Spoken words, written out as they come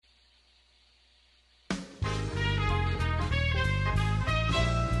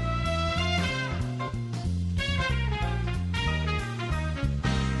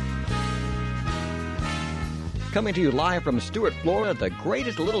Coming to you live from Stuart, Florida, the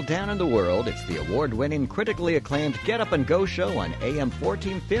greatest little town in the world, it's the award-winning, critically acclaimed Get Up and Go show on AM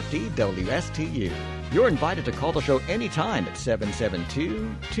 1450 WSTU. You're invited to call the show anytime at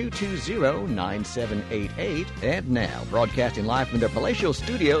 772-220-9788. And now, broadcasting live from their palatial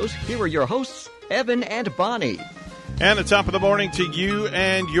studios, here are your hosts, Evan and Bonnie. And the top of the morning to you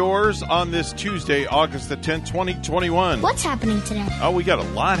and yours on this Tuesday, August the 10th, 2021. What's happening today? Oh, we got a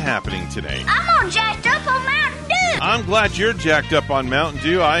lot happening today. I'm all jacked up on Mountain Dew. I'm glad you're jacked up on Mountain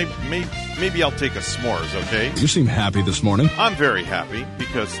Dew. Maybe I'll take a s'mores, okay? You seem happy this morning. I'm very happy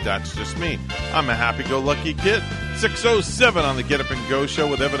because that's just me. I'm a happy-go-lucky kid. 6:07 on the Get Up and Go show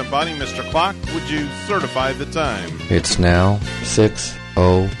with Evan and Bonnie. Mr. Clock, would you certify the time? It's now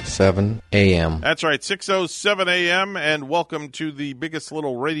 6:07 a.m. That's right, 6:07 a.m., and welcome to the biggest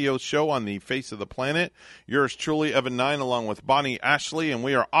little radio show on the face of the planet. Yours truly, Evan 9, along with Bonnie Ashley, and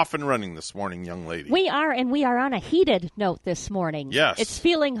we are off and running this morning, young lady. We are, and we are on a heated note this morning. Yes. It's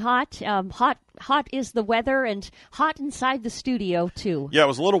feeling hot. Hot is the weather, and hot inside the studio, too. Yeah, it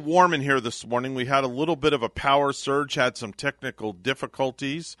was a little warm in here this morning. We had a little bit of a power surge, had some technical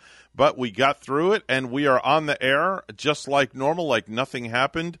difficulties, but we got through it, and we are on the air just like normal, like nothing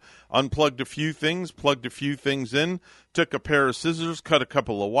happened. Unplugged a few things, plugged a few things in, took a pair of scissors, cut a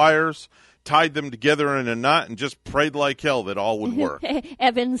couple of wires, tied them together in a knot, and just prayed like hell that all would work.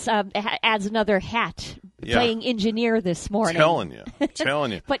 Evans adds another hat, playing engineer this morning. Telling you.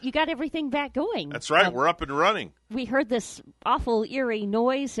 But you got everything back going. That's right. We're up and running. We heard this awful, eerie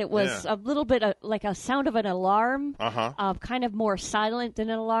noise. It was a little bit like a sound of an alarm, kind of more silent than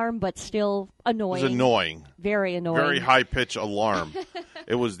an alarm, but still annoying. It was annoying. Very annoying. Very high-pitched alarm.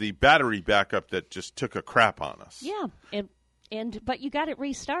 It was the battery backup that just took a crap on us. Yeah, but you got it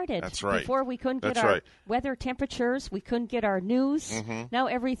restarted. That's right. Before we couldn't get our weather temperatures, we couldn't get our news. Mm-hmm. Now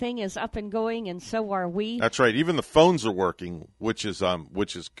everything is up and going, and so are we. That's right. Even the phones are working, which is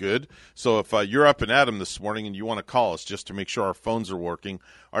good. So if you're up and at 'em this morning and you want to call us just to make sure our phones are working,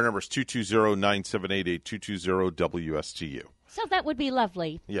 our number is 220-9788, 220-WSTU. So that would be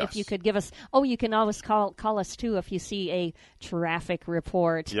lovely if you could give us. Oh, you can always call us, too, if you see a traffic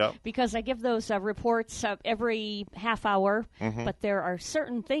report. Yep. Because I give those reports every half hour, but there are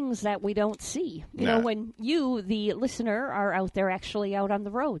certain things that we don't see. You know, when you, the listener, are out there actually out on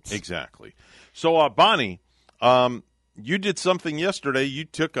the roads. Exactly. So, Bonnie, you did something yesterday. You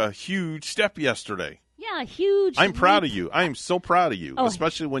took a huge step yesterday. Yeah, huge. I'm proud of you. I am so proud of you,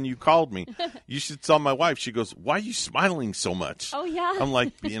 especially when you called me. You should tell my wife. She goes, "Why are you smiling so much?" Oh, yeah. I'm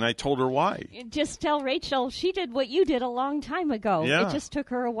like, and I told her why. Just tell Rachel she did what you did a long time ago. Yeah. It just took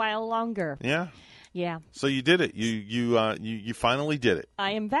her a while longer. Yeah. Yeah. So you did it. You finally did it.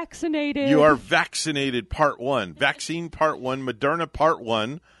 I am vaccinated. You are vaccinated, part 1. Vaccine, part 1. Moderna, part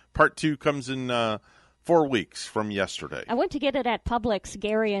 1. Part 2 comes in 4 weeks from yesterday. I went to get it at Publix.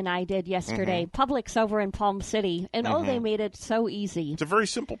 Gary and I did yesterday. Publix over in Palm City. And, they made it so easy. It's a very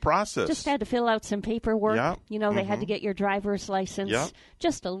simple process. Just had to fill out some paperwork. Yep. You know, they had to get your driver's license. Yep.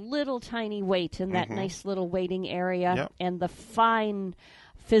 Just a little tiny wait in that nice little waiting area. Yep. And the fine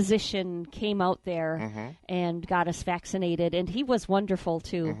physician came out there and got us vaccinated. And he was wonderful,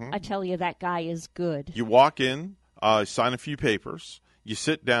 too. I tell you, that guy is good. You walk in, sign a few papers. You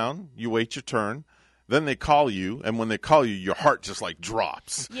sit down. You wait your turn. Then they call you, and when they call you, your heart just,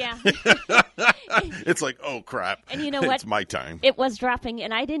 drops. Yeah. It's like, oh, crap. And you know what? It's my time. It was dropping,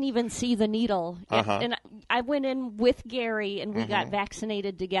 and I didn't even see the needle. And I went in with Gary, and we got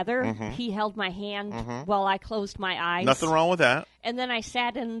vaccinated together. He held my hand while I closed my eyes. Nothing wrong with that. And then I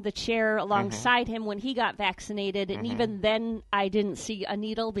sat in the chair alongside him when he got vaccinated, and even then I didn't see a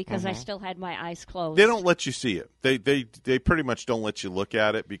needle because I still had my eyes closed. They don't let you see it. They pretty much don't let you look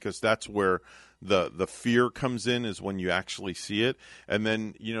at it because that's where the fear comes in, is when you actually see it. And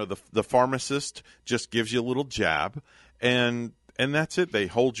then, the pharmacist just gives you a little jab, and that's it. They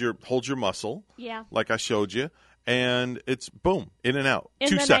hold your muscle, like I showed you, and it's boom, in and out, and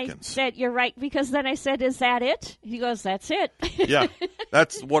 2 then seconds. I said, you're right, because then I said, is that it? He goes, that's it. Yeah,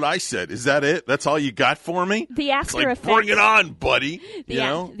 that's what I said. Is that it? That's all you got for me? The after effect. Bring it on, buddy.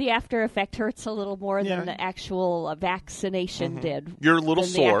 The after effect hurts a little more than the actual vaccination did. You're a little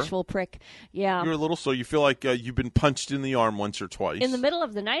sore. The actual prick. Yeah. You're a little sore. You feel like you've been punched in the arm once or twice. In the middle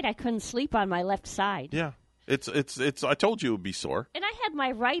of the night, I couldn't sleep on my left side. Yeah. It's. I told you it would be sore. And I had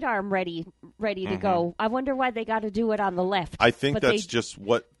my right arm ready to go. I wonder why they got to do it on the left. I think that's just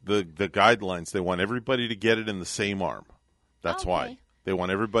what the guidelines. They want everybody to get it in the same arm. That's why they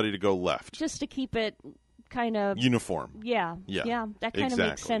want everybody to go left, just to keep it kind of uniform. Yeah. That kind of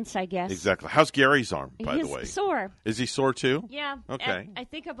makes sense, I guess. Exactly. How's Gary's arm, by the way? He's sore. Is he sore too? Yeah. Okay. I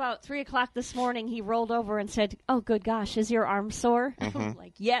think about 3:00 this morning, he rolled over and said, "Oh, good gosh, is your arm sore?" I'm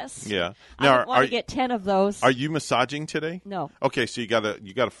like, "Yes." Yeah. I don't want to get 10 of those. Are you massaging today? No. Okay, so you got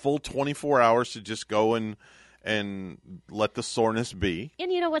a full 24 hours to just go and let the soreness be.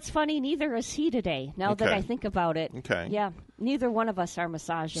 And you know what's funny? Neither is he today, now that I think about it. Okay. Yeah, neither one of us are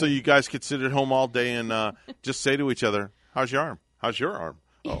massaging. So you guys could sit at home all day and just say to each other, "How's your arm? How's your arm?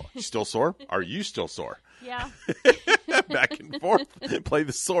 Oh, still sore? Are you still sore?" Yeah. Back and forth. Play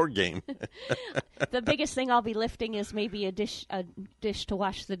the sore game. The biggest thing I'll be lifting is maybe a dish to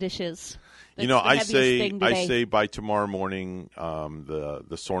wash the dishes. That's I say by tomorrow morning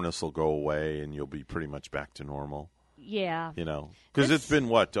the soreness will go away and you'll be pretty much back to normal. Yeah. Because it's been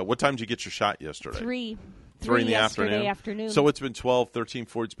what time did you get your shot yesterday? 3 in the afternoon. So it's been 12, 13,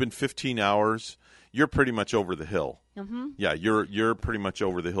 14. It's been 15 hours. You're pretty much over the hill. Mm-hmm. Yeah, you're pretty much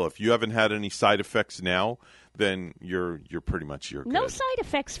over the hill. If you haven't had any side effects now, then you're pretty much good. No side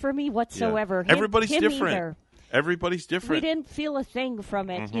effects for me whatsoever. Yeah. Everybody's different. Either. Everybody's different. We didn't feel a thing from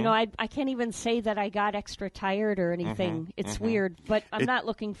it. Mm-hmm. I can't even say that I got extra tired or anything. Mm-hmm. It's weird, but I'm not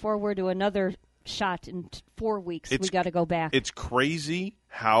looking forward to another shot in 4 weeks. We got to go back. It's crazy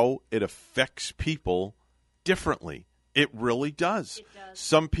how it affects people differently. It really does. It does.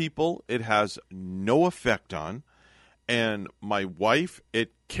 Some people it has no effect on, and my wife,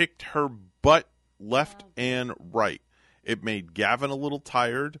 it kicked her butt left and right. It made Gavin a little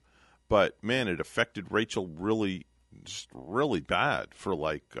tired, but man, it affected Rachel really bad for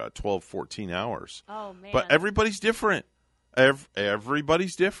like 12, 14 hours. Oh, man. But everybody's different.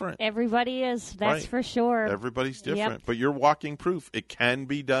 Everybody's different. Everybody is. That's for sure. Everybody's different. Yep. But you're walking proof. It can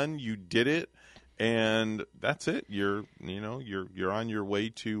be done. You did it. And that's it. You're on your way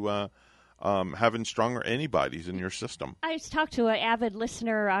to having stronger antibodies in your system. I just talked to an avid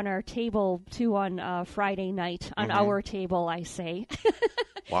listener on our table too on Friday night on our table. I say.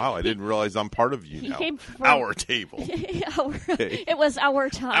 Wow, I didn't realize I'm part of you now. Came from our table. Okay. It was our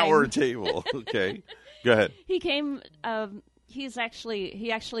time. Our table. Okay, go ahead. He came. He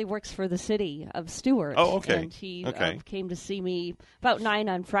actually works for the city of Stewart. Oh, okay. And he came to see me about 9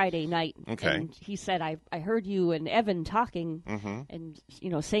 on Friday night. Okay. And he said, I heard you and Evan talking and,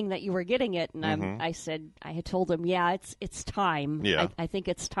 saying that you were getting it. And I had told him, yeah, it's time. Yeah. I think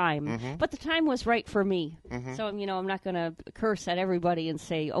it's time. But the time was right for me. So, I'm not going to curse at everybody and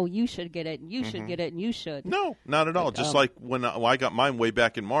say, oh, you should get it, and you should get it, and you should. No, not at all. Just like when I got mine way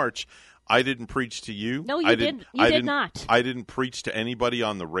back in March, I didn't preach to you. No, you did not. I didn't preach to anybody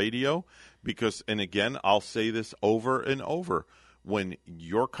on the radio because, and again, I'll say this over and over, when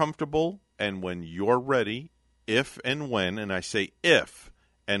you're comfortable and when you're ready, if and when, and I say if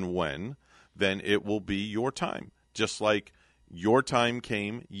and when, then it will be your time. Just like your time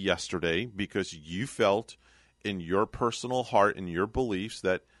came yesterday because you felt in your personal heart and your beliefs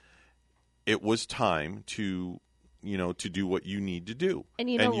that it was time to do what you need to do. And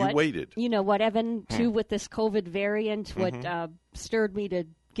you waited. You know what, Evan, too, with this COVID variant, what stirred me to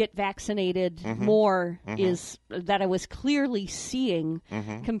get vaccinated more is that I was clearly seeing,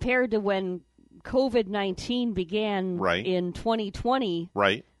 compared to when COVID-19 began in 2020,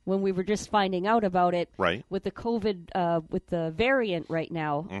 when we were just finding out about it, with the COVID, with the variant right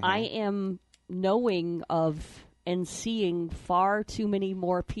now, I am knowing of and seeing far too many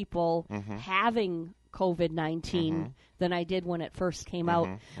more people having COVID-19 than I did when it first came out.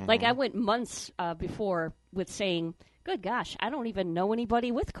 Like I went months before with saying, good gosh, I don't even know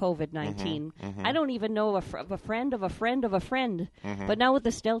anybody with COVID-19. I don't even know a friend of a friend of a friend. But now with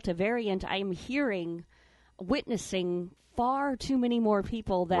this Delta variant, I'm witnessing far too many more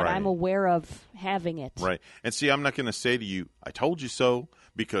people that I'm aware of having it. Right. And see, I'm not going to say to you, I told you so,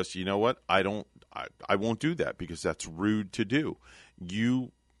 because you know what? I won't do that because that's rude to do.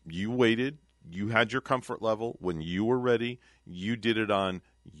 You waited. You had your comfort level. When you were ready, you did it on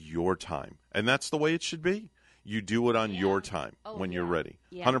your time. And that's the way it should be. You do it on your time when you're ready.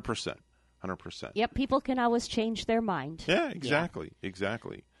 100%. 100%. Yep, people can always change their mind. Yeah, exactly.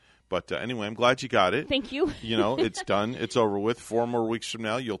 Exactly. But anyway, I'm glad you got it. Thank you. It's done. It's over with. 4 more weeks from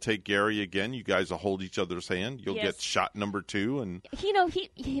now, you'll take Gary again. You guys will hold each other's hand. You'll get shot number 2. And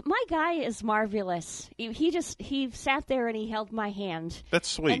my guy is marvelous. He sat there and he held my hand. That's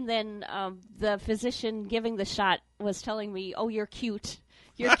sweet. And then the physician giving the shot was telling me, "Oh, you're cute.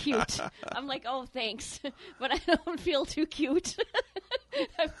 You're cute." I'm like, "Oh, thanks," but I don't feel too cute.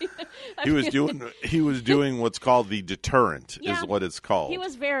 He was doing what's called the deterrent, is what it's called. He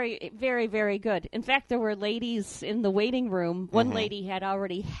was very, very, very good. In fact, there were ladies in the waiting room. One lady had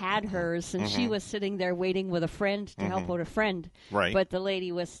already had hers, and she was sitting there waiting with a friend to help out a friend. Right. But the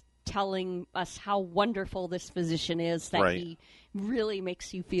lady was telling us how wonderful this physician is, that he really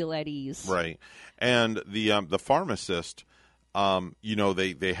makes you feel at ease. Right. And the pharmacist,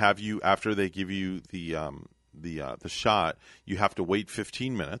 they have you, after they give you the shot, you have to wait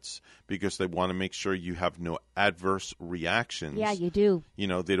 15 minutes because they want to make sure you have no adverse reactions. Yeah, you do.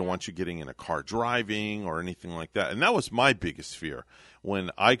 They don't want you getting in a car driving or anything like that. And that was my biggest fear. When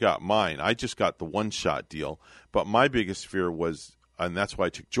I got mine, I just got the one-shot deal. But my biggest fear was, and that's why I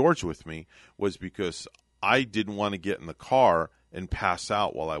took George with me, was because I didn't want to get in the car and pass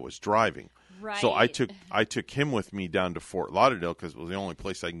out while I was driving. Right. So I took him with me down to Fort Lauderdale because it was the only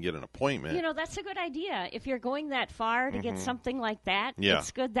place I can get an appointment. That's a good idea. If you're going that far to get something like that, Yeah.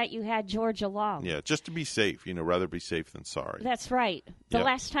 it's good that you had George along. Yeah, just to be safe. Rather be safe than sorry. That's right. The Yep.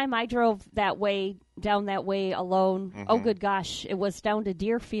 last time I drove down that way alone, oh good gosh, it was down to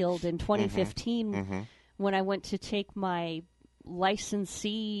Deerfield in 2015 when I went to take my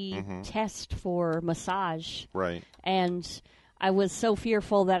licensee test for massage. Right. And I was so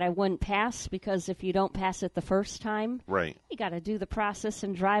fearful that I wouldn't pass, because if you don't pass it the first time, Right. you got to do the process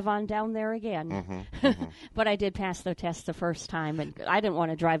and drive on down there again. But I did pass the test the first time, and I didn't want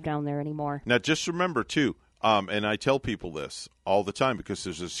to drive down there anymore. Now, just remember, too, and I tell people this all the time because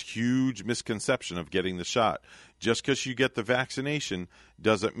there's this huge misconception of getting the shot. Just because you get the vaccination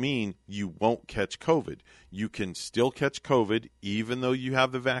doesn't mean you won't catch COVID. You can still catch COVID even though you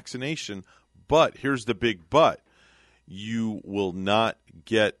have the vaccination, but here's the big but. You will not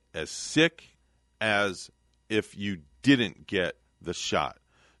get as sick as if you didn't get the shot.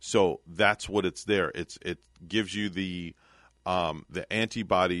 So that's what it's there. It gives you the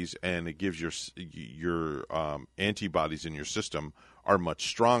antibodies, and it gives your antibodies in your system are much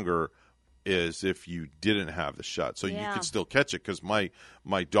stronger as if you didn't have the shot. So you can still catch it, because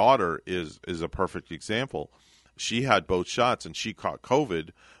my daughter is a perfect example. She had both shots and she caught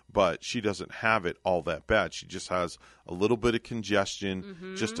COVID, but she doesn't have it all that bad. She just has a little bit of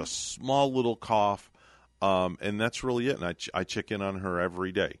congestion, just a small little cough, and that's really it. And I check in on her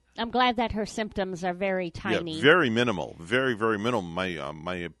every day. I'm glad that her symptoms are very tiny. Yeah, very minimal, very, very minimal.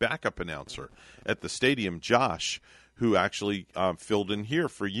 My backup announcer at the stadium, Josh, who actually filled in here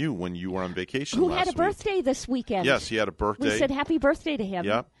for you when you were on vacation last week. Who had a birthday this weekend. Yes, he had a birthday. We said happy birthday to him.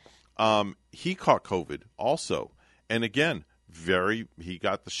 Yeah. He caught COVID also. And again, he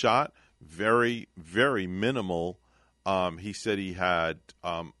got the shot, very, very minimal. He said he had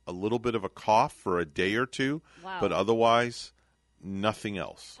a little bit of a cough for a day or two, but otherwise nothing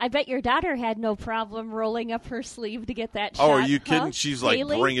else. I bet your daughter had no problem rolling up her sleeve to get that shot. Oh, are you kidding? Huh? She's like,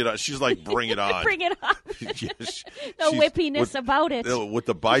 Haley? bring it on. She's like, bring it on. Bring it on. Yes, No whippiness about it. With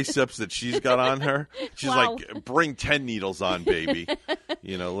the biceps that she's got on her, she's like, bring 10 needles on, baby.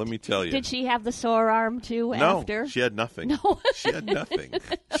 Let me tell you. Did she have the sore arm too after? No, she had nothing. No. She had nothing.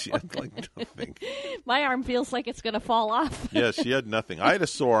 She had nothing. My arm feels like it's going to fall off. Yeah, she had nothing. I had a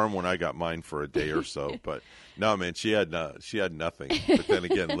sore arm when I got mine for a day or so, but no, man, she had nothing. But then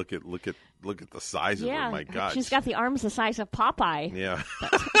again, look at the size of her. My God, she's got the arms the size of Popeye. Yeah.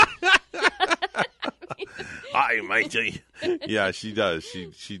 Hi, matey. Yeah, she does.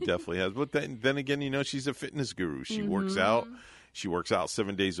 She definitely has. But then again, she's a fitness guru. She works out. She works out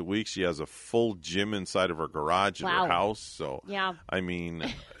 7 days a week. She has a full gym inside of her garage in her house. So, I mean,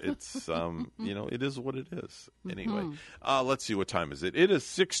 it's, it is what it is. Anyway, let's see, what time is it? It is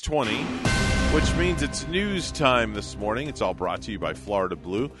 6:20, which means it's news time this morning. It's all brought to you by Florida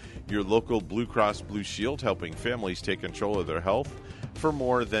Blue, your local Blue Cross Blue Shield, helping families take control of their health for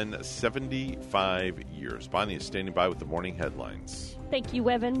more than 75 years. Bonnie is standing by with the morning headlines. Thank you,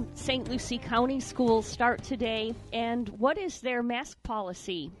 Evan. St. Lucie County schools start today. And what is their mask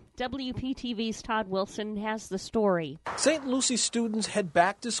policy? WPTV's Todd Wilson has the story. St. Lucie students head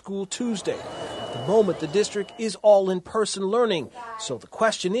back to school Tuesday. At the moment, the district is all in-person learning. So the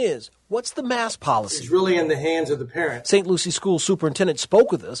question is, what's the mask policy? It's really in the hands of the parents. St. Lucie School Superintendent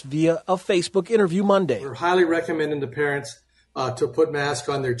spoke with us via a Facebook interview Monday. We're highly recommending the parents to put masks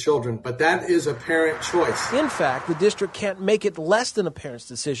on their children, but that is a parent choice. In fact, the district can't make it less than a parent's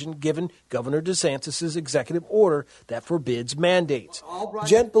decision given Governor DeSantis' executive order that forbids mandates.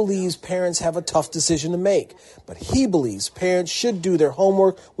 Gent believes parents have a tough decision to make, but he believes parents should do their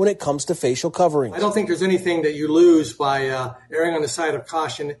homework when it comes to facial coverings. I don't think there's anything that you lose by erring on the side of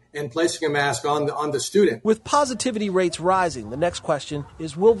caution and placing a mask on the student. With positivity rates rising, the next question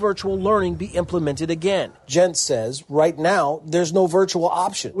is, will virtual learning be implemented again? Gent says right now now, there's no virtual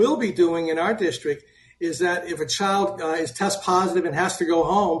option. We'll be doing in our district is that if a child is test positive and has to go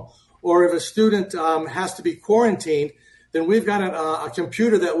home, or if a student has to be quarantined, then we've got a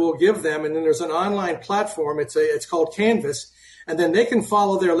computer that we'll give them, and then there's an online platform. It's called Canvas, and then they can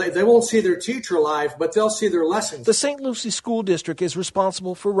follow they won't see their teacher live, but they'll see their lessons. The St. Lucie School District is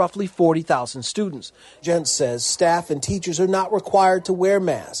responsible for roughly 40,000 students. Gent says staff and teachers are not required to wear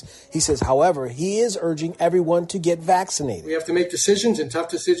masks. He says, however, he is urging everyone to get vaccinated. We have to make decisions, and tough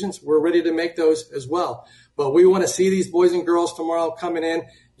decisions. We're ready to make those as well. But we want to see these boys and girls tomorrow coming in,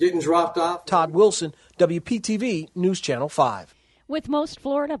 getting dropped off. Todd Wilson, WPTV News Channel 5. With most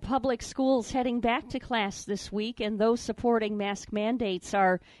Florida public schools heading back to class this week, and those supporting mask mandates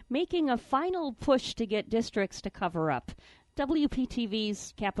are making a final push to get districts to cover up.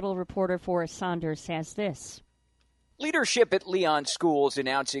 WPTV's Capitol reporter Forrest Saunders has this. Leadership at Leon Schools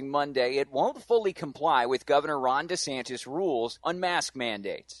announcing Monday it won't fully comply with Governor Ron DeSantis' rules on mask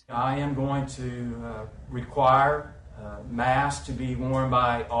mandates. I am going to require masks to be worn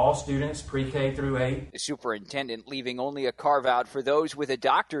by all students, pre-K through 8. The superintendent leaving only a carve-out for those with a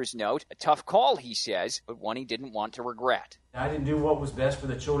doctor's note. A tough call, he says, but one he didn't want to regret. I didn't do what was best for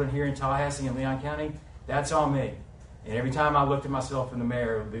the children here in Tallahassee and Leon County. That's on me. And every time I looked at myself in the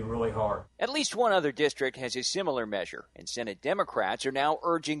mirror, it would be really hard. At least one other district has a similar measure, and Senate Democrats are now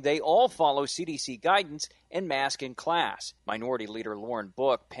urging they all follow CDC guidance and mask in class. Minority Leader Lauren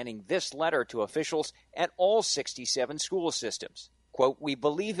Book penning this letter to officials at all 67 school systems. Quote, "We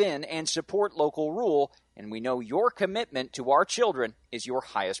believe in and support local rule, and we know your commitment to our children is your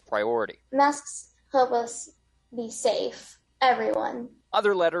highest priority." Masks help us be safe, everyone.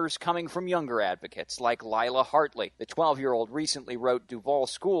 Other letters coming from younger advocates like Lila Hartley. The 12-year-old recently wrote Duval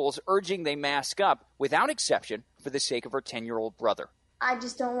schools urging they mask up without exception for the sake of her 10-year-old brother. I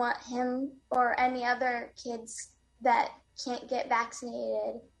just don't want him or any other kids that can't get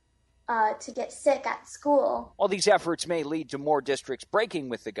vaccinated to get sick at school. While these efforts may lead to more districts breaking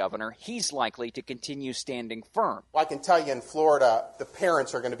with the governor, he's likely to continue standing firm. Well, I can tell you in Florida, the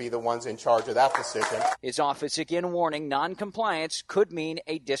parents are going to be the ones in charge of that decision. His office again warning noncompliance could mean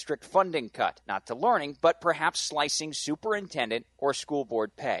a district funding cut, not to learning, but perhaps slicing superintendent or school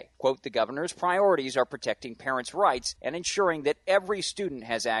board pay. Quote, "The governor's priorities are protecting parents' rights and ensuring that every student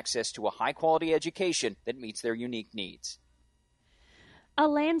has access to a high-quality education that meets their unique needs." A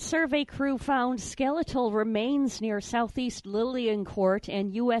land survey crew found skeletal remains near southeast Lilliancourt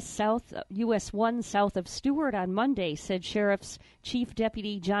and US 1 south of Stewart on Monday, said Sheriff's Chief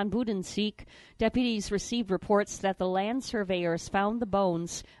Deputy John Budensiek. Deputies received reports that the land surveyors found the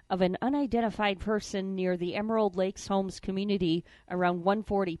bones of an unidentified person near the Emerald Lakes Homes community around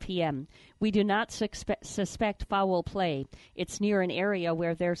 1:40 p.m. "We do not suspect foul play. It's near an area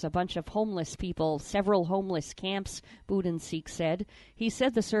where there's a bunch of homeless people, several homeless camps," Budensiek said. He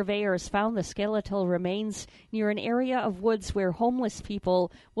said the surveyors found the skeletal remains near an area of woods where homeless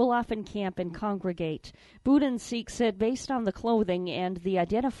people will often camp and congregate. Budensiek said based on the clothing and the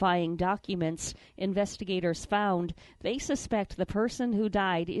identifying documents investigators found, they suspect the person who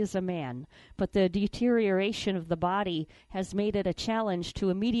died is a man, but the deterioration of the body has made it a challenge to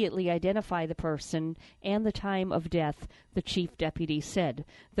immediately identify the person and the time of death, the chief deputy said.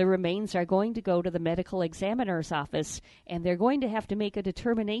 The remains are going to go to the medical examiner's office, and they're going to have to make a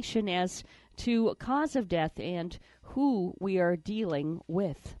determination as to cause of death and who we are dealing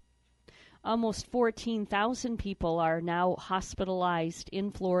with. Almost 14,000 people are now hospitalized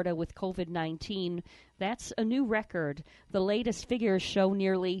in Florida with COVID-19. That's a new record. The latest figures show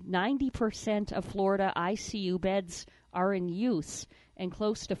nearly 90% of Florida ICU beds are in use, and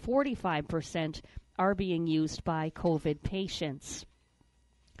close to 45% are being used by COVID patients.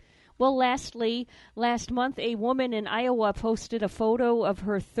 Well, lastly, last month, a woman in Iowa posted a photo of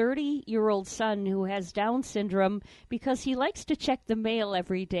her 30-year-old son who has Down syndrome because he likes to check the mail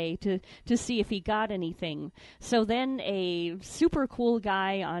every day to see if he got anything. So then a super cool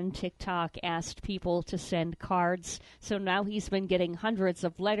guy on TikTok asked people to send cards. So now he's been getting hundreds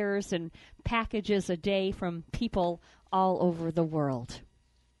of letters and packages a day from people all over the world.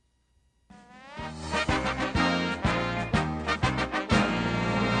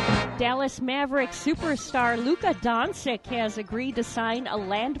 Dallas Mavericks superstar Luka Doncic has agreed to sign a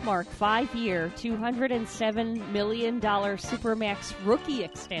landmark 5-year, $207 million Supermax rookie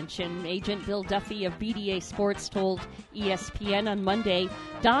extension. Agent Bill Duffy of BDA Sports told ESPN on Monday.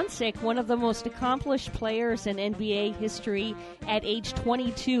 Doncic, one of the most accomplished players in NBA history at age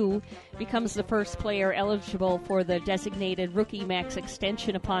 22, becomes the first player eligible for the designated rookie max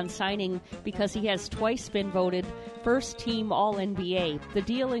extension upon signing because he has twice been voted first team All-NBA. The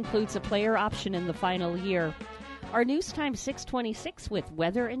deal includes a player option in the final year. Our news time 6:26 with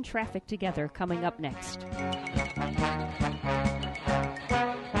weather and traffic together coming up next.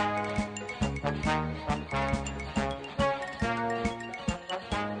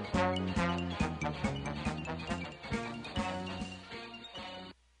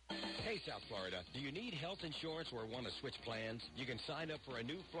 South Florida. Do you need health insurance or want to switch plans? You can sign up for a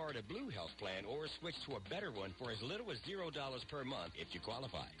new Florida Blue health plan or switch to a better one for as little as $0 per month if you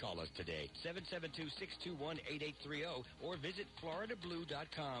qualify. Call us today, 772-621-8830, or visit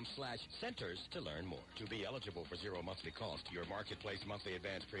floridablue.com/centers to learn more. To be eligible for zero monthly cost, your Marketplace monthly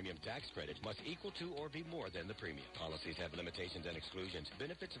advance premium tax credit must equal to or be more than the premium. Policies have limitations and exclusions.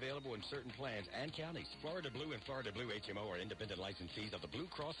 Benefits available in certain plans and counties. Florida Blue and Florida Blue HMO are independent licensees of the Blue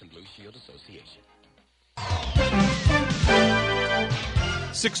Cross and Blue Shield Association.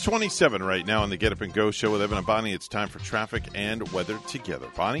 6:27 right now on the Get Up and Go show with Evan and Bonnie. It's time for traffic and weather together.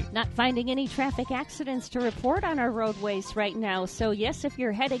 Bonnie? Not finding any traffic accidents to report on our roadways right now. So, yes, if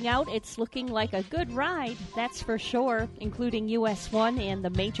you're heading out, it's looking like a good ride, that's for sure, including US 1 and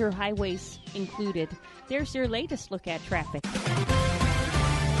the major highways included. There's your latest look at traffic.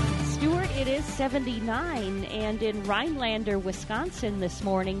 Stewart, it is 79, and in Rhinelander, Wisconsin this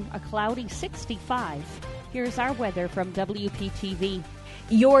morning, a cloudy 65. Here's our weather from WPTV.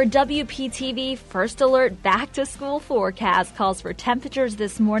 Your WPTV First Alert Back to School forecast calls for temperatures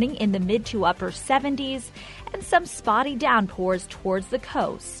this morning in the mid to upper 70s and some spotty downpours towards the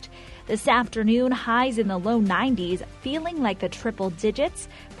coast. This afternoon, highs in the low 90s, feeling like the triple digits,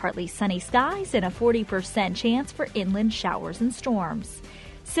 partly sunny skies, and a 40% chance for inland showers and storms.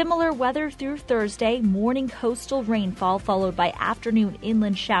 Similar weather through Thursday, morning coastal rainfall followed by afternoon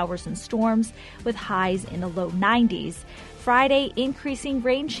inland showers and storms with highs in the low 90s. Friday, increasing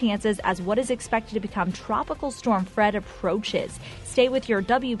rain chances as what is expected to become Tropical Storm Fred approaches. Stay with your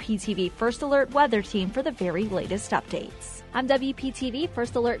WPTV First Alert weather team for the very latest updates. I'm WPTV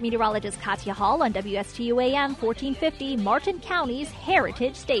First Alert meteorologist Katya Hall on WSTU AM 1450, Martin County's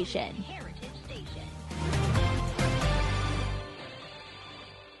Heritage Station.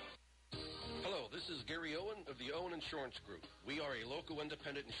 Insurance Group. We are a local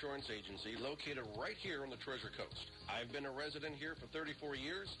independent insurance agency located right here on the Treasure Coast. I've been a resident here for 34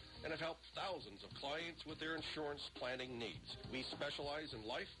 years and have helped thousands of clients with their insurance planning needs. We specialize in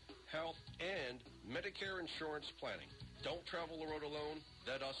life, health, and Medicare insurance planning. Don't travel the road alone.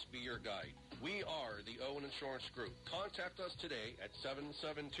 Let us be your guide. We are the Owen Insurance Group. Contact us today at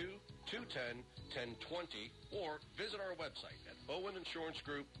 772-210-1020 or visit our website at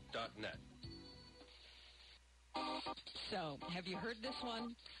oweninsurancegroup.net. So, have you heard this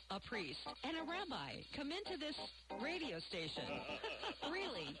one? A priest and a rabbi come into this radio station.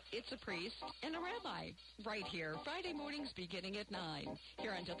 Really, it's a priest and a rabbi. Right here, Friday mornings beginning at 9.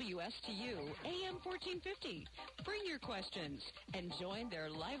 Here on WSTU, AM 1450. Bring your questions and join their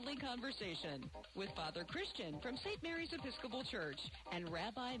lively conversation with Father Christian from St. Mary's Episcopal Church and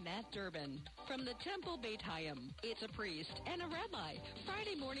Rabbi Matt Durbin from the Temple Beit Hayim. It's a priest and a rabbi.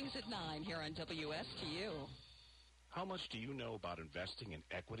 Friday mornings at 9 here on WSTU. How much do you know about investing in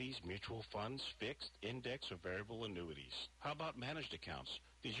equities, mutual funds, fixed, index, or variable annuities? How about managed accounts?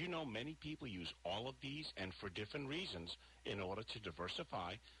 Did you know many people use all of these and for different reasons in order to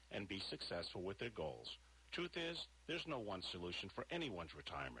diversify and be successful with their goals? Truth is, there's no one solution for anyone's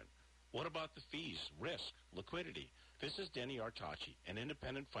retirement. What about the fees, risk, liquidity? This is Denny Artachi, an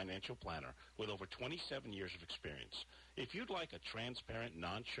independent financial planner with over 27 years of experience. If you'd like a transparent,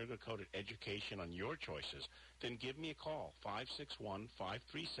 non-sugar-coated education on your choices, then give me a call,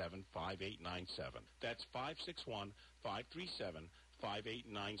 561-537-5897. That's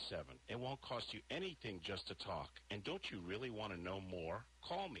 561-537-5897. It won't cost you anything just to talk. And don't you really want to know more?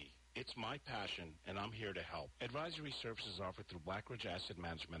 Call me. It's my passion, and I'm here to help. Advisory services offered through Blackridge Asset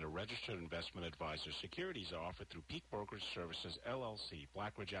Management, a registered investment advisor. Securities are offered through Peak Brokerage Services, LLC.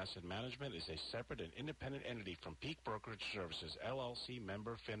 Blackridge Asset Management is a separate and independent entity from Peak Brokerage Services, LLC,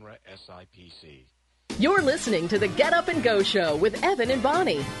 member FINRA SIPC. You're listening to the Get Up and Go Show with Evan and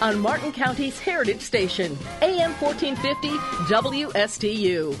Bonnie on Martin County's Heritage Station, AM 1450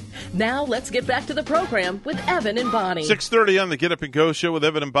 WSTU. Now let's get back to the program with Evan and Bonnie. 6:30 on the Get Up and Go Show with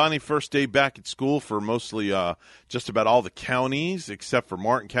Evan and Bonnie. First day back at school for mostly just about all the counties except for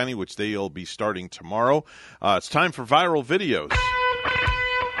Martin County, which they'll be starting tomorrow. It's time for viral videos.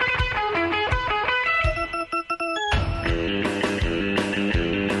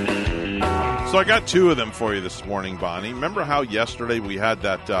 So I got two of them for you this morning, Bonnie. Remember how yesterday we had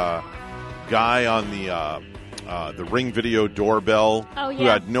that guy on the Ring Video doorbell who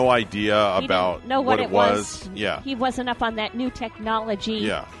had no idea about what it was. Yeah. He wasn't up on that new technology.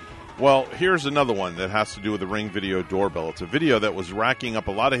 Yeah. Well, here's another one that has to do with the Ring Video Doorbell. It's a video that was racking up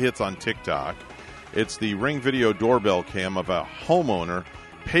a lot of hits on TikTok. It's the Ring Video Doorbell cam of a homeowner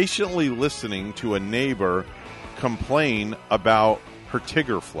patiently listening to a neighbor complain about her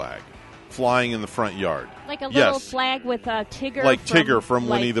Tigger flag flying in the front yard. Like a little flag with a Tigger. Like Tigger from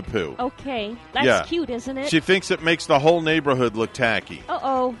Winnie the Pooh. Okay. That's cute, isn't it? She thinks it makes the whole neighborhood look tacky.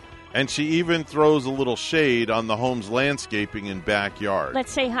 Uh-oh. And she even throws a little shade on the home's landscaping and backyard.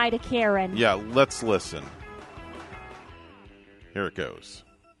 Let's say hi to Karen. Yeah, let's listen. Here it goes.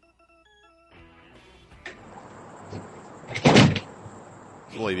 The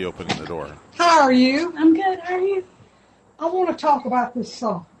lady opening the door. How are you? I'm good. How are you? I want to talk about this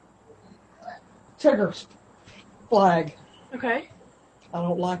Tigger flag. Okay. I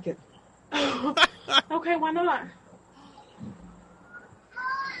don't like it. Okay, why not?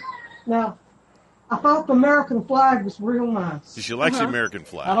 Now, I thought the American flag was real nice. She likes the American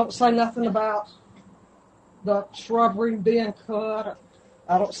flag. I don't say nothing about the shrubbery being cut.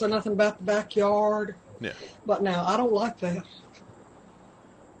 I don't say nothing about the backyard. Yeah. But now, I don't like that.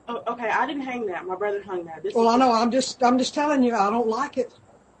 Oh, okay, I didn't hang that. My brother hung that. I know. I'm just telling you, I don't like it.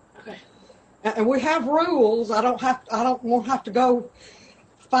 Okay. And we have rules. I won't have to go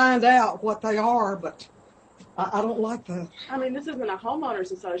find out what they are, but I don't like that. I mean, this isn't a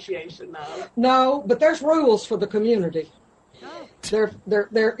homeowners association, though. No, but there's rules for the community. Oh.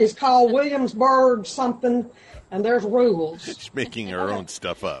 There is called Williamsburg something, and there's rules. She's making her own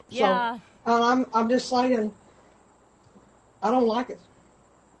stuff up. Yeah. So, I'm just saying, I don't like it.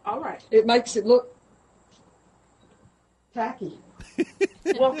 All right. It makes it look tacky.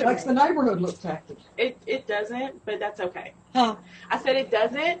 Well, makes the neighborhood look tacky. It doesn't, but that's okay. Huh? I said it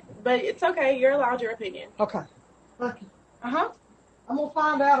doesn't, but it's okay. You're allowed your opinion. Okay. Thank you. Uh-huh. I'm going to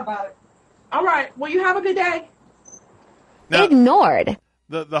find out about it. All right. Well, you have a good day. Now, Ignored.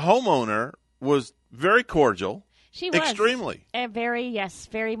 The homeowner was very cordial. She was. Extremely. Very much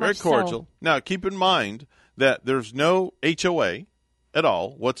Very cordial. so. Now, keep in mind that there's no HOA at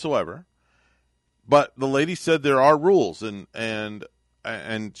all whatsoever. But the lady said there are rules, and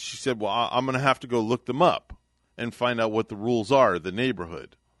she said, well, I'm going to have to go look them up and find out what the rules are of the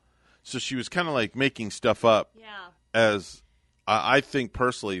neighborhood. So she was kind of like making stuff up as I think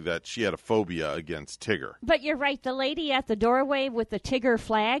personally that she had a phobia against Tigger. But you're right. The lady at the doorway with the Tigger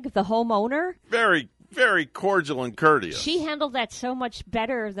flag, the homeowner. Very, very cordial and courteous. She handled that so much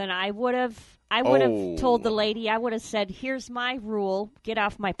better than I would have. I would have told the lady, I would have said, here's my rule, get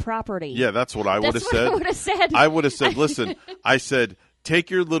off my property. Yeah, that's what I would have said. I would have said. I would have said, listen, I said, take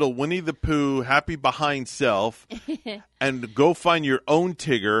your little Winnie the Pooh, happy behind self, and go find your own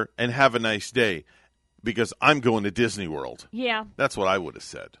Tigger and have a nice day, because I'm going to Disney World. Yeah. That's what I would have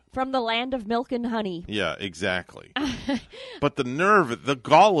said. From the land of milk and honey. Yeah, exactly. But the nerve, the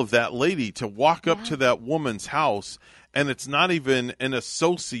gall of that lady to walk up to that woman's house, and it's not even an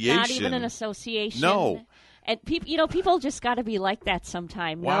association. Not even an association. No. And people just got to be like that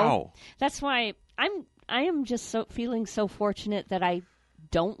sometime. Wow. No? That's why I am just feeling so fortunate that I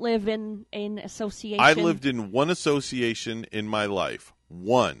don't live in an association. I lived in one association in my life.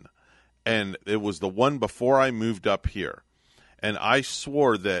 One. And it was the one before I moved up here. And I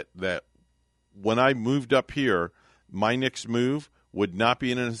swore that when I moved up here, my next move would not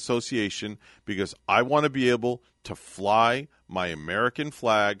be in an association, because I want to be able to fly my American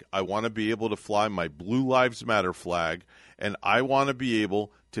flag. I want to be able to fly my Blue Lives Matter flag. And I want to be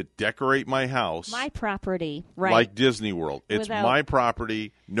able to decorate my house. My property, right. Like Disney World. It's my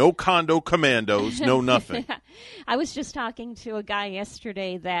property. No condo commandos, no nothing. I was just talking to a guy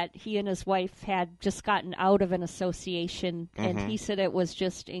yesterday that he and his wife had just gotten out of an association, and he said it was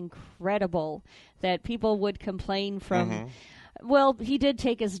just incredible that people would complain from... Well, he did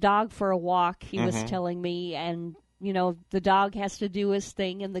take his dog for a walk, he was telling me, and, the dog has to do his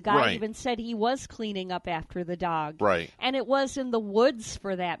thing, and the guy even said he was cleaning up after the dog. Right. And it was in the woods,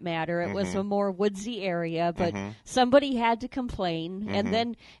 for that matter. It was a more woodsy area, but somebody had to complain, and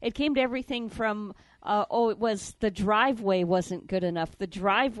then it came to everything from... it was the driveway wasn't good enough. The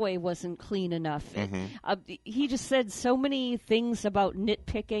driveway wasn't clean enough. He just said so many things about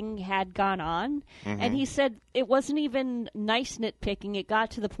nitpicking had gone on. And he said it wasn't even nice nitpicking. It got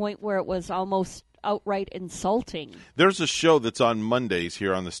to the point where it was almost outright insulting. There's a show that's on Mondays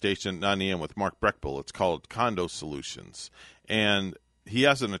here on the station at 9 a.m. with Mark Breckbill. It's called Condo Solutions. And he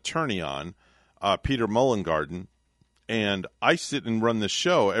has an attorney on, Peter Mullengarden. And I sit and run the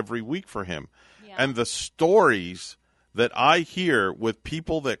show every week for him. And the stories that I hear with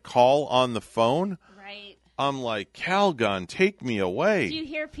people that call on the phone, I'm like, Calgon, take me away. Do you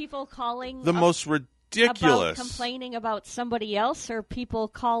hear people calling? The most ridiculous. About complaining about somebody else, or people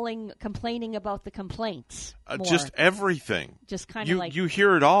complaining about the complaints? Just everything. Just kind of like... You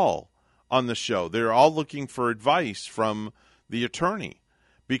hear it all on the show. They're all looking for advice from the attorney.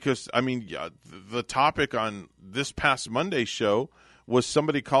 Because, I mean, the topic on this past Monday's show was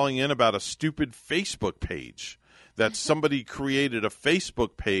somebody calling in about a stupid Facebook page. That somebody created a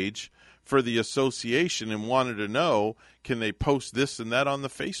Facebook page for the association and wanted to know, can they post this and that on the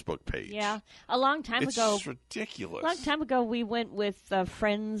Facebook page? Yeah. A long time ago. It's ridiculous. A long time ago, we went with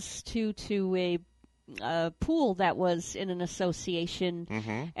friends to a pool that was in an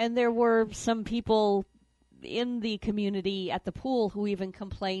association, and there were some people in the community at the pool who even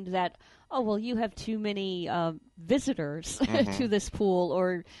complained that, oh, well, you have too many visitors to this pool,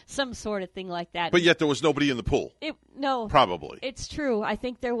 or some sort of thing like that. But yet there was nobody in the pool. No. Probably. It's true. I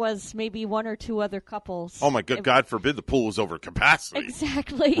think there was maybe one or two other couples. Oh, my God. God forbid the pool was over capacity.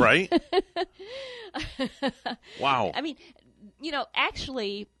 Exactly. Right? Wow. I mean,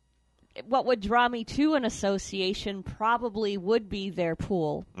 actually... what would draw me to an association probably would be their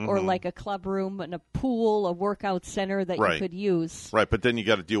pool, or like a club room and a pool, a workout center that you could use. Right, but then you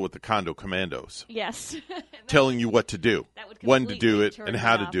got to deal with the condo commandos. Yes. Telling you what to do, when to do it, and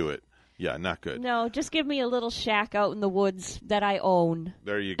how to off. do it. Yeah, not good. No, just give me a little shack out in the woods that I own.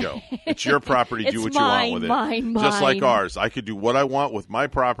 There you go. It's your property. Do what mine, you want with it. Mine. Just like ours. I could do what I want with my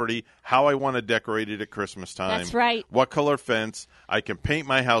property, how I want to decorate it at Christmas time. That's right. What color fence. I can paint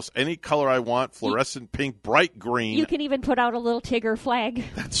my house any color I want, fluorescent pink, bright green. You can even put out a little Tigger flag.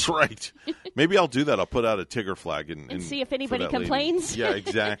 That's right. Maybe I'll do that. I'll put out a Tigger flag. And see if anybody complains. Yeah,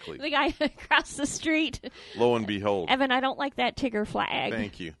 exactly. The guy across the street. Lo and behold. Evan, I don't like that Tigger flag.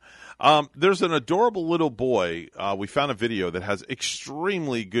 Thank you. There's an adorable little boy. We found a video that has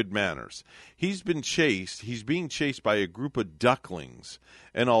extremely good manners. He's being chased by a group of ducklings.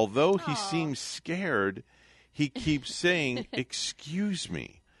 And although he seems scared, he keeps saying, "Excuse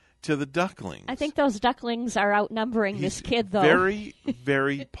me," to the ducklings. I think those ducklings are outnumbering this kid, though. Very,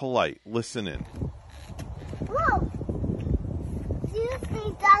 very polite. Listen in. Whoa! Excuse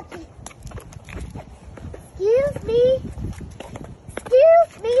me, ducky. Excuse me.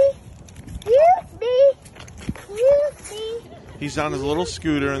 Excuse me. Excuse me. Excuse me. He's on his little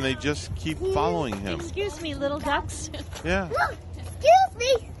scooter, and they just keep following him. Excuse me, little ducks. Yeah. Excuse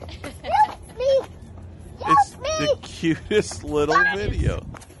me. Excuse me. It's the cutest little video.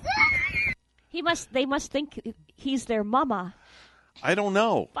 They must think he's their mama. I don't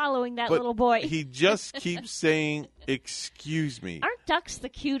know. Following that but little boy. He just keeps saying, "Excuse me." Aren't ducks the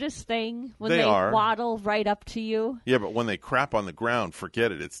cutest thing when they are. waddle right up to you? Yeah, but when they crap on the ground,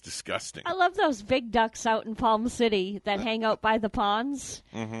 forget it. It's disgusting. I love those big ducks out in Palm City that hang out by the ponds.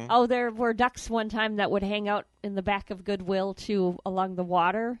 Mm-hmm. Oh, there were ducks one time that would hang out in the back of Goodwill, too, along the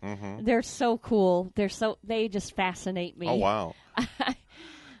water. Mm-hmm. They're so cool. They just fascinate me. Oh, wow.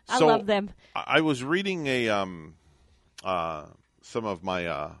 I love them. I was reading some of my,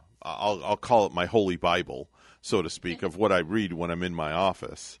 I'll call it my holy Bible, so to speak, of what I read when I'm in my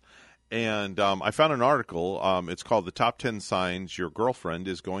office. And I found an article. It's called The Top 10 Signs Your Girlfriend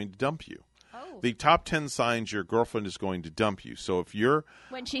is Going to Dump You. Oh. The top 10 signs your girlfriend is going to dump you. So if you're...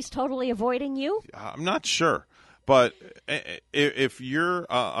 When she's totally avoiding you? I'm not sure. But if you're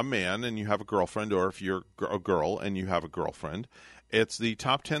a man and you have a girlfriend, or if you're a girl and you have a girlfriend, it's the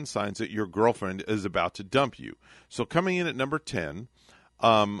top 10 signs that your girlfriend is about to dump you. So coming in at number 10,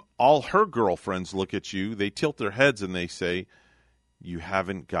 all her girlfriends look at you, they tilt their heads and they say, "You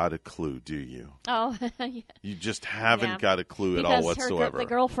haven't got a clue, do you?" Oh, yeah. You just haven't got a clue at all whatsoever. The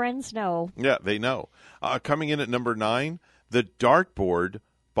girlfriends know. Yeah, they know. Coming in at number 9, the dartboard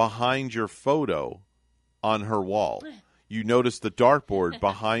behind your photo on her wall. You notice the dartboard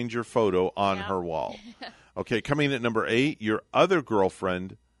behind your photo on her wall. Okay, coming in at number 8, your other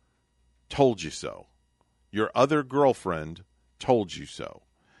girlfriend told you so. Your other girlfriend told you so.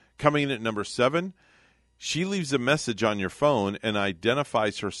 Coming in at number 7, she leaves a message on your phone and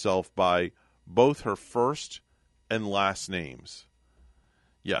identifies herself by both her first and last names.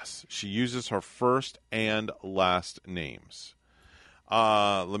 Yes, she uses her first and last names.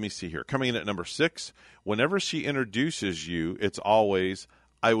 Let me see here. Coming in at number 6, whenever she introduces you, it's always,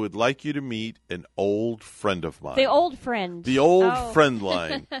 "I would like you to meet an old friend of mine." The old friend. The old friend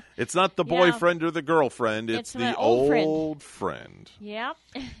line. It's not the boyfriend or the girlfriend. It's the old friend. Yep.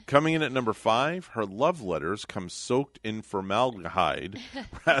 Coming in at number 5, her love letters come soaked in formaldehyde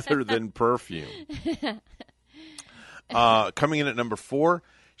rather than perfume. Coming in at number 4,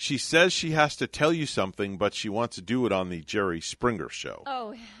 she says she has to tell you something, but she wants to do it on the Jerry Springer show.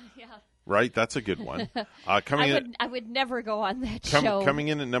 Oh, yeah. Right? That's a good one. I would never go on that show. Coming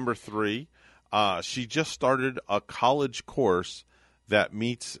in at number 3, She just started a college course that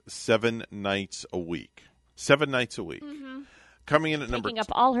meets 7 nights a week. 7 nights a week. Mm-hmm. Coming in at Taking up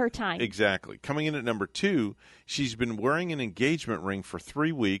all her time. Exactly. Coming in at number 2, she's been wearing an engagement ring for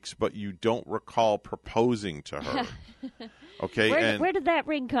 3 weeks, but you don't recall proposing to her. Okay. Where did that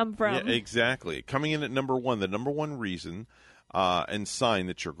ring come from? Yeah, exactly. Coming in at number 1, the number 1 reason and sign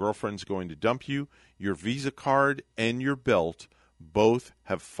that your girlfriend's going to dump you, your Visa card and your belt both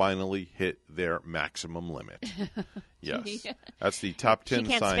have finally hit their maximum limit. Yes. That's the top 10 signs.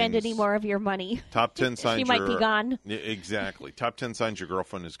 She can't spend any more of your money. Top 10 signs. She might be gone. Exactly. Top 10 signs your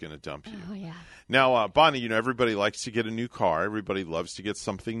girlfriend is going to dump you. Oh, yeah. Now, Bonnie, everybody likes to get a new car. Everybody loves to get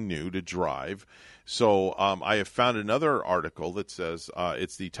something new to drive. So I have found another article that says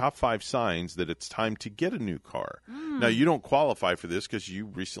it's the top 5 signs that it's time to get a new car. Now, you don't qualify for this because you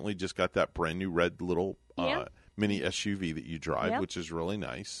recently just got that brand new red little mini SUV that you drive, which is really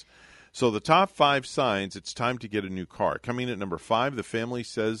nice. So the top 5 signs it's time to get a new car. Coming in at number 5, the family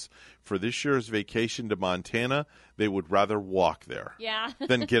says for this year's vacation to Montana, they would rather walk there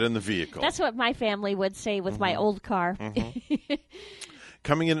than get in the vehicle. That's what my family would say with my old car.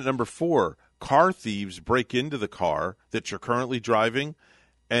 Coming in at number 4, car thieves break into the car that you're currently driving,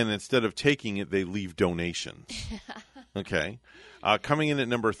 and instead of taking it, they leave donations. Okay. Coming in at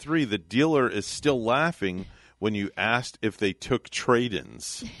number 3, the dealer is still laughing when you asked if they took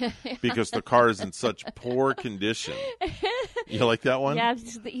trade-ins because the car is in such poor condition. You like that one? Yeah,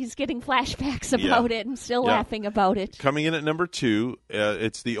 he's getting flashbacks about it and still laughing about it. Coming in at number 2,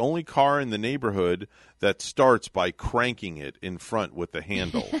 it's the only car in the neighborhood that starts by cranking it in front with the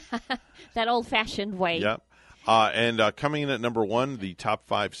handle. That old-fashioned way. Yep. And coming in at number 1, the top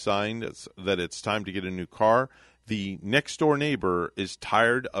 5 sign that it's time to get a new car. The next-door neighbor is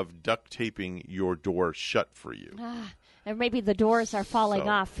tired of duct taping your door shut for you. And maybe the doors are falling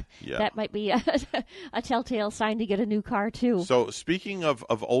off. Yeah. That might be a telltale sign to get a new car, too. So speaking of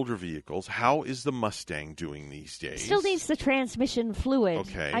older vehicles, how is the Mustang doing these days? Still needs the transmission fluid.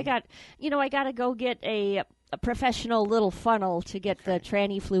 Okay. I got to go get a professional little funnel to get the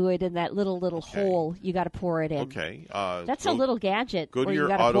tranny fluid in that little hole. You got to pour it in. Okay. That's a little gadget where you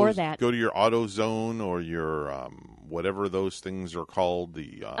got to pour that. Go to your AutoZone or your whatever those things are called.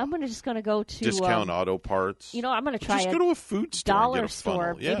 I'm just going to go to Discount Auto Parts. I'm going to try just go to a food store, dollar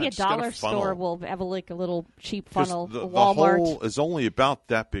store. Yeah, maybe a dollar store will have a little cheap funnel. The Walmart hole is only about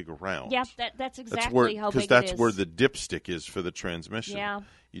that big around. Yeah, that's exactly how big it is. Because that's where the dipstick is for the transmission. Yeah.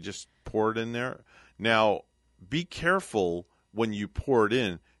 You just pour it in there. Now, be careful when you pour it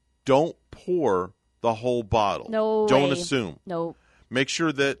in. Don't pour the whole bottle. No Don't way. assume. No. Make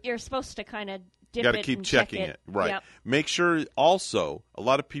sure that you're supposed to kind of dip gotta it keep and checking check it. Right. Yep. Make sure also, a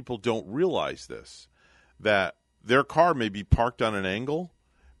lot of people don't realize this, that their car may be parked on an angle.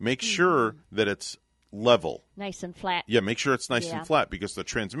 Make sure that it's level. Nice and flat. Yeah, make sure it's nice and flat because the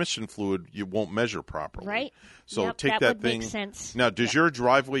transmission fluid you won't measure properly. Right. So take that would thing. Make sense. Now, does your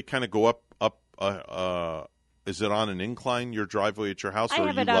driveway kind of go up? Is it on an incline, your driveway at your house, or I have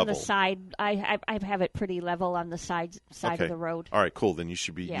are you it level? on the side. I have it pretty level on the side okay. of the road. All right, cool. Then you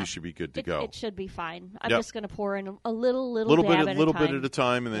should be good to go. It should be fine. I'm Yep. just going to pour in a little bit at a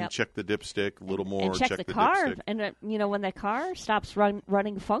time, and then check the dipstick. A little more. And check the car. Dipstick. And when the car stops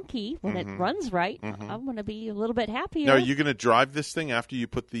running funky, when it runs right, I'm going to be a little bit happier. Now, are you going to drive this thing after you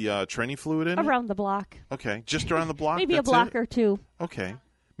put the tranny fluid in? Around the block. Okay, just around the block. Maybe That's a block it? or two. Okay.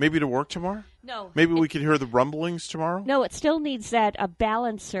 Maybe to work tomorrow? No. Maybe we could hear the rumblings tomorrow? No, it still needs a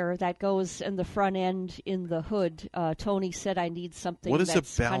balancer that goes in the front end in the hood. Tony said I need something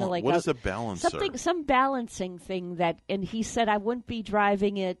that's kind of like what is a balancer? Some balancing thing and he said I wouldn't be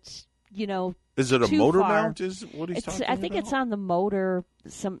driving it, Is it a too motor far. mount? Is what he's talking I think about? it's on the motor.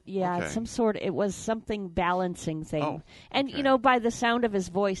 Okay. Some sort. It was something balancing thing. Oh, and by the sound of his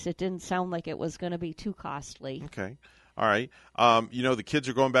voice, it didn't sound like it was going to be too costly. Okay. All right. The kids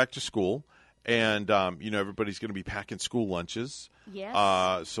are going back to school, and, everybody's going to be packing school lunches.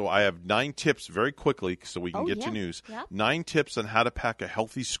 Yes. So I have 9 tips very quickly so we can get to news. Yep. 9 tips on how to pack a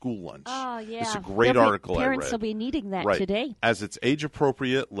healthy school lunch. Oh, yeah. It's a great article I read. Parents will be needing that right. today. As it's age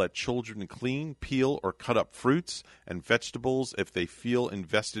appropriate, let children clean, peel, or cut up fruits and vegetables. If they feel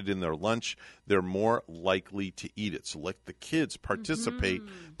invested in their lunch, they're more likely to eat it. So let the kids participate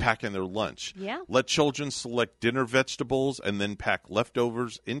packing their lunch. Yeah. Let children select dinner vegetables and then pack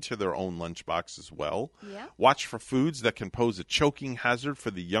leftovers into their own lunchbox as well. Yeah. Watch for foods that can pose a choking hazard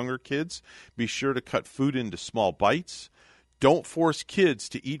for the younger kids. Be sure to cut food into small bites. Don't force kids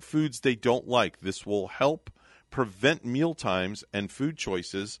to eat foods they don't like. This will help prevent meal times and food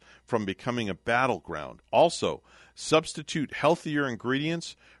choices from becoming a battleground. Also, substitute healthier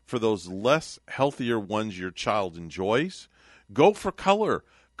ingredients for those less healthier ones your child enjoys. Go for color.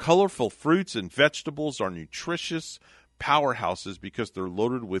 Colorful fruits and vegetables are nutritious powerhouses because they're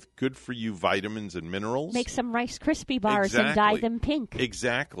loaded with good-for-you vitamins and minerals. Make some Rice Krispie bars and dye them pink.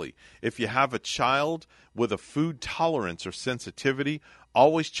 Exactly. If you have a child with a food tolerance or sensitivity,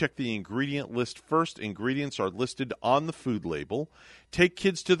 always check the ingredient list first. Ingredients are listed on the food label. Take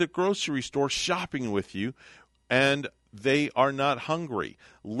kids to the grocery store shopping with you, and they are not hungry.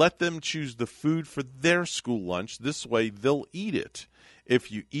 Let them choose the food for their school lunch. This way, they'll eat it. If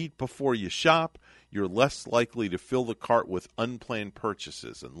you eat before you shop, you're less likely to fill the cart with unplanned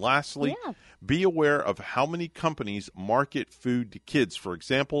purchases. And lastly, be aware of how many companies market food to kids. For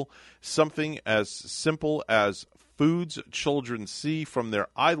example, something as simple as foods children see from their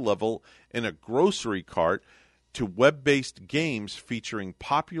eye level in a grocery cart to web-based games featuring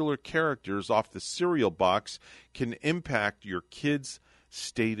popular characters off the cereal box can impact your kids'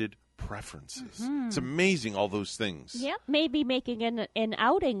 stated preferences. It's amazing, all those things. Yep, maybe making an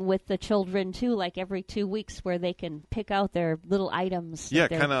outing with the children, too, like every 2 weeks where they can pick out their little items that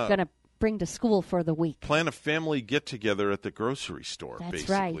they're going to bring to school for the week. Plan a family get-together at the grocery store, That's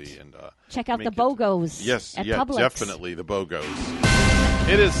basically. Right. And check out the BOGOs at Publix. Definitely the BOGOs.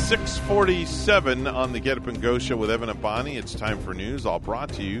 It is 6:47 on the Get Up and Go show with Evan and Bonnie. It's time for news, all brought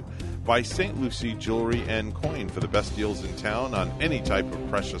to you by St. Lucie Jewelry and Coin. For the best deals in town on any type of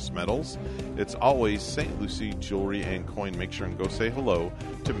precious metals, it's always St. Lucie Jewelry and Coin. Make sure and go say hello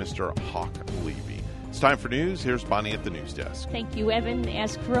to Mr. Hawk Levy. It's time for news. Here's Bonnie at the news desk. Thank you, Evan.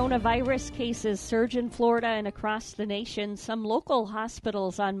 As coronavirus cases surge in Florida and across the nation, some local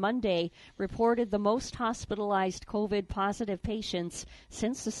hospitals on Monday reported the most hospitalized COVID-positive patients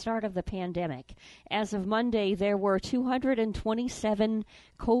since the start of the pandemic. As of Monday, there were 227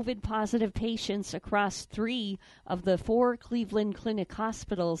 COVID-positive patients across 3 of the 4 Cleveland Clinic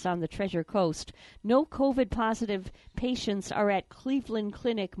hospitals on the Treasure Coast. No COVID-positive patients are at Cleveland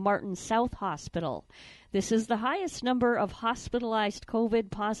Clinic Martin South Hospital. This is the highest number of hospitalized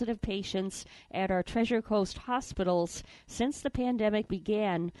COVID-positive patients at our Treasure Coast hospitals since the pandemic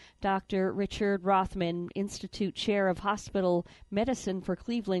began, Dr. Richard Rothman, Institute Chair of Hospital Medicine for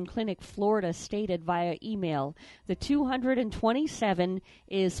Cleveland Clinic, Florida, stated via email. The 227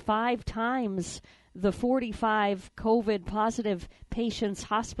 is 5 times the 45 COVID-positive patients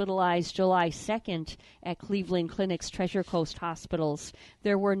hospitalized July 2nd at Cleveland Clinic's Treasure Coast hospitals.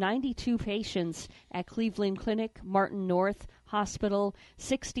 There were 92 patients at Cleveland Clinic Martin North Hospital,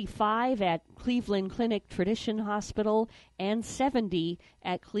 65 at Cleveland Clinic Tradition Hospital, and 70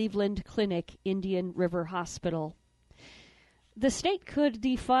 at Cleveland Clinic Indian River Hospital. The state could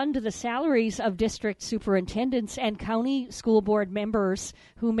defund the salaries of district superintendents and county school board members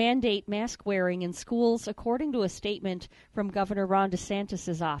who mandate mask wearing in schools, according to a statement from Governor Ron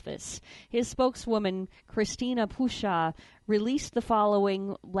DeSantis' office. His spokeswoman, Christina Pushaw, released the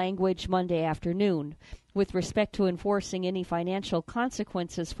following language Monday afternoon. With respect to enforcing any financial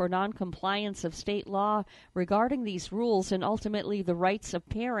consequences for noncompliance of state law regarding these rules and ultimately the rights of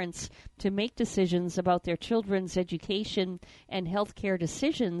parents to make decisions about their children's education and health care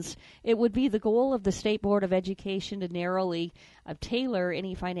decisions, it would be the goal of the State Board of Education to narrowly tailor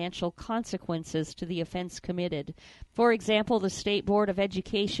any financial consequences to the offense committed. For example, the State Board of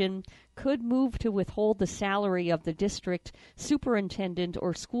Education could move to withhold the salary of the district superintendent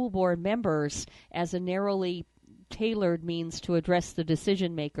or school board members as a narrowly tailored means to address the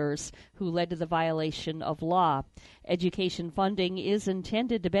decision makers who led to the violation of law. Education funding is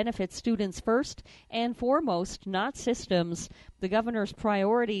intended to benefit students first and foremost, not systems. The governor's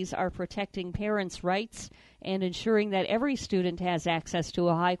priorities are protecting parents' rights and ensuring that every student has access to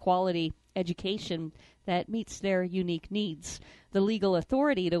a high-quality education that meets their unique needs. The legal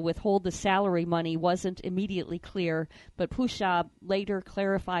authority to withhold the salary money wasn't immediately clear, but Pushaw later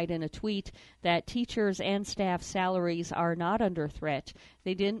clarified in a tweet that teachers and staff salaries are not under threat.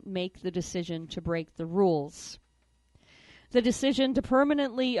 They didn't make the decision to break the rules. The decision to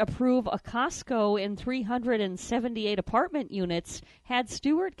permanently approve a Costco in 378 apartment units had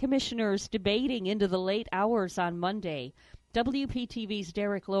Stewart commissioners debating into the late hours on Monday. WPTV's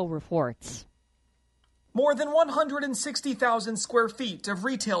Derek Lowe reports. More than 160,000 square feet of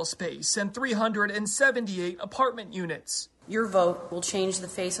retail space and 378 apartment units. Your vote will change the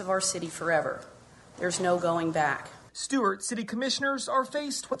face of our city forever. There's no going back. Stewart City Commissioners are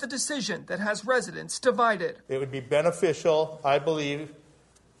faced with a decision that has residents divided. It would be beneficial, I believe,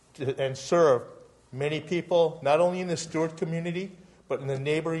 and serve many people, not only in the Stewart community, but in the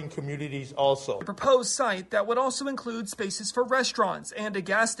neighboring communities also. The proposed site that would also include spaces for restaurants and a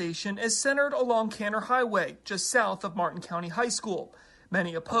gas station is centered along Canner Highway, just south of Martin County High School.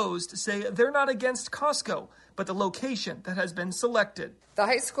 Many opposed say they're not against Costco, but the location that has been selected. The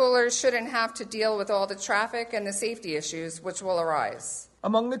high schoolers shouldn't have to deal with all the traffic and the safety issues which will arise.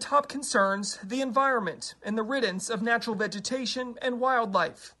 Among the top concerns, the environment and the riddance of natural vegetation and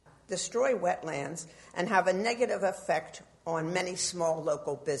wildlife. Destroy wetlands and have a negative effect on many small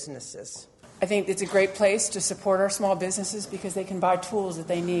local businesses. I think it's a great place to support our small businesses because they can buy tools that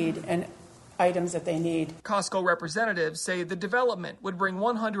they need and items that they need. Costco representatives say the development would bring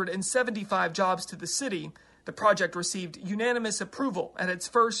 175 jobs to the city. The project received unanimous approval at its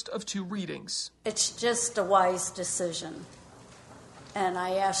first of 2 readings. It's just a wise decision, and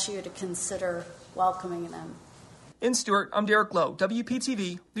I ask you to consider welcoming them. In Stewart, I'm Derek Lowe,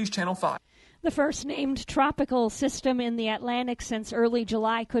 WPTV News Channel 5. The first named tropical system in the Atlantic since early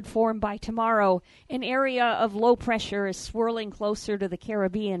July could form by tomorrow. An area of low pressure is swirling closer to the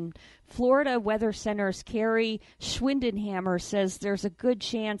Caribbean. Florida Weather Center's Carrie Schwindenhammer says there's a good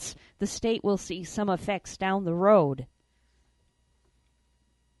chance the state will see some effects down the road.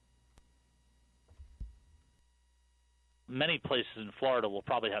 Many places in Florida will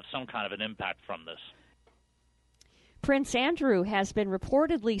probably have some kind of an impact from this. Prince Andrew has been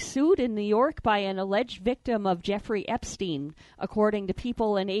reportedly sued in New York by an alleged victim of Jeffrey Epstein. According to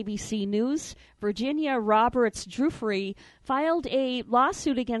People and ABC News, Virginia Roberts Giuffre filed a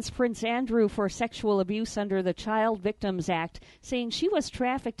lawsuit against Prince Andrew for sexual abuse under the Child Victims Act, saying she was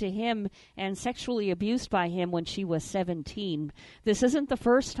trafficked to him and sexually abused by him when she was 17. This isn't the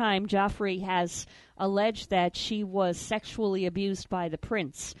first time Giuffre has alleged that she was sexually abused by the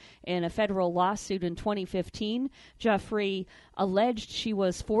prince. In a federal lawsuit in 2015, Giuffre alleged she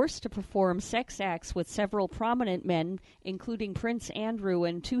was forced to perform sex acts with several prominent men, including Prince Andrew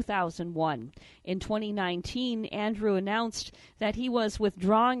in 2001. In 2019, Andrew announced that he was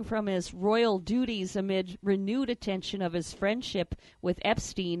withdrawing from his royal duties amid renewed attention of his friendship with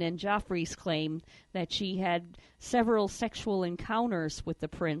Epstein and Giuffre's claim that she had several sexual encounters with the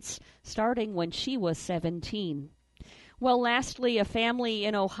prince, starting when she was 17. Well, lastly, a family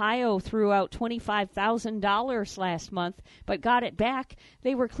in Ohio threw out $25,000 last month, but got it back.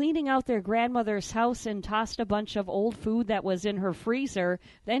 They were cleaning out their grandmother's house and tossed a bunch of old food that was in her freezer.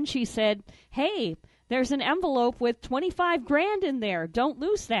 Then she said, "Hey, there's an envelope with $25,000 in there. Don't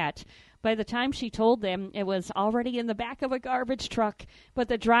lose that." By the time she told them, it was already in the back of a garbage truck, but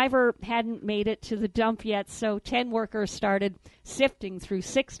the driver hadn't made it to the dump yet, so 10 workers started sifting through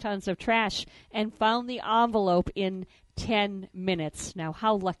 6 tons of trash and found the envelope in 10 minutes. Now,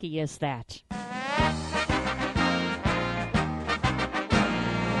 how lucky is that?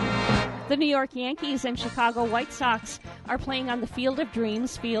 The New York Yankees and Chicago White Sox are playing on the Field of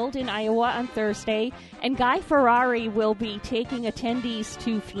Dreams Field in Iowa on Thursday, and Guy Ferrari will be taking attendees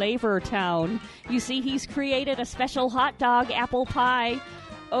to Flavor Town. You see, he's created a special hot dog apple pie.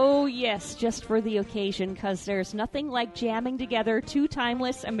 Oh, yes, just for the occasion, because there's nothing like jamming together 2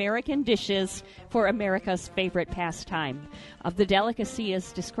 timeless American dishes for America's favorite pastime. The delicacy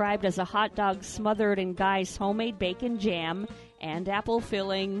is described as a hot dog smothered in Guy's homemade bacon jam and apple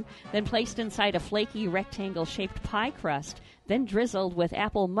filling, then placed inside a flaky rectangle-shaped pie crust, then drizzled with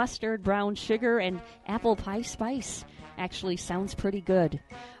apple mustard, brown sugar, and apple pie spice. Actually sounds pretty good.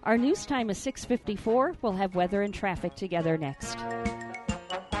 Our news time is 6:54. We'll have weather and traffic together next.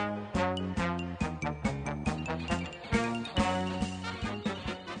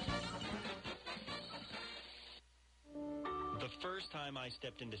 Time I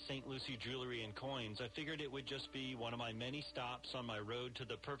stepped into St. Lucie Jewelry and Coins, I figured it would just be one of my many stops on my road to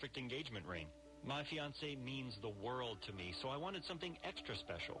the perfect engagement ring. My fiancée means the world to me, so I wanted something extra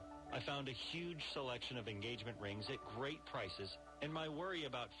special. I found a huge selection of engagement rings at great prices, and my worry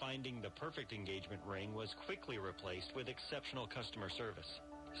about finding the perfect engagement ring was quickly replaced with exceptional customer service.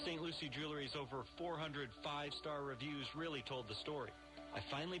 St. Lucie Jewelry's over 400 5-star reviews really told the story. I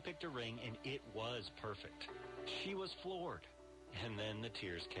finally picked a ring, and it was perfect. She was floored. And then the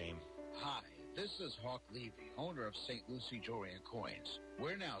tears came. Hi, this is Hawk Levy, owner of St. Lucie Jewelry and Coins.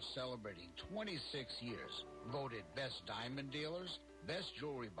 We're now celebrating 26 years. Voted best diamond dealers, best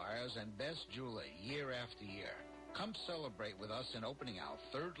jewelry buyers, and best jeweler year after year. Come celebrate with us in opening our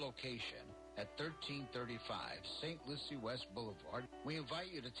 3rd location at 1335 St. Lucie West Boulevard. We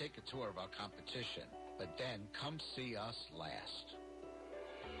invite you to take a tour of our competition, but then come see us last.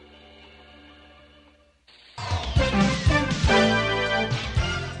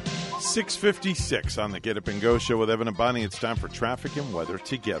 .56 on the Get Up and Go show with Evan and Bonnie. It's time for traffic and weather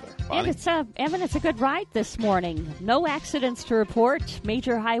together. Bonnie? Evan, it's a good ride this morning. No accidents to report.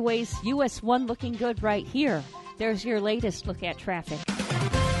 Major highways, US 1 looking good right here. There's your latest look at traffic.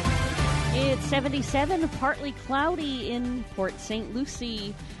 It's 77, partly cloudy in Port St.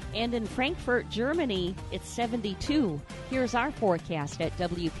 Lucie, and in Frankfurt, Germany, it's 72. Here's our forecast at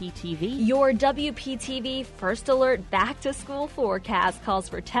WPTV. Your WPTV First Alert Back to School forecast calls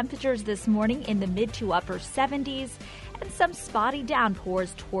for temperatures this morning in the mid to upper 70s and some spotty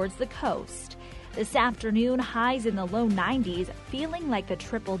downpours towards the coast. This afternoon, highs in the low 90s, feeling like the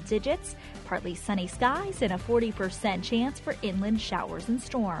triple digits, partly sunny skies, and a 40% chance for inland showers and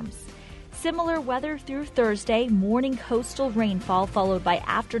storms. Similar weather through Thursday, morning coastal rainfall followed by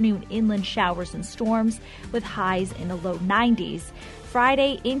afternoon inland showers and storms with highs in the low 90s.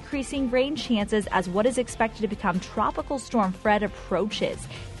 Friday, increasing rain chances as what is expected to become Tropical Storm Fred approaches.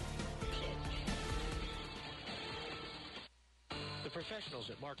 Professionals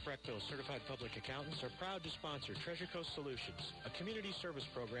at Mark Breckville Certified Public Accountants are proud to sponsor Treasure Coast Solutions, a community service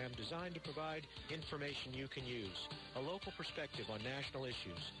program designed to provide information you can use, a local perspective on national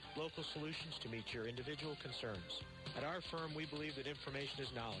issues, local solutions to meet your individual concerns. At our firm, we believe that information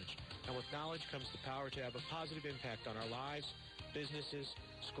is knowledge, and with knowledge comes the power to have a positive impact on our lives, businesses,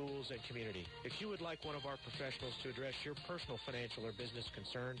 schools, and community. If you would like one of our professionals to address your personal financial or business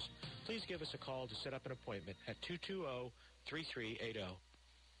concerns, please give us a call to set up an appointment at 220-3380.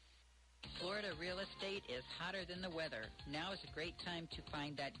 Florida real estate is hotter than the weather. Now is a great time to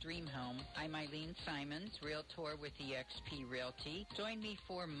find that dream home. I'm Eileen Simons, Realtor with eXp Realty. Join me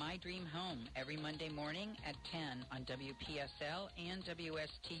for My Dream Home every Monday morning at 10 on WPSL and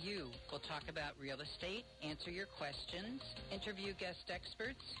WSTU. We'll talk about real estate, answer your questions, interview guest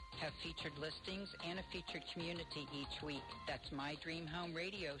experts, have featured listings, and a featured community each week. That's My Dream Home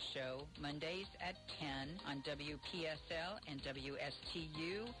radio show, Mondays at 10 on WPSL and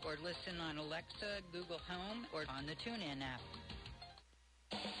WSTU, or listen on Alexa, Google Home, or on the TuneIn app.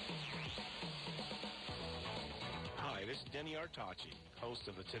 Hi, this is Denny Artachi, host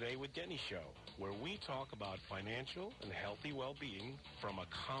of the Today with Denny show, where we talk about financial and healthy well-being from a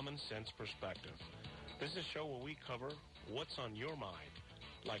common sense perspective. This is a show where we cover what's on your mind,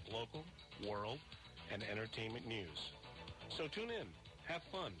 like local, world, and entertainment news. So tune in, have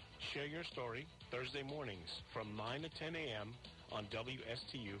fun, share your story Thursday mornings from 9 to 10 a.m. on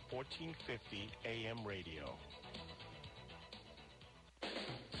WSTU 1450 AM radio.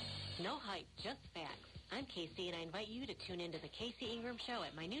 No hype, just facts. I'm Casey, and I invite you to tune into the Casey Ingram Show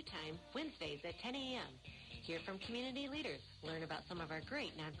at my new time, Wednesdays at 10 a.m. Hear from community leaders, learn about some of our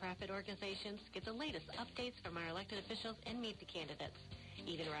great nonprofit organizations, get the latest updates from our elected officials, and meet the candidates.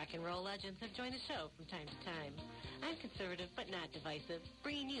 Even rock and roll legends have joined the show from time to time. I'm conservative but not divisive,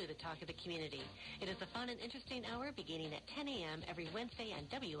 bringing you the talk of the community. It is a fun and interesting hour beginning at 10 a.m. every Wednesday on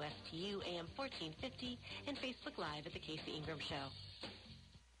WSTU AM 1450 and Facebook Live at The Casey Ingram Show.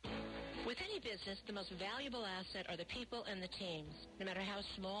 With any business, the most valuable asset are the people and the teams, no matter how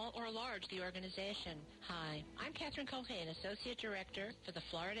small or large the organization. Hi, I'm Catherine Colhane, Associate Director for the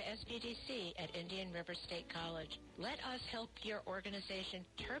Florida SBDC at Indian River State College. Let us help your organization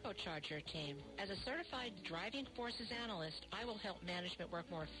turbocharge your team. As a certified driving forces analyst, I will help management work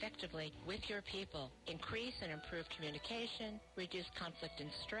more effectively with your people, increase and improve communication, reduce conflict and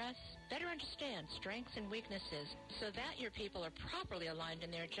stress, better understand strengths and weaknesses so that your people are properly aligned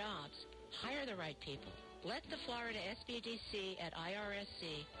in their jobs. Hire the right people. Let the Florida SBDC at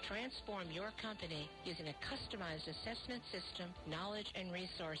IRSC transform your company using a customized assessment system, knowledge, and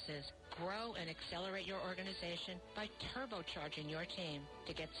resources. Grow and accelerate your organization by turbocharging your team.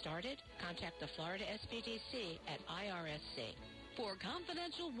 To get started, contact the Florida SBDC at IRSC. For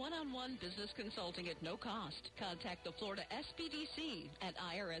confidential one-on-one business consulting at no cost, contact the Florida SBDC at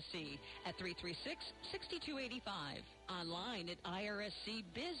IRSC at 336-6285. Online at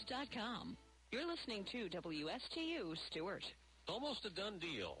irscbiz.com. You're listening to WSTU Stewart. Almost a done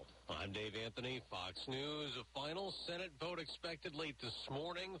deal. I'm Dave Anthony, Fox News. A final Senate vote expected late this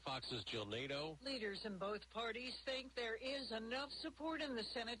morning. Fox's Jill Nato. Leaders in both parties think there is enough support in the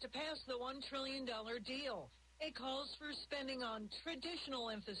Senate to pass the $1 trillion deal. It calls for spending on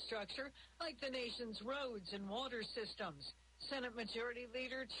traditional infrastructure like the nation's roads and water systems. Senate Majority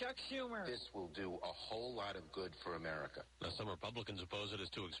Leader Chuck Schumer. This will do a whole lot of good for America. Now, some Republicans oppose it as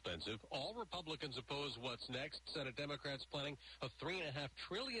too expensive. All Republicans oppose what's next. Senate Democrats planning a $3.5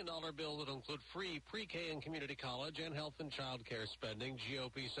 trillion bill that will include free pre-K and community college and health and child care spending.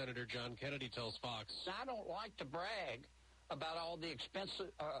 GOP Senator John Kennedy tells Fox. I don't like to brag about all the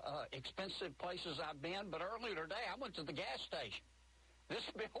expensive places I've been, but earlier today I went to the gas station. This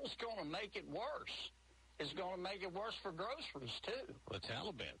bill's going to make it worse. It's going to make it worse for groceries, too. The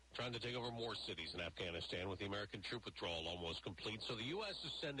Taliban trying to take over more cities in Afghanistan with the American troop withdrawal almost complete. So the U.S. is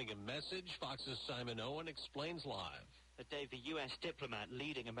sending a message. Fox's Simon Owen explains live. Dave, the U.S. diplomat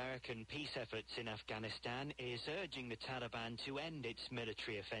leading American peace efforts in Afghanistan is urging the Taliban to end its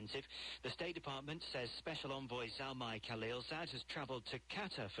military offensive. The State Department says Special Envoy Zalmay Khalilzad has traveled to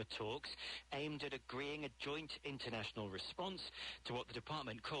Qatar for talks aimed at agreeing a joint international response to what the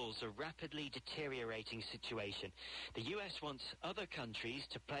department calls a rapidly deteriorating situation. The U.S. wants other countries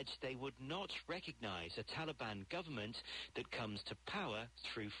to pledge they would not recognize a Taliban government that comes to power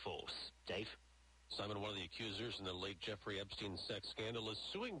through force. Dave? Simon, one of the accusers in the late Jeffrey Epstein sex scandal, is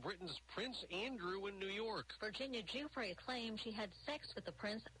suing Britain's Prince Andrew in New York. Virginia Giuffre claims she had sex with the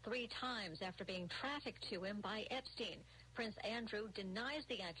prince 3 times after being trafficked to him by Epstein. Prince Andrew denies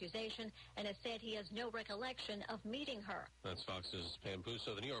the accusation and has said he has no recollection of meeting her. That's Fox's Pam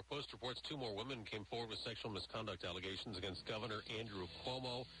Puso. The New York Post reports 2 more women came forward with sexual misconduct allegations against Governor Andrew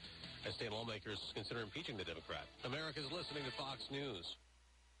Cuomo as state lawmakers consider impeaching the Democrat. America's listening to Fox News.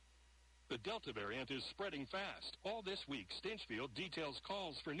 The Delta variant is spreading fast. All this week, Stinchfield details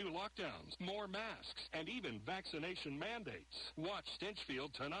calls for new lockdowns, more masks, and even vaccination mandates. Watch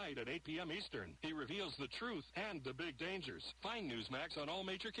Stinchfield tonight at 8 p.m. Eastern. He reveals the truth and the big dangers. Find Newsmax on all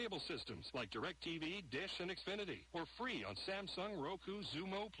major cable systems like DirecTV, Dish, and Xfinity, or free on Samsung, Roku,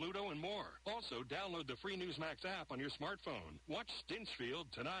 Xumo, Pluto, and more. Also, download the free Newsmax app on your smartphone. Watch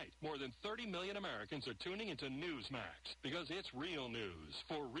Stinchfield tonight. More than 30 million Americans are tuning into Newsmax because it's real news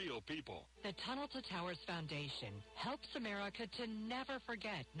for real people. The Tunnel to Towers Foundation helps America to never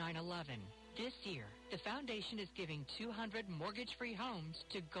forget 9/11. This year, the foundation is giving 200 mortgage-free homes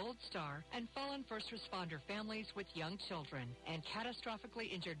to Gold Star and fallen first responder families with young children and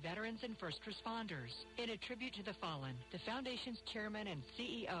catastrophically injured veterans and first responders. In a tribute to the fallen, the foundation's chairman and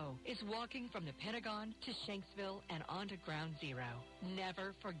CEO is walking from the Pentagon to Shanksville and on to Ground Zero.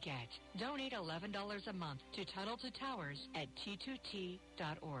 Never forget. Donate $11 a month to Tunnel to Towers at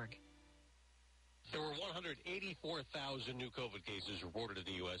T2T.org. There were 184,000 new COVID cases reported in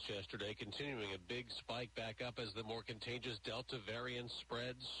the U.S. yesterday, continuing a big spike back up as the more contagious Delta variant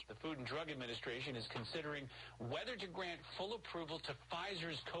spreads. The Food and Drug Administration is considering whether to grant full approval to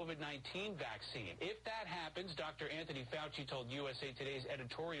Pfizer's COVID-19 vaccine. If that happens, Dr. Anthony Fauci told USA Today's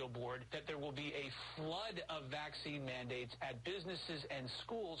editorial board that there will be a flood of vaccine mandates at businesses and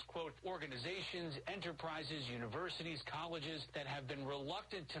schools, quote, organizations, enterprises, universities, colleges that have been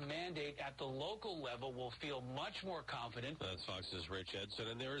reluctant to mandate at the local level will feel much more confident. That's Fox's Rich Edson,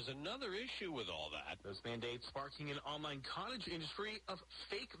 and there is another issue with all that. Those mandates sparking an online cottage industry of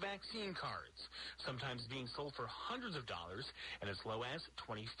fake vaccine cards, sometimes being sold for hundreds of dollars and as low as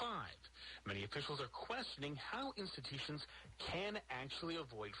 $25. Many officials are questioning how institutions can actually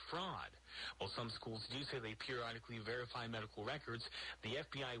avoid fraud. While some schools do say they periodically verify medical records, the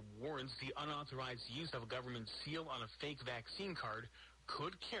FBI warns the unauthorized use of a government seal on a fake vaccine card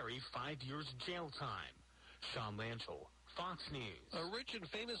could carry 5 years jail time. Sean Lanchel, Fox News. A rich and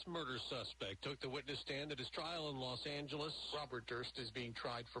famous murder suspect took the witness stand at his trial in Los Angeles. Robert Durst is being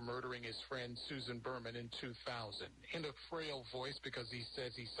tried for murdering his friend Susan Berman in 2000. In a frail voice, because he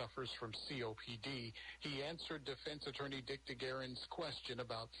says he suffers from COPD, he answered defense attorney Dick DeGuerin's question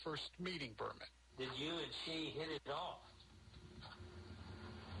about first meeting Berman. Did you and she hit it off?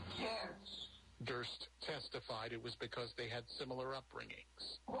 Yes. Durst testified it was because they had similar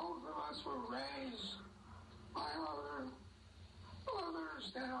upbringings. Both of us were raised by others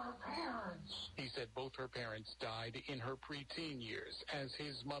than our parents. He said both her parents died in her preteen years, as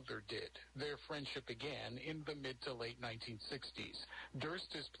his mother did. Their friendship began in the mid to late 1960s.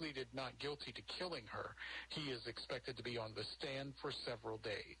 Durst has pleaded not guilty to killing her. He is expected to be on the stand for several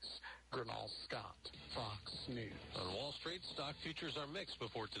days. Gernal Scott, Fox News. On Wall Street, stock futures are mixed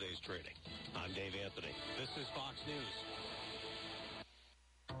before today's trading. I'm Dave Anthony. This is Fox News.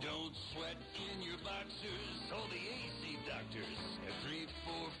 Don't sweat in your boxers. Call the AC Doctors at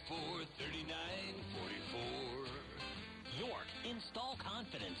 344-3944. York, install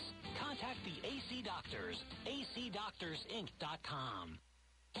confidence. Contact the AC Doctors. acdoctorsinc.com.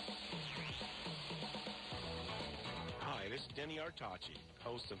 Hi, this is Denny Artachi,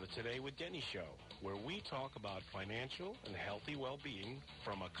 host of the Today with Denny show, where we talk about financial and healthy well-being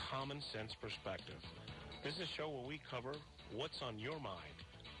from a common sense perspective. This is a show where we cover what's on your mind,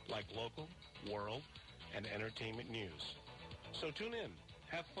 like local, world, and entertainment news. So tune in,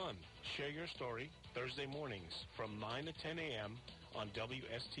 have fun, share your story Thursday mornings from 9 to 10 a.m. on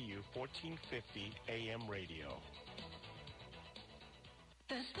WSTU 1450 AM radio.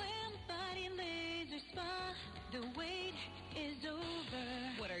 The Slam Body Laser Spa, the wait is over.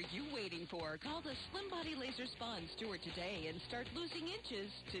 What are you waiting for? Call the Slim Body Laser Spa in Stewart today and start losing inches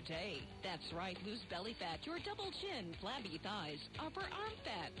today. That's right, lose belly fat, your double chin, flabby thighs, upper arm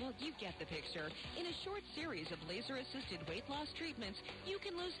fat. Well, you get the picture. In a short series of laser-assisted weight loss treatments, you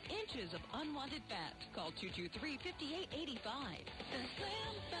can lose inches of unwanted fat. Call 223-5885. The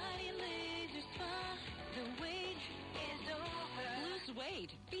Slim Body Laser Spa, the wait is over. Lose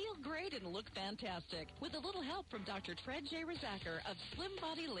weight, feel great, and look fantastic with a little help from Dr. Fred J. Rizacker of Slim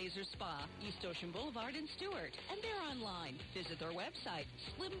Body Laser Spa, East Ocean Boulevard in Stewart. And they're online. Visit their website,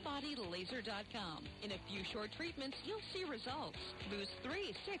 slimbodylaser.com. In a few short treatments, you'll see results. Lose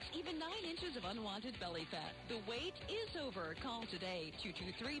 3, 6, even 9 inches of unwanted belly fat. The wait is over. Call today,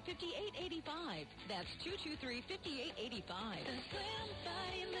 223-5885. That's 223-5885. The Slim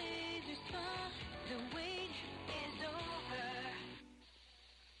Body Laser Spa, the wait is over.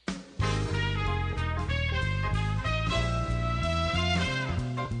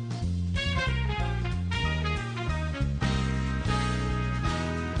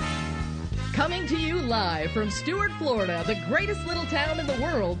 Coming to you live from Stewart, Florida, the greatest little town in the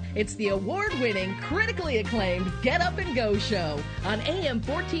world, it's the award-winning, critically acclaimed Get Up and Go show on AM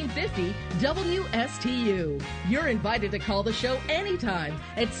 1450 WSTU. You're invited to call the show anytime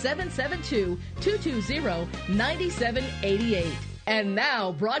at 772-220-9788. And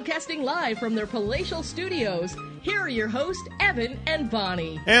now, broadcasting live from their palatial studios, here are your hosts, Evan and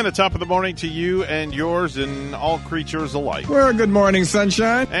Bonnie. And a top of the morning to you and yours and all creatures alike. Well, good morning,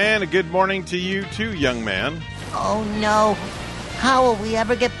 sunshine. And a good morning to you, too, young man. Oh, no. How will we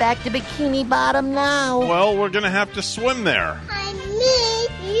ever get back to Bikini Bottom now? Well, we're going to have to swim there. I need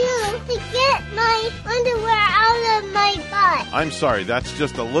you to get my underwear out of my butt. I'm sorry, that's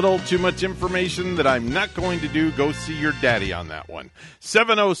just a little too much information that I'm not going to do. Go see your daddy on that one.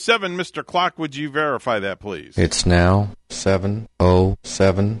 7:07, Mr. Clock, would you verify that, please? It's now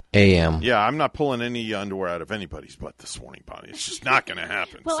 7:07 a.m. Yeah, I'm not pulling any underwear out of anybody's butt this morning, Bonnie. It's just not going to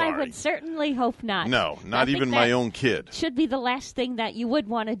happen. Well, sorry. I would certainly hope not. No, not even my own kid. Should be the last thing that you would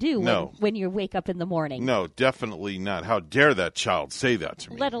want to do when you wake up in the morning. No, definitely not. How dare that child say that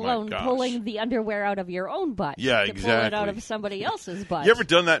to me? Let alone pulling the underwear out of your own butt. Yeah, to exactly. Pull it out of somebody else's butt. You ever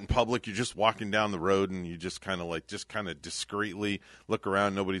done that in public? You're just walking down the road and you just kind of discreetly look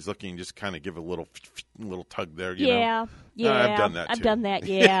around. Nobody's looking. You just kind of give a little tug there. You know? Yeah. I've done that. I've done that.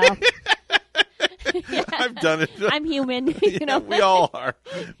 Yeah. Yeah. I've done it. I'm human. You know, we all are.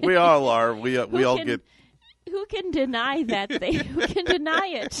 We all are. We all get. Who can deny that thing? Who can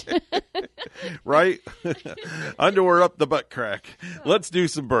deny it? Right? Underwear up the butt crack. Let's do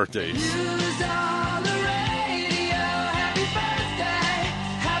some birthdays.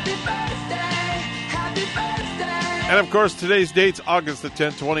 And, of course, today's date's August the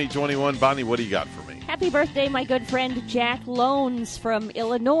 10th, 2021. Bonnie, what do you got for me? Happy birthday, my good friend Jack Loans from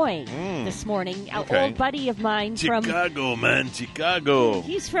Illinois this morning. An old buddy of mine from Chicago, man, Chicago.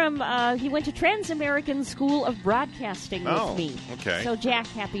 He's from, he went to Trans-American School of Broadcasting with me. Okay. So, Jack,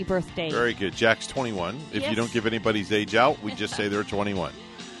 happy birthday. Very good. Jack's 21. If you don't give anybody's age out, we just say they're 21.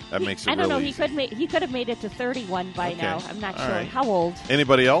 That makes it I don't know. easy. He could have made it to 31 by now. I'm not sure. Right. How old?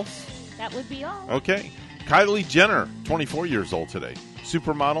 Anybody else? That would be all. Okay. Kylie Jenner, 24 years old today.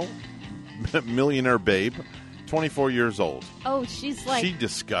 Supermodel, millionaire babe, 24 years old. Oh, she's like... She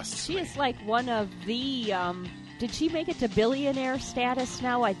disgusts me. She is like one of the... did she make it to billionaire status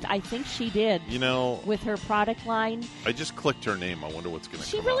now? I think she did. You know... With her product line. I just clicked her name. I wonder what's going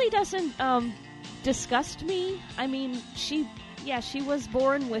to come She really doesn't disgust me. I mean, she was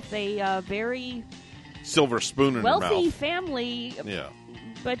born with a very... silver spoon in her mouth. Wealthy family. Yeah.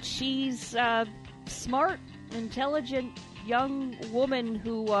 But she's... smart, intelligent young woman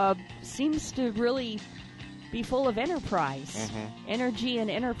who seems to really be full of enterprise, energy and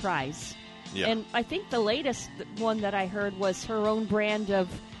enterprise. Yeah. And I think the latest one that I heard was her own brand of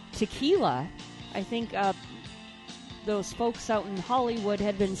tequila. I think those folks out in Hollywood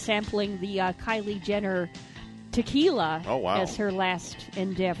had been sampling the Kylie Jenner tequila as her last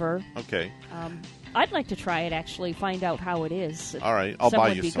endeavor. Okay. I'd like to try it, actually, find out how it is. All right, I'll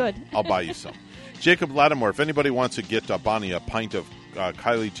buy you some. Good. I'll buy you some. Jacob Lattimore, if anybody wants to get Bonnie a pint of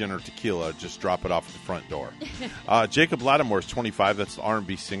Kylie Jenner tequila, just drop it off at the front door. Jacob Lattimore is 25. That's the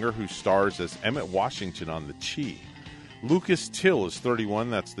R&B singer who stars as Emmett Washington on The Chi. Lucas Till is 31.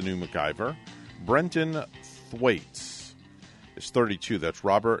 That's the new MacGyver. Brenton Thwaites is 32. That's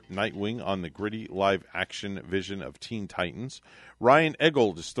Robert Nightwing on the gritty live-action vision of Teen Titans. Ryan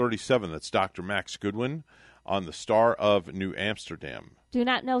Eggold is 37. That's Dr. Max Goodwin on the Star of New Amsterdam. Do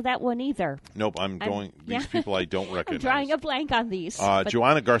not know that one either. Nope, these people I don't recognize. I'm drawing a blank on these.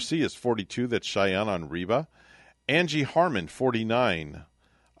 Joanna Garcia is 42. That's Cheyenne on Reba. Angie Harmon, 49.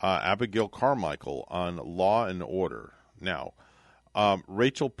 Abigail Carmichael on Law and Order. Now,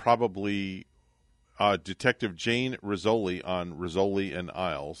 Rachel probably Detective Jane Rizzoli on Rizzoli and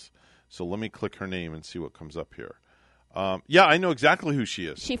Isles. So let me click her name and see what comes up here. Yeah, I know exactly who she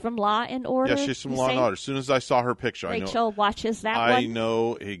is. She from Law and Order? Yeah, she's from Law and Order. As soon as I saw her picture, Rachel watches that one? I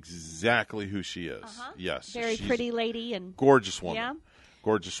know exactly who she is. Yes. Very pretty lady and gorgeous woman. Yeah.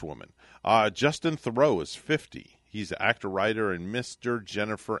 Gorgeous woman. Justin Theroux is 50. He's an actor, writer, and Mr.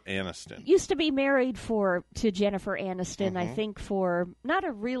 Jennifer Aniston. Used to be married to Jennifer Aniston, I think, for not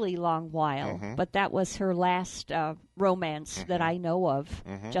a really long while, but that was her last romance that I know of,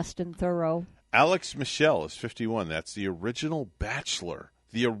 Justin Theroux. Alex Michelle is 51. That's the original Bachelor.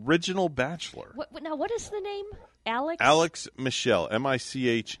 The original Bachelor. Now, what is the name? Alex? Alex Michelle,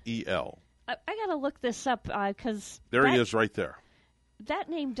 Michel. I got to look this up because... There he is right there. That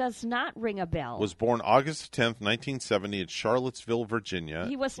name does not ring a bell. Was born August 10th, 1970 in Charlottesville, Virginia,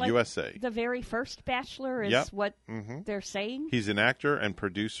 he was like USA. The very first Bachelor is what they're saying? He's an actor and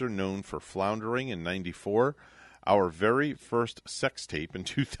producer known for Floundering in 94, Our Very First Sex Tape in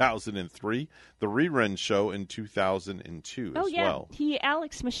 2003, The Rerun Show in 2002 as well.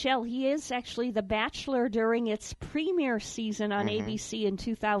 Alex Michelle, he is actually the Bachelor during its premiere season on ABC in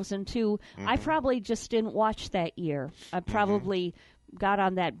 2002. I probably just didn't watch that year. I probably... got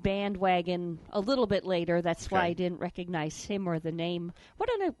on that bandwagon a little bit later. That's why I didn't recognize him or the name.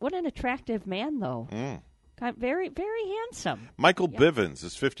 What an attractive man, though. Very, very handsome. Michael Bivins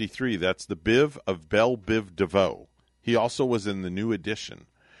is 53. That's the Biv of Belle Biv DeVoe. He also was in the New Edition.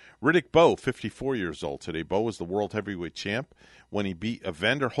 Riddick Bowe, 54 years old today. Bowe was the world heavyweight champ when he beat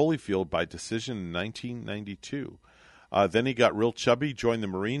Evander Holyfield by decision in 1992. Then he got real chubby, joined the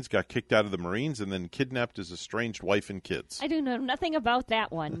Marines, got kicked out of the Marines, and then kidnapped his estranged wife and kids. I do know nothing about that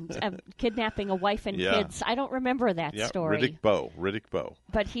one, kidnapping a wife and kids. I don't remember that story. Riddick Bowe.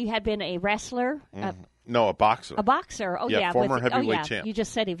 But he had been a wrestler? No, a boxer. A boxer, former heavyweight champ. You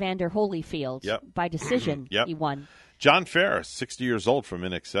just said Evander Holyfield. By decision, he won. John Ferris, 60 years old from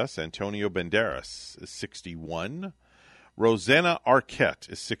INXS. Antonio Banderas is 61. Rosanna Arquette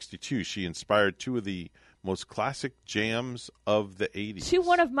is 62. She inspired two of the most classic jams of the 80s.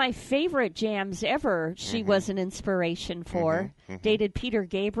 One of my favorite jams ever she was an inspiration for. Dated Peter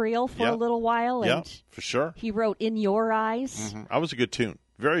Gabriel for a little while. And for sure. He wrote In Your Eyes. That was a good tune.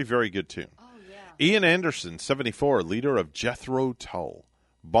 Very, very good tune. Oh, yeah. Ian Anderson, 74, leader of Jethro Tull.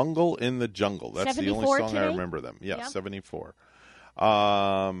 Bungle in the Jungle. That's the only song I remember them. Yeah, 74.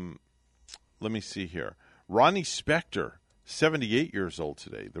 Let me see here. Ronnie Spector, 78 years old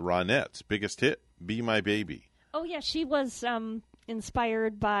today. The Ronettes, biggest hit, Be My Baby. Oh, yeah, she was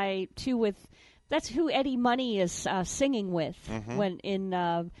inspired by, that's who Eddie Money is singing with when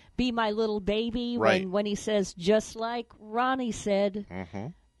in Be My Little Baby, when he says, just like Ronnie said,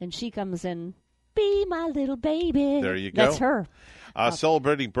 and she comes in, Be My Little Baby. There you go. That's her.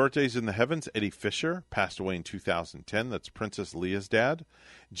 Celebrating birthdays in the heavens, Eddie Fisher passed away in 2010. That's Princess Leah's dad.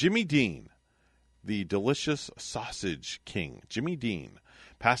 Jimmy Dean, the delicious sausage king. Jimmy Dean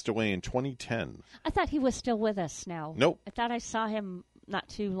passed away in 2010. I thought he was still with us now. Nope. I thought I saw him not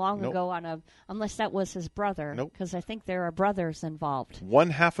too long ago unless that was his brother. Nope. Because I think there are brothers involved.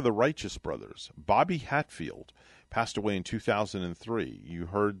 One half of the Righteous Brothers, Bobby Hatfield, passed away in 2003. You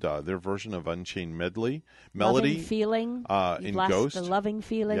heard their version of Unchained Melody. Loving Feeling. In Ghost. The Loving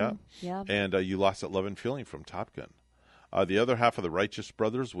Feeling. Yeah. And You Lost That Loving Feeling from Top Gun. The other half of the Righteous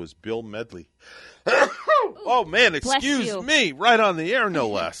Brothers was Bill Medley. Oh, man, excuse me. Right on the air, no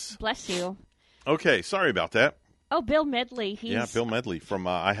less. Bless you. Okay, sorry about that. Oh, Bill Medley. Bill Medley from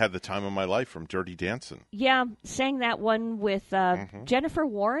I Had the Time of My Life from Dirty Dancing. Yeah, sang that one with Jennifer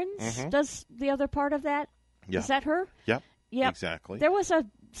Warnes. Does the other part of that? Yeah. Is that her? Yep. Yep. Exactly. There was a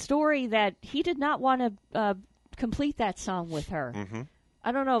story that he did not want to complete that song with her.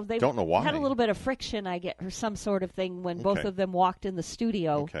 I don't know. They don't know why. Had a little bit of friction, I get, or some sort of thing when both of them walked in the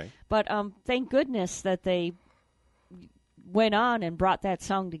studio. Okay. But thank goodness that they went on and brought that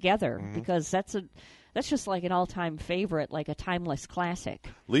song together because that's just like an all-time favorite, like a timeless classic.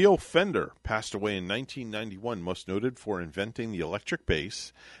 Leo Fender passed away in 1991, most noted for inventing the electric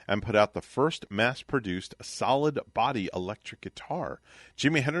bass and put out the first mass-produced solid-body electric guitar.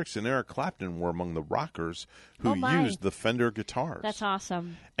 Jimi Hendrix and Eric Clapton were among the rockers who used the Fender guitars. That's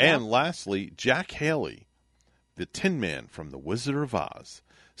awesome. And lastly, Jack Haley, the Tin Man from The Wizard of Oz,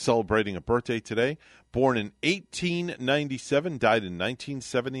 celebrating a birthday today. Born in 1897, died in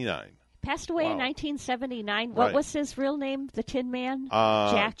 1979. Passed away in 1979. What was his real name? The Tin Man?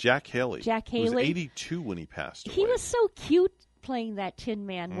 Jack Haley. Jack Haley. He was 82 when he passed away. He was so cute playing that Tin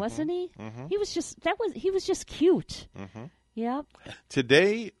Man, wasn't he? He was just cute. Yep.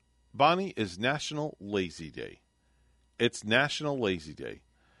 Today, Bonnie, is National Lazy Day. It's National Lazy Day.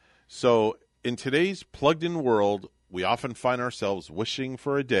 So in today's plugged-in world, we often find ourselves wishing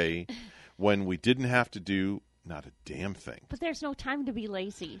for a day when we didn't have to do not a damn thing. But there's no time to be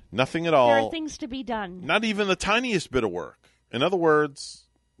lazy. Nothing at all. There are things to be done. Not even the tiniest bit of work. In other words,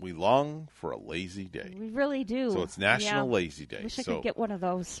 we long for a lazy day. We really do. So it's National Lazy Day. Wish I so could get one of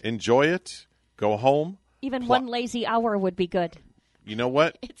those. Enjoy it. Go home. Even one lazy hour would be good. You know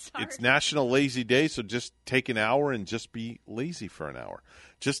what? It's hard. It's National Lazy Day, so just take an hour and just be lazy for an hour.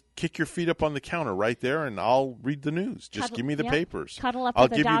 Just kick your feet up on the counter right there, and I'll read the news. Just give me the papers. Cuddle up I'll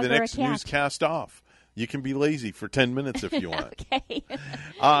with a give dog you the or a next cat. newscast off. You can be lazy for 10 minutes if you want. Okay.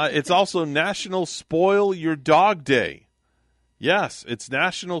 It's also National Spoil Your Dog Day. Yes, it's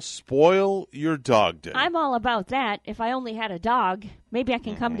National Spoil Your Dog Day. I'm all about that. If I only had a dog, maybe I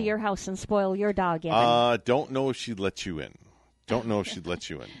can come to your house and spoil your dog, Evan. Don't know if she'd let you in. Don't know if she'd let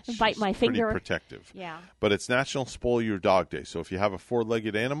you in. Bite my finger. Pretty protective. Yeah. But it's National Spoil Your Dog Day. So if you have a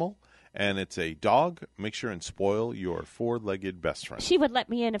four-legged animal and it's a dog, make sure and spoil your four-legged best friend. She would let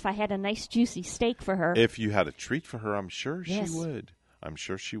me in if I had a nice juicy steak for her. If you had a treat for her, I'm sure Yes. she would. I'm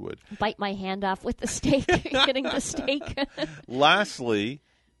sure she would. Bite my hand off with the steak, getting the steak. Lastly,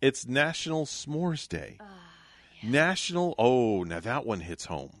 it's National S'mores Day. Now that one hits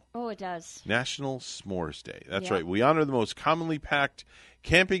home. Oh, it does. National S'mores Day. That's Yeah. right. We honor the most commonly packed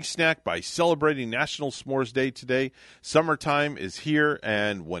camping snack by celebrating National S'mores Day today. Summertime is here,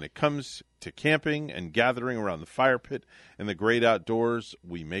 and when it comes to camping and gathering around the fire pit in the great outdoors,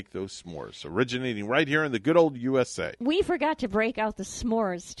 we make those s'mores, originating right here in the good old USA. We forgot to break out the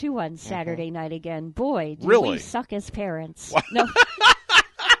s'mores, too, on Saturday night again. Boy, do Really? we suck as parents. No.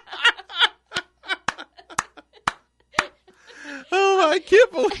 Oh, I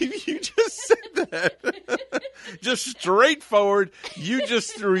can't believe you just said that. Just straightforward. You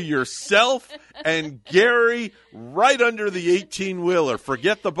just threw yourself and Gary right under the 18-wheeler.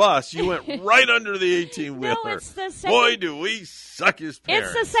 Forget the bus. You went right under the 18-wheeler. No, it's the second. Boy, do we suck as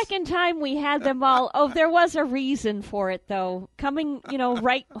parents. It's the second time we had them all. Oh, there was a reason for it, though. Coming,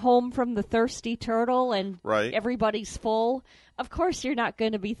 right home from the Thirsty Turtle and Right. everybody's full. Of course you're not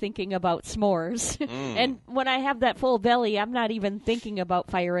going to be thinking about s'mores. And when I have that full belly, I'm not even thinking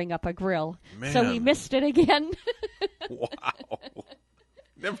about firing up a grill. So we Man. missed it again. Wow.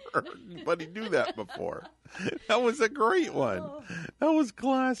 Never heard anybody do that before. That was a great one. That was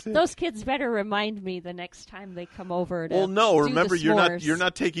classic. Those kids better remind me the next time they come over to Well, no. do Remember, the you're s'mores.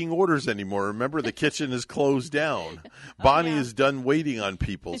 not taking orders anymore. Remember, the kitchen is closed down. Bonnie is done waiting on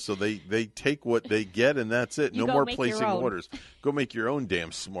people, so they take what they get, and that's it. You No go more make your placing own. orders. Go make your own damn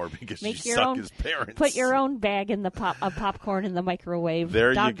s'more because Make you your suck own, as parents. Put your own bag in the popcorn in the microwave.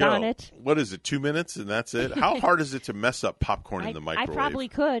 There you go. Doggone it. What is it? 2 minutes, and that's it. How hard is it to mess up popcorn in the I microwave? probably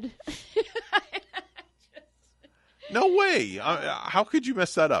could. No way. How could you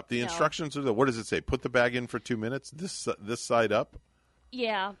mess that up? The No. instructions are what does it say? Put the bag in for 2 minutes. This side up.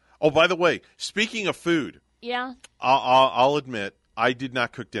 Yeah. Oh, by the way, speaking of food, Yeah. I'll admit I did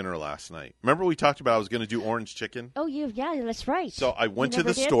not cook dinner last night. Remember we talked about I was going to do orange chicken? Oh, yeah, that's right. So I went to You the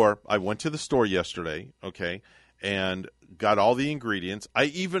never did? store. I went to the store yesterday, okay, and got all the ingredients. I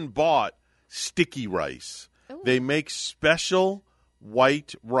even bought sticky rice. They make special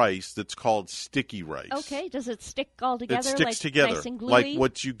white rice that's called sticky rice. Okay, does it stick all together? It sticks like together nice and gluey? like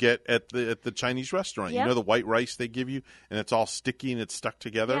what you get at the Chinese restaurant. Yep. You know the white rice they give you, and it's all sticky and it's stuck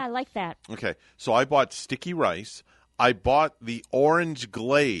together? Yeah, I like that. Okay, so I bought sticky rice. I bought the orange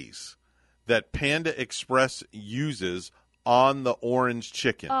glaze that Panda Express uses on the orange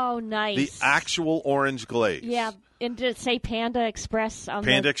chicken. Oh, nice. The actual orange glaze. Yeah, and did it say Panda Express on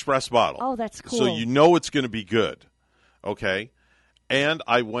Panda the... Express bottle. Oh, that's cool. So you know it's going to be good. Okay? And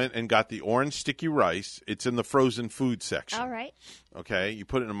I went and got the orange sticky rice. It's in the frozen food section. All right. Okay? You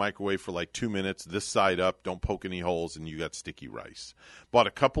put it in a microwave for like 2 minutes, this side up, don't poke any holes, and you got sticky rice. Bought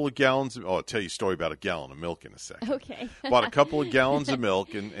a couple of gallons of, I'll tell you a story about a gallon of milk in a second. Okay. Bought a couple of gallons of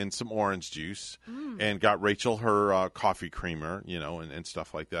milk and some orange juice and got Rachel her coffee creamer, and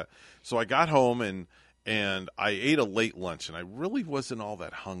stuff like that. So I got home and I ate a late lunch, and I really wasn't all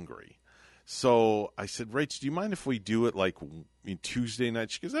that hungry. So I said, Rach, do you mind if we do it like Tuesday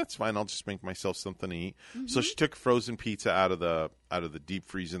night? She goes, that's fine. I'll just make myself something to eat. So she took frozen pizza out of the deep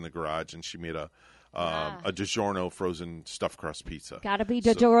freeze in the garage, and she made a DiGiorno frozen stuffed crust pizza. Got to be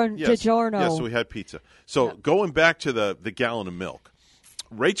DiGiorno. Yes, so we had pizza. So going back to the gallon of milk,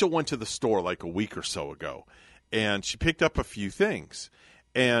 Rachel went to the store like a week or so ago, and she picked up a few things.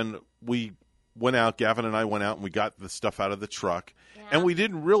 And we went out, Gavin and I went out, and we got the stuff out of the truck. And we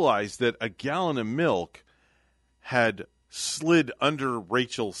didn't realize that a gallon of milk had slid under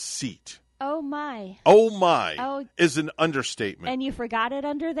Rachel's seat. Oh, my. Oh, my Oh. is an understatement. And you forgot it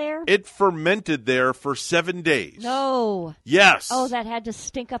under there? It fermented there for 7 days. No. Yes. Oh, that had to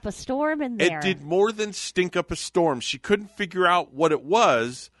stink up a storm in there. It did more than stink up a storm. She couldn't figure out what it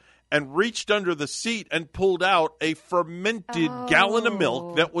was and reached under the seat and pulled out a fermented gallon of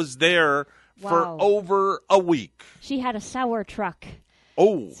milk that was there for over a week. She had a sour truck.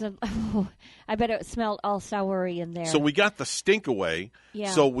 Oh. So, I bet it smelled all soury in there. So we got the stink away.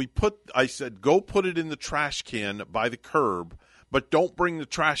 Yeah. So I said, go put it in the trash can by the curb, but don't bring the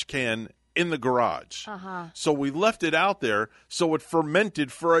trash can in the garage. Uh-huh. So we left it out there, so it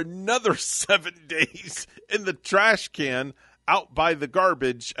fermented for another 7 days in the trash can out by the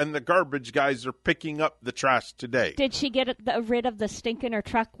garbage, and the garbage guys are picking up the trash today. Did she get rid of the stink in her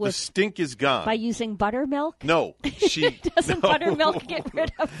truck? The stink is gone. By using buttermilk? No. Doesn't buttermilk get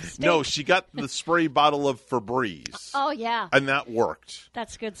rid of stink? No, she got the spray bottle of Febreze. Oh, yeah. And that worked.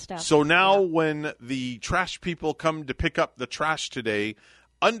 That's good stuff. So now when the trash people come to pick up the trash today,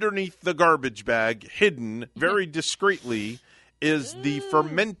 underneath the garbage bag, hidden very discreetly, is the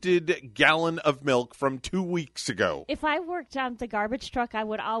fermented gallon of milk from 2 weeks ago. If I worked on the garbage truck, I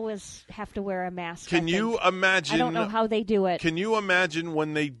would always have to wear a mask. Can you imagine? I don't know how they do it. Can you imagine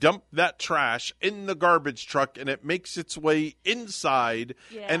when they dump that trash in the garbage truck and it makes its way inside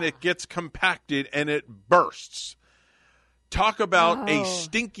and it gets compacted and it bursts? Talk about a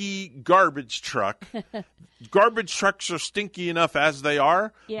stinky garbage truck. Garbage trucks are stinky enough as they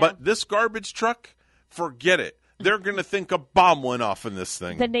are, but this garbage truck, forget it. They're going to think a bomb went off in this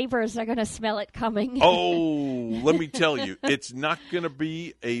thing. The neighbors are going to smell it coming. Oh, let me tell you, it's not going to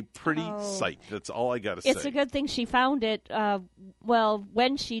be a pretty sight. That's all I got to say. It's a good thing she found it,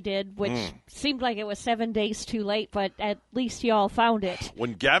 when she did, which seemed like it was 7 days too late, but at least y'all found it.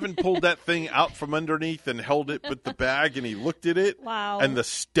 When Gavin pulled that thing out from underneath and held it with the bag and he looked at it, and the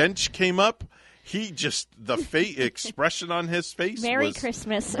stench came up, he just, the expression on his face Merry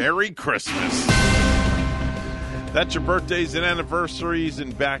Christmas. Merry Christmas. That's your birthdays and anniversaries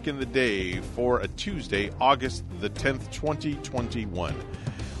and back in the day for a Tuesday, August the 10th, 2021.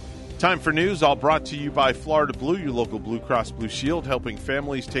 Time for news, all brought to you by Florida Blue, your local Blue Cross Blue Shield, helping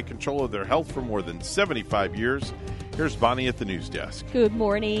families take control of their health for more than 75 years. Here's Bonnie at the news desk. Good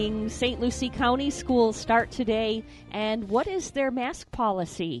morning. St. Lucie County schools start today, and what is their mask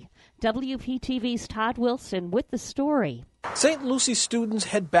policy? WPTV's Todd Wilson with the story. St. Lucie students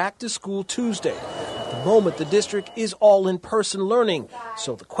head back to school Tuesday. At the moment, the district is all in-person learning.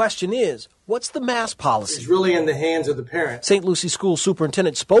 So the question is, what's the mask policy? It's really in the hands of the parents. St. Lucie School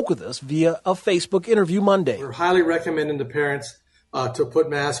Superintendent spoke with us via a Facebook interview Monday. We're highly recommending the parents to put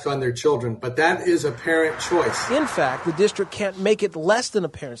masks on their children, but that is a parent choice. In fact, the district can't make it less than a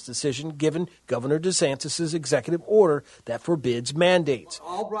parent's decision given Governor DeSantis' executive order that forbids mandates.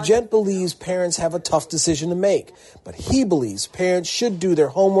 Gent believes parents have a tough decision to make, but he believes parents should do their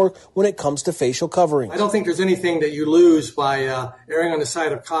homework when it comes to facial coverings. I don't think there's anything that you lose by erring on the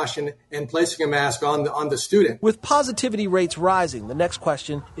side of caution and placing a mask on the student. With positivity rates rising, the next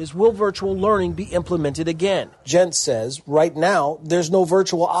question is, will virtual learning be implemented again? Gent says right now, there's no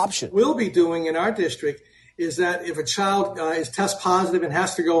virtual option. We'll be doing in our district is that if a child is test positive and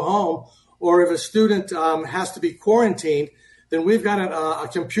has to go home, or if a student has to be quarantined, then we've got a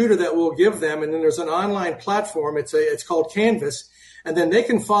computer that we'll give them, and then there's an online platform. It's called Canvas, and then they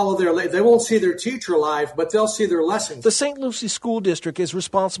can follow they won't see their teacher live, but they'll see their lessons. The St. Lucie School District is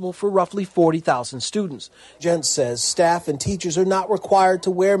responsible for roughly 40,000 students. Jens says staff and teachers are not required to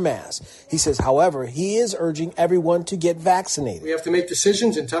wear masks. He says, however, he is urging everyone to get vaccinated. We have to make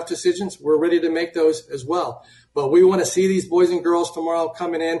decisions, and tough decisions. We're ready to make those as well. But we want to see these boys and girls tomorrow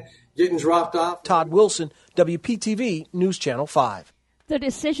coming in, getting dropped off. Todd Wilson, WPTV News Channel 5. The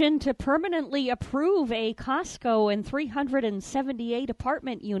decision to permanently approve a Costco and 378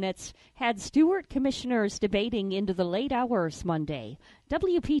 apartment units had Stewart commissioners debating into the late hours Monday.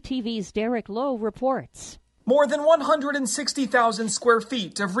 WPTV's Derek Lowe reports. More than 160,000 square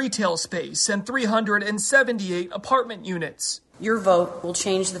feet of retail space and 378 apartment units. Your vote will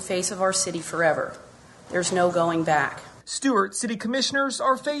change the face of our city forever. There's no going back. Stewart City Commissioners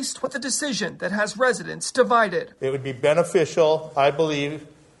are faced with a decision that has residents divided. It would be beneficial, I believe,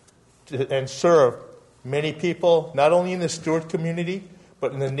 and serve many people, not only in the Stewart community,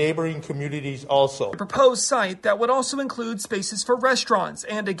 but in the neighboring communities also. The proposed site that would also include spaces for restaurants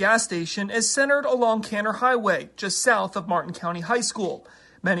and a gas station is centered along Canner Highway, just south of Martin County High School.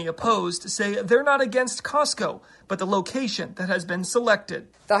 Many opposed say they're not against Costco, but the location that has been selected.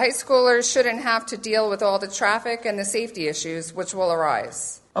 The high schoolers shouldn't have to deal with all the traffic and the safety issues which will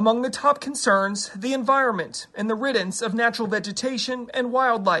arise. Among the top concerns, the environment and the riddance of natural vegetation and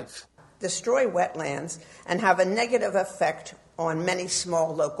wildlife. Destroy wetlands and have a negative effect on many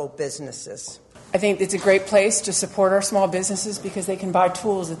small local businesses. I think it's a great place to support our small businesses because they can buy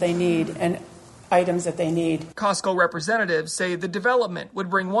tools that they need and items that they need. Costco representatives say the development would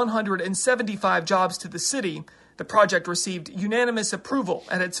bring 175 jobs to the city. The project received unanimous approval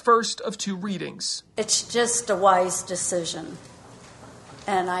at its first of 2 readings. It's just a wise decision,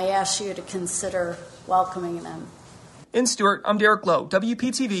 and I ask you to consider welcoming them. In Stewart, I'm Derek Lowe,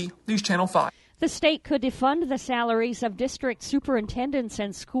 WPTV, News Channel 5. The state could defund the salaries of district superintendents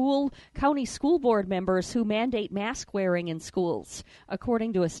and county school board members who mandate mask wearing in schools,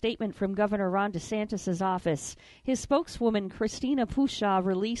 according to a statement from Governor Ron DeSantis' office. His spokeswoman, Christina Pushaw,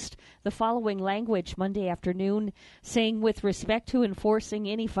 released the following language Monday afternoon, saying with respect to enforcing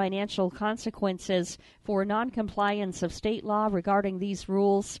any financial consequences for noncompliance of state law regarding these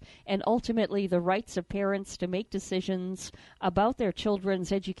rules and ultimately the rights of parents to make decisions about their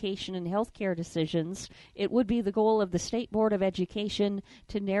children's education and health care decisions, it would be the goal of the State Board of Education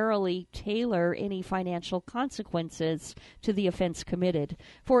to narrowly tailor any financial consequences to the offense committed.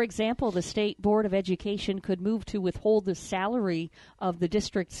 For example, the State Board of Education could move to withhold the salary of the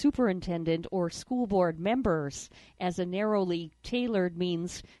district superintendent or school board members as a narrowly tailored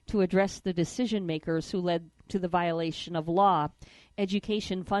means to address the decision makers who led to the violation of law.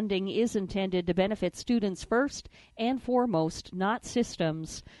 Education funding is intended to benefit students first and foremost, not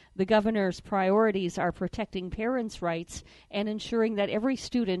systems. The governor's priorities are protecting parents' rights and ensuring that every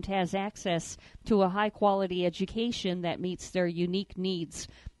student has access to a high-quality education that meets their unique needs.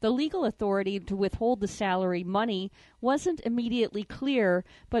 The legal authority to withhold the salary money wasn't immediately clear,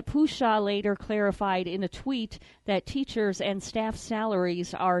 but Pushaw later clarified in a tweet that teachers' and staff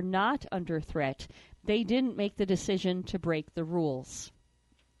salaries are not under threat. They didn't make the decision to break the rules.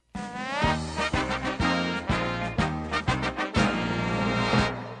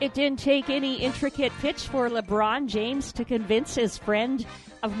 It didn't take any intricate pitch for LeBron James to convince his friend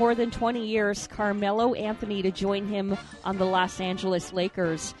of more than 20 years, Carmelo Anthony, to join him on the Los Angeles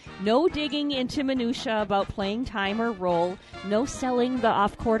Lakers. No digging into minutia about playing time or role. No selling the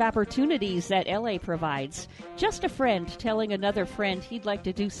off-court opportunities that LA provides. Just a friend telling another friend he'd like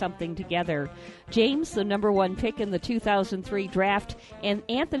to do something together. James, the number 1 pick in the 2003 draft, and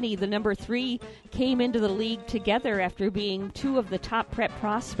Anthony, the number 3, came into the league together after being 2 of the top prep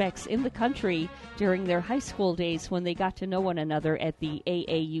prospects in the country during their high school days when they got to know one another at the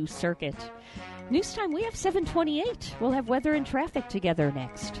AAU circuit. News time, we have 7:28. We'll have weather and traffic together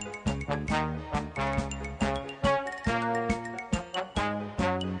next.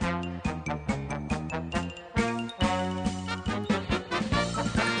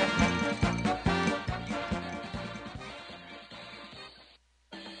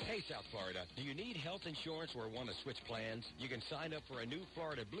 South Florida. Do you need health insurance or want to switch plans? You can sign up for a new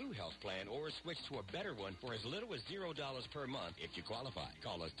Florida Blue health plan or switch to a better one for as little as $0 per month if you qualify.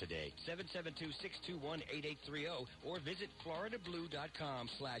 Call us today, 772-621-8830, or visit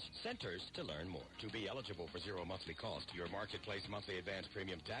floridablue.com/centers to learn more. To be eligible for zero monthly cost, your marketplace monthly advance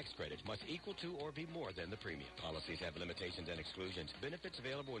premium tax credit must equal to or be more than the premium. Policies have limitations and exclusions. Benefits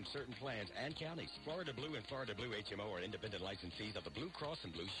available in certain plans and counties. Florida Blue and Florida Blue HMO are independent licensees of the Blue Cross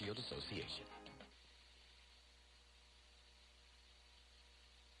and Blue Shield Association.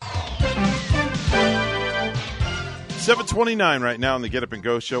 $7:29 right now on the Get Up and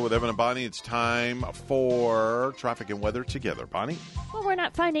Go show with Evan and Bonnie. It's time for traffic and weather together. Bonnie? Well, we're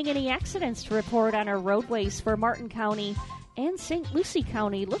not finding any accidents to report on our roadways for Martin County and St. Lucie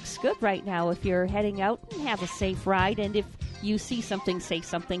County. Looks good right now if you're heading out, and have a safe ride. And if you see something, say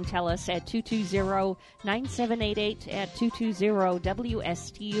something, tell us at 220-9788 at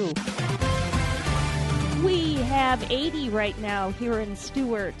 220-WSTU. We have 80 right now here in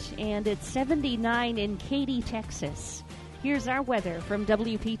Stewart, and it's 79 in Katy, Texas. Here's our weather from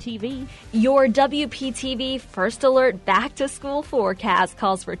WPTV. Your WPTV First Alert Back to School forecast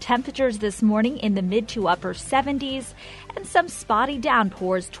calls for temperatures this morning in the mid to upper 70s and some spotty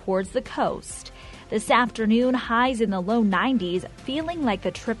downpours towards the coast. This afternoon, highs in the low 90s, feeling like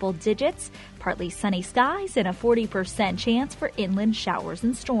the triple digits, partly sunny skies, and a 40% chance for inland showers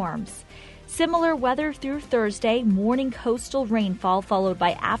and storms. Similar weather through Thursday, morning coastal rainfall followed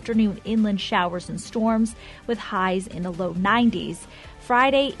by afternoon inland showers and storms with highs in the low 90s.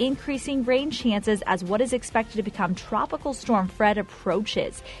 Friday, increasing rain chances as what is expected to become Tropical Storm Fred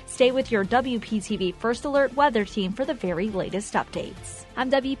approaches. Stay with your WPTV First Alert weather team for the very latest updates. I'm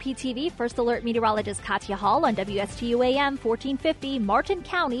WPTV First Alert meteorologist Katya Hall on WSTU AM 1450, Martin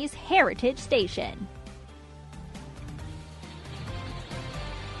County's Heritage Station.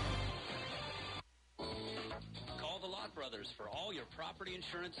 Call the Lott Brothers for all your property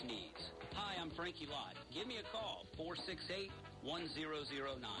insurance needs. Hi, I'm Frankie Lott. Give me a call, 468-1009.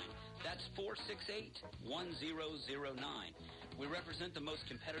 That's 468-1009. We represent the most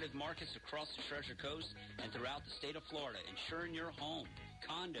competitive markets across the Treasure Coast and throughout the state of Florida, insuring your home,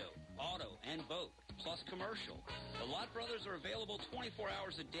 condo, auto, and boat, plus commercial. The Lott Brothers are available 24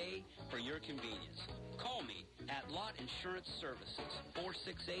 hours a day for your convenience. Call me at Lott Insurance Services,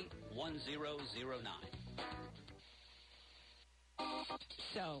 468-1009.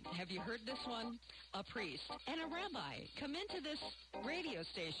 So, have you heard this one? A priest and a rabbi come into this radio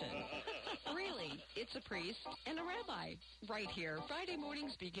station. Really, it's a priest and a rabbi. Right here, Friday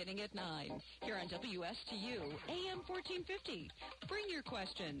mornings beginning at 9. Here on WSTU, AM 1450. Bring your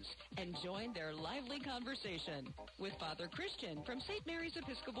questions and join their lively conversation with Father Christian from St. Mary's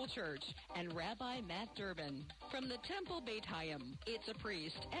Episcopal Church and Rabbi Matt Durbin from the Temple Beit Hayim. It's a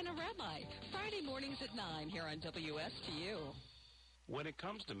priest and a rabbi. Friday mornings at 9 here on WSTU. When it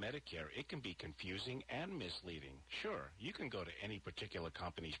comes to Medicare, it can be confusing and misleading. Sure, you can go to any particular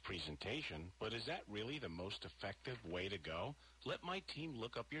company's presentation, but is that really the most effective way to go? Let my team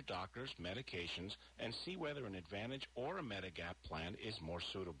look up your doctors, medications, and see whether an Advantage or a Medigap plan is more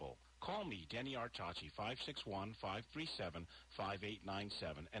suitable. Call me, Denny Artachi,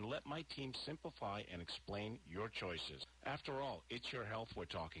 561-537-5897, and let my team simplify and explain your choices. After all, it's your health we're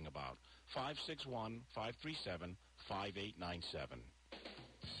talking about. 561-537-5897.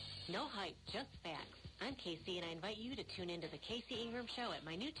 No hype, just facts. I'm Casey, and I invite you to tune into the Casey Ingram Show at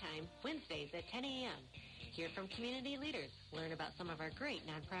my new time, Wednesdays at 10 a.m. Hear from community leaders, learn about some of our great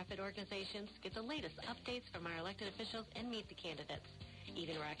nonprofit organizations, get the latest updates from our elected officials, and meet the candidates.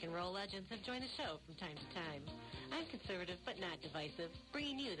 Even rock and roll legends have joined the show from time to time. I'm conservative but not divisive,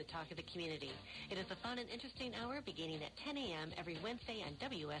 bringing you the talk of the community. It is a fun and interesting hour beginning at 10 a.m. every Wednesday on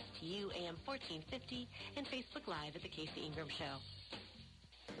WSTU AM 1450 and Facebook Live at The Casey Ingram Show.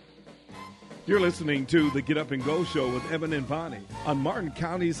 You're listening to the Get Up and Go Show with Evan and Bonnie on Martin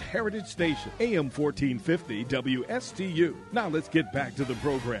County's Heritage Station, AM 1450 WSTU. Now let's get back to the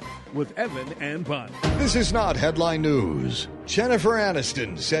program with Evan and Bonnie. This is not headline news. Jennifer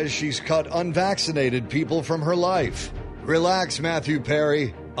Aniston says she's cut unvaccinated people from her life. Relax, Matthew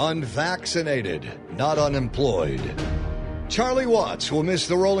Perry. Unvaccinated, not unemployed. Charlie Watts will miss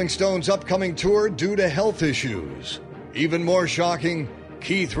the Rolling Stones' upcoming tour due to health issues. Even more shocking,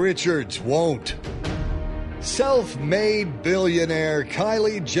 Keith Richards won't. Self-made billionaire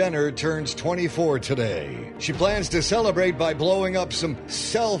Kylie Jenner turns 24 today. She plans to celebrate by blowing up some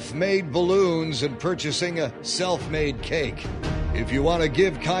self-made balloons and purchasing a self-made cake. If you want to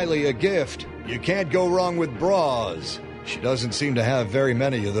give Kylie a gift, you can't go wrong with bras. She doesn't seem to have very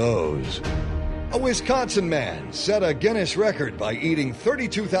many of those. A Wisconsin man set a Guinness record by eating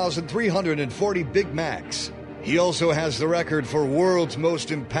 32,340 Big Macs. He also has the record for world's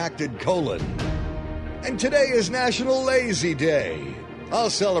most impacted colon. And today is National Lazy Day. I'll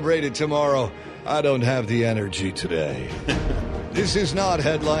celebrate it tomorrow. I don't have the energy today. This is not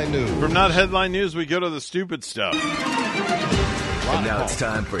headline news. From not headline news, we go to the stupid stuff. And now it's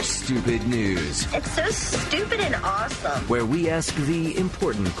time for Stupid News. It's so stupid and awesome. Where we ask the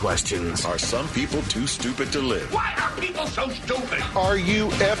important questions. Are some people too stupid to live? Why are people so stupid? Are you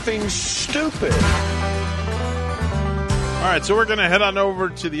effing stupid? All right, so we're going to head on over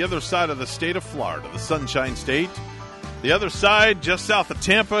to the other side of the state of Florida, the Sunshine State. The other side, just south of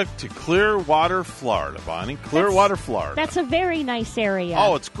Tampa, to Clearwater, Florida, Bonnie. Clearwater, Florida. That's a very nice area.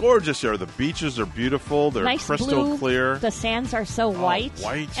 Oh, it's gorgeous here. The beaches are beautiful. They're nice crystal blue. clear. The sands are so white.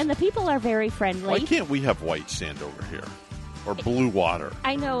 White. And the people are very friendly. Why can't we have white sand over here? Or blue water?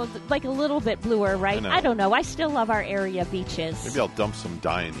 I know, like a little bit bluer, right? I don't know. I still love our area beaches. Maybe I'll dump some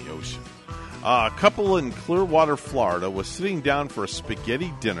dye in the ocean. A couple in Clearwater, Florida, was sitting down for a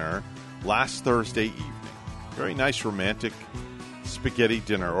spaghetti dinner last Thursday evening. Very nice romantic spaghetti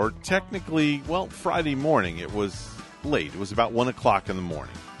dinner, or technically, well, Friday morning. It was late. It was about 1 o'clock in the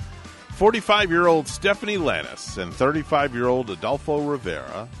morning. 45-year-old Stephanie Lannis and 35-year-old Adolfo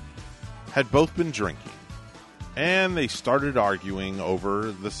Rivera had both been drinking, and they started arguing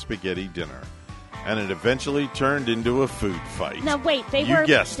over the spaghetti dinner. And it eventually turned into a food fight. Now, wait, they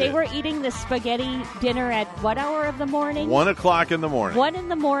were eating the spaghetti dinner at what hour of the morning? 1 o'clock in the morning. 1 in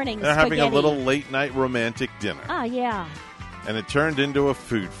the morning. They're having a little late-night romantic dinner. Ah, yeah. and it turned into a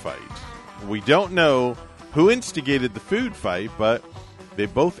food fight. We don't know who instigated the food fight, but they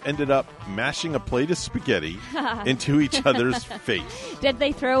both ended up mashing a plate of spaghetti into each other's face. Did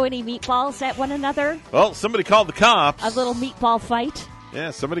they throw any meatballs at one another? Well, somebody called the cops. A little meatball fight?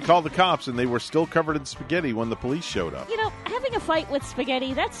 Yeah, somebody called the cops, and they were still covered in spaghetti when the police showed up. You know, having a fight with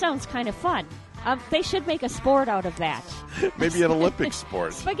spaghetti, that sounds kind of fun. They should make a sport out of that. Maybe an Olympic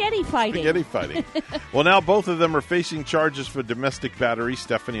sport. Spaghetti fighting. Spaghetti fighting. Well, now both of them are facing charges for domestic battery.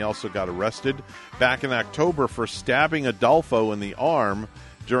 Stephanie also got arrested back in October for stabbing Adolfo in the arm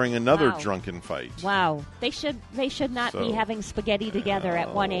during another drunken fight. Wow. They should not be having spaghetti together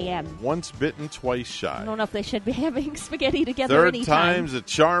at 1 a.m. Once bitten, twice shy. I don't know if they should be having spaghetti together Third anytime. time's a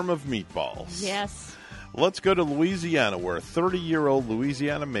charm of meatballs. Yes. Let's go to Louisiana, where a 30-year-old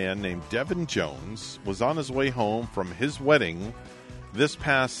Louisiana man named Devin Jones was on his way home from his wedding this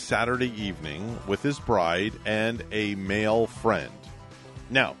past Saturday evening with his bride and a male friend.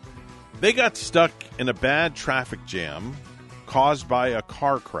 Now, they got stuck in a bad traffic jam caused by a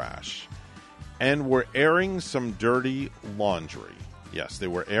car crash and were airing some dirty laundry. Yes, they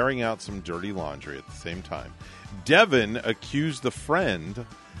were airing out some dirty laundry at the same time. Devin accused the friend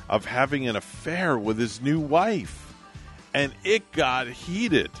of having an affair with his new wife, and it got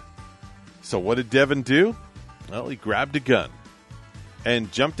heated. So what did Devin do? Well, he grabbed a gun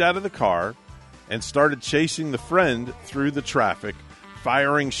and jumped out of the car and started chasing the friend through the traffic,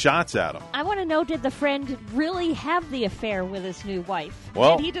 firing shots at him. I want to know, did the friend really have the affair with his new wife?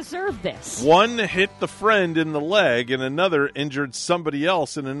 Well, did he deserve this? One hit the friend in the leg, and another injured somebody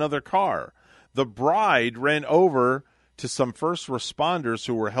else in another car. The bride ran over to some first responders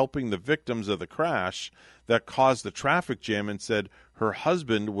who were helping the victims of the crash that caused the traffic jam and said her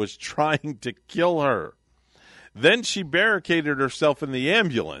husband was trying to kill her. Then she barricaded herself in the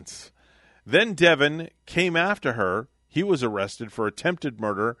ambulance. Then Devin came after her. He was arrested for attempted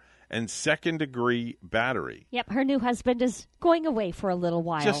murder and second-degree battery. Yep, her new husband is going away for a little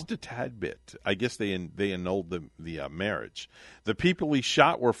while. Just a tad bit. I guess they annulled the marriage. The people he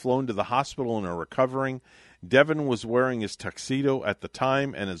shot were flown to the hospital and are recovering. Devin was wearing his tuxedo at the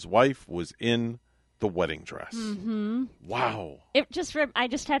time, and his wife was in the wedding dress. Mm-hmm. Wow. I just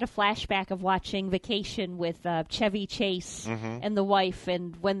had a flashback of watching Vacation with Chevy Chase and the wife,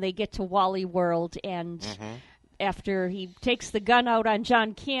 and when they get to Wally World, and after he takes the gun out on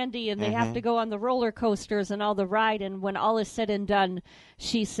John Candy, and they have to go on the roller coasters and all the ride, and when all is said and done,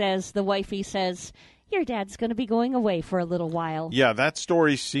 the wifey says, your dad's going to be going away for a little while. Yeah, that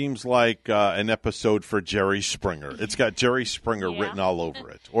story seems like an episode for Jerry Springer. It's got Jerry Springer written all over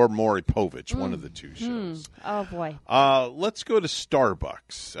it, or Maury Povich, one of the two shows. Oh, boy. Let's go to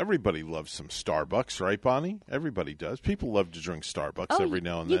Starbucks. Everybody loves some Starbucks, right, Bonnie? Everybody does. People love to drink Starbucks every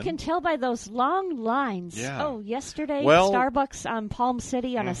now and then. You can tell by those long lines. Yeah. Oh, yesterday, Starbucks on Palm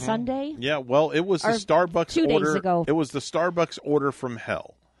City on a Sunday. Yeah, well, it was the Starbucks 2 order. days ago. It was the Starbucks order from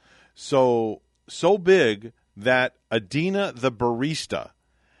hell. So big that Adina the barista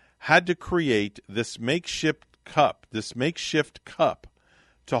had to create this makeshift cup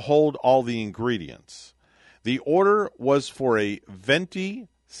to hold all the ingredients. The order was for a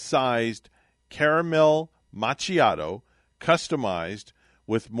venti-sized caramel macchiato customized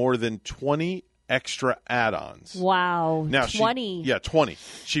with more than 20 extra add-ons. Wow, now 20. 20.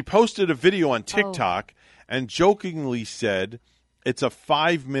 She posted a video on TikTok and jokingly said it's a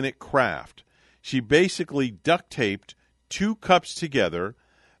 5-minute craft. She basically duct taped 2 cups together,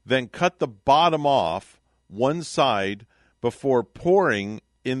 then cut the bottom off one side before pouring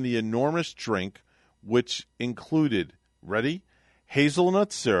in the enormous drink, which included, ready?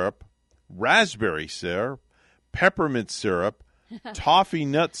 Hazelnut syrup, raspberry syrup, peppermint syrup, toffee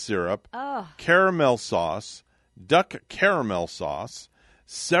nut syrup, caramel sauce, duck caramel sauce,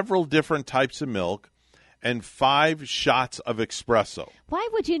 several different types of milk, and 5 shots of espresso. Why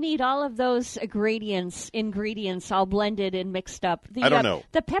would you need all of those ingredients all blended and mixed up? I don't know.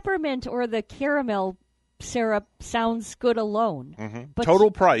 The peppermint or the caramel syrup sounds good alone. But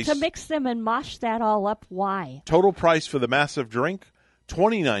total price. To mix them and mosh that all up, why? Total price for the massive drink,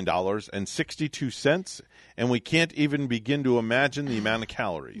 $29.62, and we can't even begin to imagine the amount of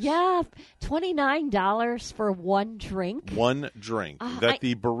calories. Yeah, $29 for one drink? One drink.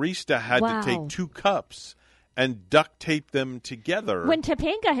 The barista had to take 2 cups and duct tape them together. When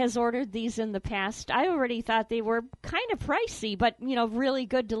Topanga has ordered these in the past, I already thought they were kind of pricey, but, really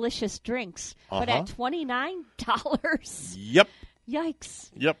good, delicious drinks. But at $29? Yep. Yikes.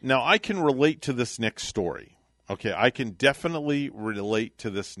 Yep. Now, I can relate to this next story. Okay, I can definitely relate to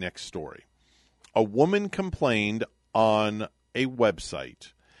this next story. A woman complained on a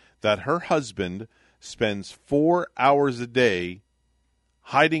website that her husband spends 4 hours a day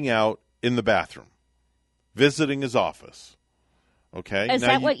hiding out in the bathroom, visiting his office. Okay? Is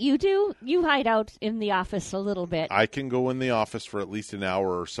that what you do? You hide out in the office a little bit. I can go in the office for at least an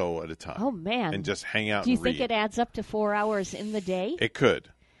hour or so at a time. Oh, man. And just hang out Do you and think read. it adds up to 4 hours in the day? It could.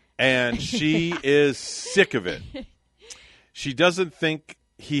 And she is sick of it. She doesn't think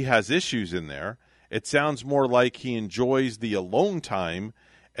he has issues in there. It sounds more like he enjoys the alone time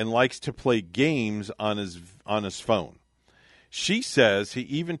and likes to play games on his phone. She says he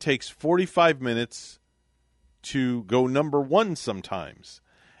even takes 45 minutes to go number one sometimes.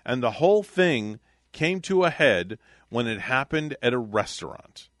 And the whole thing came to a head when it happened at a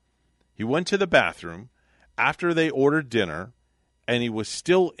restaurant. He went to the bathroom after they ordered dinner, and he was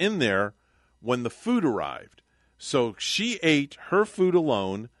still in there when the food arrived. So she ate her food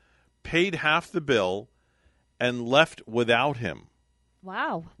alone, paid half the bill, and left without him.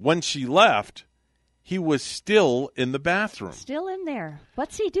 Wow. When she left, he was still in the bathroom. Still in there.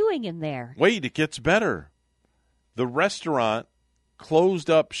 What's he doing in there? Wait, it gets better. The restaurant closed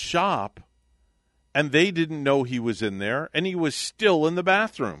up shop, and they didn't know he was in there, and he was still in the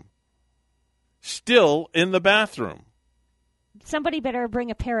bathroom. Still in the bathroom. Somebody better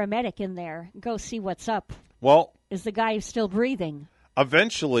bring a paramedic in there and go see what's up. Well, is the guy still breathing?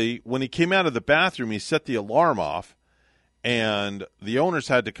 Eventually, when he came out of the bathroom, he set the alarm off, and the owners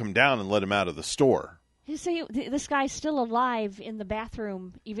had to come down and let him out of the store. You say this guy's still alive in the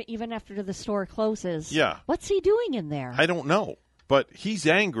bathroom even after the store closes. Yeah. What's he doing in there? I don't know, but he's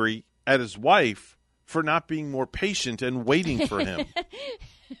angry at his wife for not being more patient and waiting for him.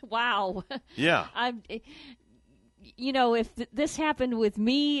 Wow. Yeah. If this happened with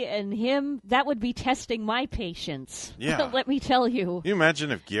me and him, that would be testing my patience. Yeah. Let me tell you. Can you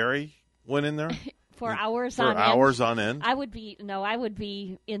imagine if Gary went in there? For hours For on end. hours on end? I would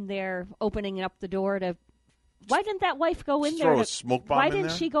be in there opening up the door to. Why didn't that wife go in there? Throw a smoke bomb why in didn't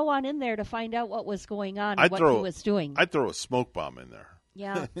there? she go on in there to find out what was going on and what he was doing? I'd throw a smoke bomb in there.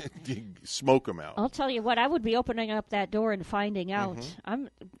 Yeah. Smoke him out. I'll tell you what, I would be opening up that door and finding out.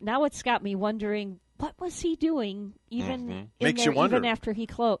 Now it's got me wondering, what was he doing even Makes you wonder. even after he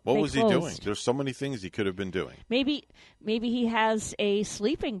closed? What was he doing? There's so many things he could have been doing. Maybe he has a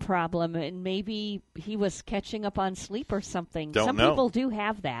sleeping problem, and maybe he was catching up on sleep or something. Some people do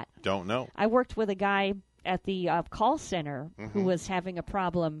have that. Don't know. I worked with a guy at the call center who was having a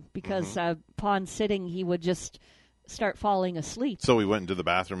problem because upon sitting he would just start falling asleep. So he went into the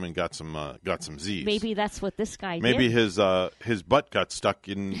bathroom and got some Z's. Maybe that's what this guy did. Maybe his butt got stuck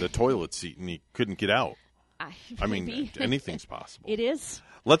in the toilet seat and he couldn't get out. I mean, anything's possible. It is.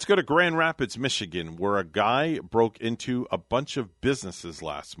 Let's go to Grand Rapids, Michigan, where a guy broke into a bunch of businesses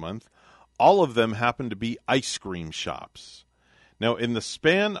last month. All of them happened to be ice cream shops. Now, in the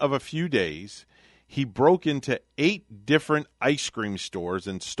span of a few days, he broke into 8 different ice cream stores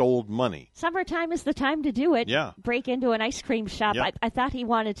and stole money. Summertime is the time to do it. Yeah. Break into an ice cream shop. Yep. I thought he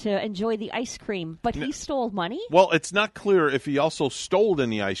wanted to enjoy the ice cream, but he stole money? Well, it's not clear if he also stole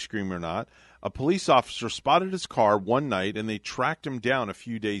any ice cream or not. A police officer spotted his car one night, and they tracked him down a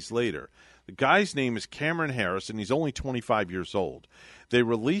few days later. The guy's name is Cameron Harris, and he's only 25 years old. They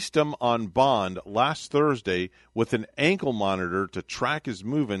released him on bond last Thursday with an ankle monitor to track his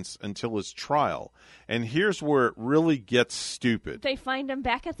movements until his trial. And here's where it really gets stupid. They find him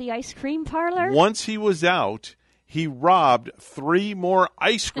back at the ice cream parlor? Once he was out, he robbed 3 more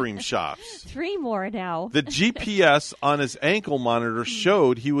ice cream shops. 3 more now. The GPS on his ankle monitor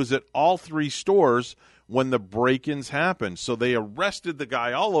showed he was at all 3 stores when the break-ins happened. So they arrested the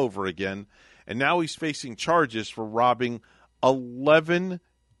guy all over again, and now he's facing charges for robbing 11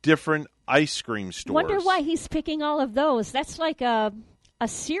 different ice cream stores. Wonder why he's picking all of those. That's like a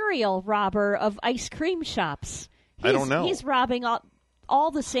serial robber of ice cream shops. I don't know. He's robbing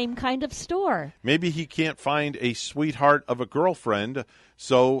all the same kind of store. Maybe he can't find a sweetheart of a girlfriend,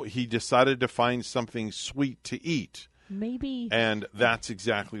 so he decided to find something sweet to eat. Maybe. And that's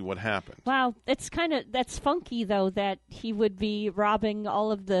exactly what happened. Wow, that's funky though that he would be robbing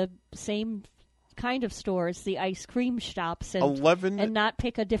all of the same kind of stores, the ice cream shops, and not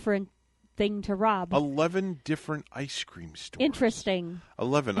pick a different thing to rob. 11 different ice cream stores. Interesting.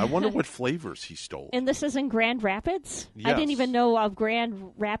 11. I wonder what flavors he stole. And this is in Grand Rapids? Yes. I didn't even know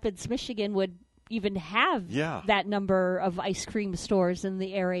Grand Rapids, Michigan would even have that number of ice cream stores in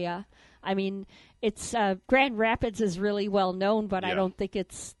the area. I mean, it's Grand Rapids is really well known, but I don't think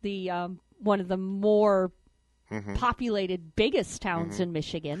it's the one of the more populated, biggest towns in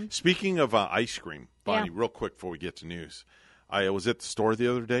Michigan. Speaking of ice cream, Bonnie, real quick before we get to news, I was at the store the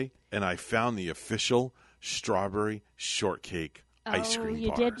other day, and I found the official strawberry shortcake ice cream you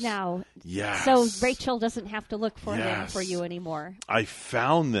bars. did now. Yes. So Rachel doesn't have to look for them Yes. for you anymore. I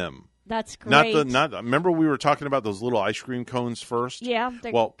found them. That's great. Remember we were talking about those little ice cream cones first? Yeah,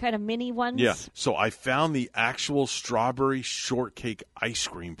 they're kind of mini ones. Yeah. So I found the actual strawberry shortcake ice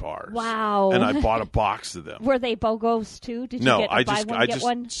cream bars. Wow. And I bought a box of them. Were they BOGOs too? Did you get a buy one, get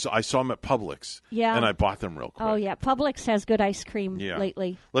one? I saw them at Publix. Yeah. And I bought them real quick. Oh, yeah. Publix has good ice cream Yeah.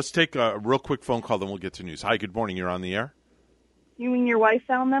 lately. Let's take a real quick phone call, then we'll get to news. Hi, good morning. You're on the air? You mean your wife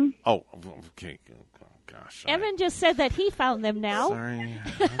found them? Oh, okay. Gosh. Evan just said that he found them now. Sorry.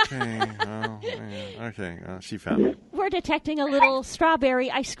 Okay. She found them. We're detecting a little strawberry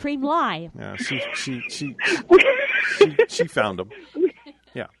ice cream lie. Yeah, she found them.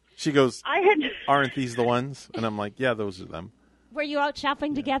 Yeah. She goes, aren't these the ones? And I'm like, yeah, those are them. Were you out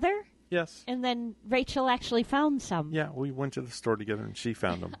shopping together? Yes. And then Rachel actually found some. Yeah, we went to the store together and she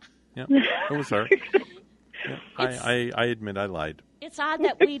found them. Yeah, it was her. Yeah, I admit I lied. It's odd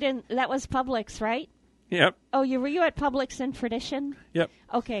that we didn't. That was Publix, right? Yep. Oh, were you at Publix in Tradition? Yep.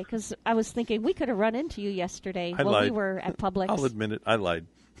 Okay, because I was thinking we could have run into you yesterday I lied. we were at Publix. I'll admit it. I lied.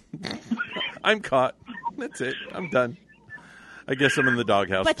 I'm caught. That's it. I'm done. I guess I'm in the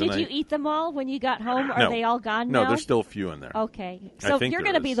doghouse But tonight. did you eat them all when you got home? Are No. they all gone No, now? there's still a few in there. Okay. I So think you're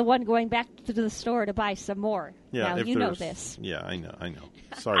there going to be is. the one going back to the store to buy some more. Yeah, now if you know there's- this. Yeah, I know.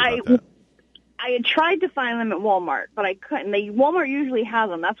 Sorry about that. I had tried to find them at Walmart, but I couldn't. Walmart usually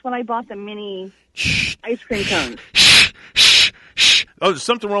has them. That's when I bought the mini ice cream cones. Oh, there's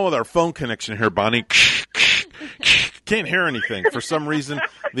something wrong with our phone connection here, Bonnie. Can't hear anything for some reason.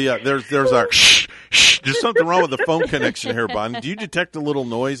 There's something wrong with the phone connection here, Bonnie. Do you detect a little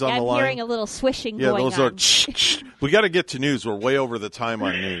noise on I'm the line? hearing a little swishing Yeah, going those on. are. We got to get to news. We're way over the time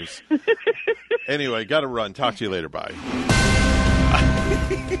on news. Anyway, got to run. Talk to you later. Bye.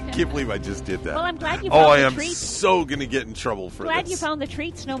 Can't believe I just did that. Well, I'm glad you found I the am treats. so going to get in trouble for Glad this. you found the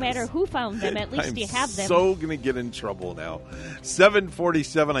treats no matter who found them. At least I'm you have them. so going to get in trouble now.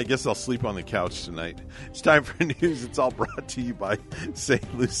 7:47. I guess I'll sleep on the couch tonight. It's time for news. It's all brought to you by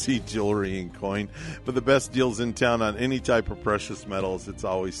St. Lucie Jewelry and Coin. For the best deals in town on any type of precious metals, it's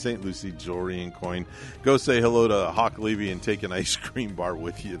always St. Lucie Jewelry and Coin. Go say hello to Hawk Levy and take an ice cream bar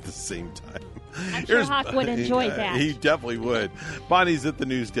with you at the same time. I'm sure Hawk would enjoy that. He definitely would. Bonnie's at the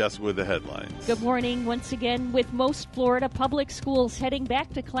news desk with the headlines. Good morning once again. With most Florida public schools heading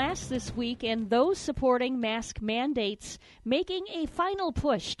back to class this week and those supporting mask mandates making a final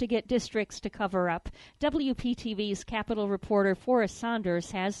push to get districts to cover up, WPTV's Capitol reporter Forrest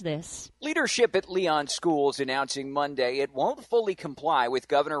Saunders has this. Leadership at Leon Schools announcing Monday it won't fully comply with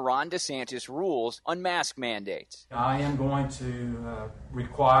Governor Ron DeSantis' rules on mask mandates. I am going to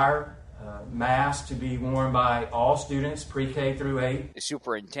require masks to be worn by all students pre-K through 8. The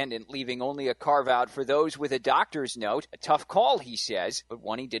superintendent leaving only a carve-out for those with a doctor's note. A tough call, he says, but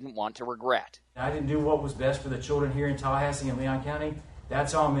one he didn't want to regret. I didn't do what was best for the children here in Tallahassee and Leon County.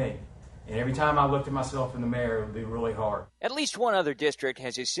 That's on me. And every time I looked at myself in the mirror, it would be really hard. At least one other district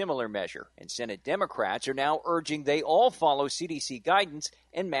has a similar measure, and Senate Democrats are now urging they all follow CDC guidance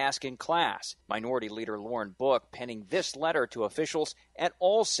and mask in class. Minority Leader Lauren Book penning this letter to officials at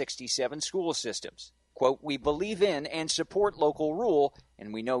all 67 school systems. Quote, "We believe in and support local rule,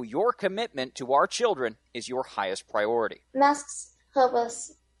 and we know your commitment to our children is your highest priority." Masks help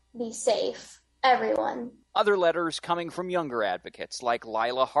us be safe. Everyone. Other letters coming from younger advocates like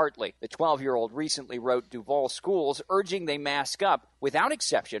Lila Hartley. The 12-year-old recently wrote Duval schools urging they mask up without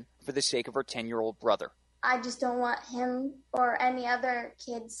exception for the sake of her 10-year-old brother. I just don't want him or any other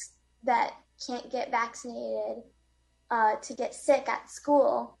kids that can't get vaccinated to get sick at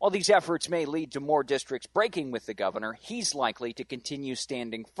school. While these efforts may lead to more districts breaking with the governor, he's likely to continue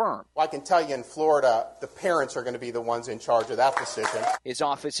standing firm. Well, I can tell you in Florida, the parents are going to be the ones in charge of that decision. His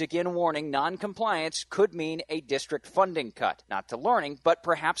office again warning noncompliance could mean a district funding cut, not to learning, but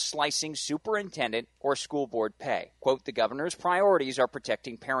perhaps slicing superintendent or school board pay. Quote, "The governor's priorities are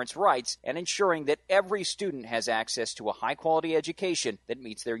protecting parents' rights and ensuring that every student has access to a high-quality education that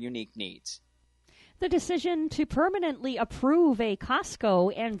meets their unique needs." The decision to permanently approve a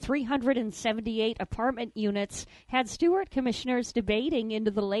Costco and 378 apartment units had Stewart commissioners debating into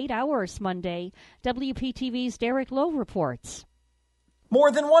the late hours Monday. WPTV's Derek Lowe reports.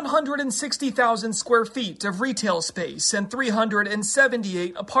 More than 160,000 square feet of retail space and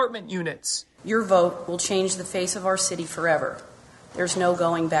 378 apartment units. Your vote will change the face of our city forever. There's no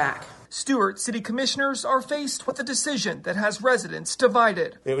going back. Stewart City Commissioners are faced with a decision that has residents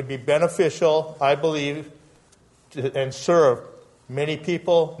divided. It would be beneficial, I believe, and serve many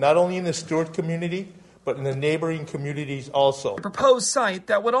people, not only in the Stewart community, but in the neighboring communities also. The proposed site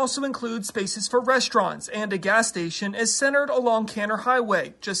that would also include spaces for restaurants and a gas station is centered along Canner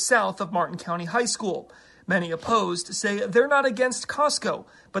Highway, just south of Martin County High School. Many opposed say they're not against Costco,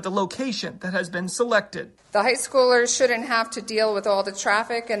 but the location that has been selected. The high schoolers shouldn't have to deal with all the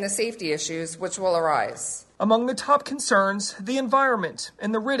traffic and the safety issues which will arise. Among the top concerns, the environment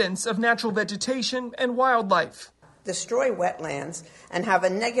and the riddance of natural vegetation and wildlife. Destroy wetlands and have a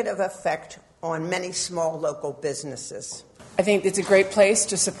negative effect on many small local businesses. I think it's a great place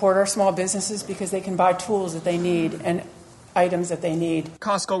to support our small businesses because they can buy tools that they need and items that they need.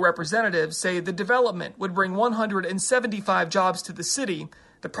 Costco representatives say the development would bring 175 jobs to the city.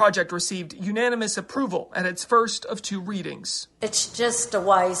 The project received unanimous approval at its first of 2 readings. It's just a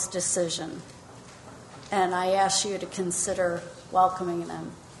wise decision, and I ask you to consider welcoming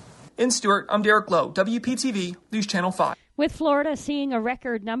them. In Stewart, I'm Derek Lowe, WPTV News Channel 5. With Florida seeing a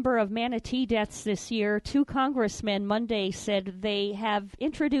record number of manatee deaths this year, 2 congressmen Monday said they have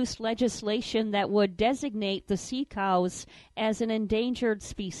introduced legislation that would designate the sea cows as an endangered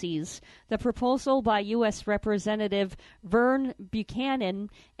species. The proposal by U.S. Representative Vern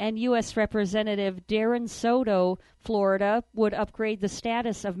Buchanan and U.S. Representative Darren Soto, Florida, would upgrade the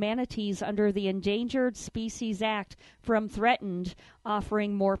status of manatees under the Endangered Species Act from threatened,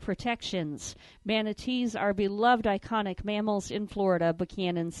 offering more protections. Manatees are beloved iconic mammals in Florida,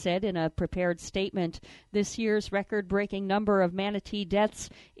 Buchanan said in a prepared statement. This year's record-breaking number of manatee deaths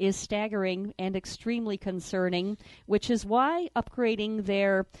is staggering and extremely concerning, which is why upgrading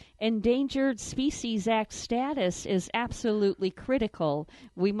their Endangered Species Act status is absolutely critical.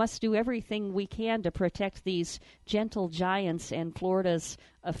 We must do everything we can to protect these gentle giants and Florida's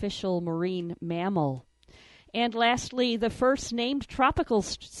official marine mammal. And lastly, the first named tropical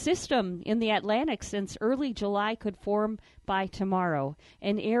system in the Atlantic since early July could form by tomorrow.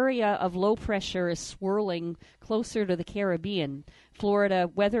 An area of low pressure is swirling closer to the Caribbean. Florida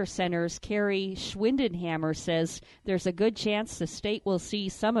Weather Center's Carrie Schwindenhammer says there's a good chance the state will see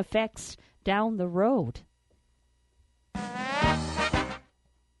some effects down the road.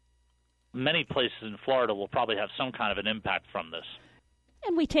 Many places in Florida will probably have some kind of an impact from this.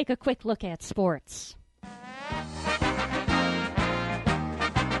 And we take a quick look at sports.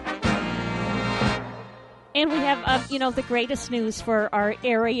 And we have, the greatest news for our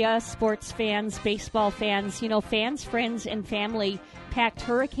area sports fans, baseball fans. Fans, friends, and family packed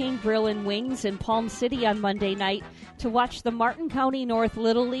Hurricane Grill and Wings in Palm City on Monday night to watch the Martin County North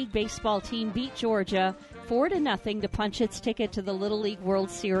Little League baseball team beat Georgia 4-0 to punch its ticket to the Little League World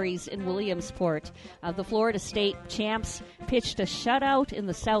Series in Williamsport. The Florida State champs pitched a shutout in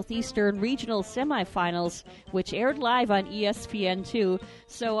the Southeastern Regional Semifinals, which aired live on ESPN2.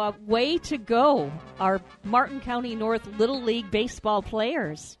 So way to go, our Martin County North Little League baseball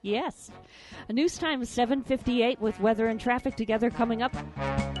players. Yes. News time is 7:58 with weather and traffic together coming up.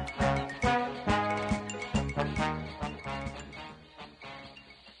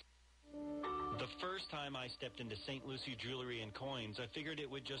 Time I stepped into St. Lucie Jewelry and Coins, I figured it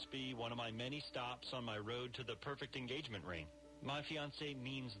would just be one of my many stops on my road to the perfect engagement ring. My fiancée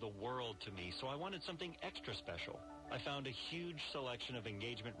means the world to me, so I wanted something extra special. I found a huge selection of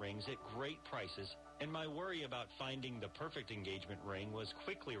engagement rings at great prices, and my worry about finding the perfect engagement ring was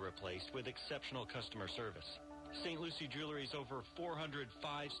quickly replaced with exceptional customer service. St. Lucie Jewelry's over 400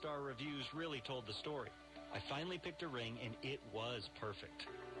 5-star reviews really told the story. I finally picked a ring, and it was perfect.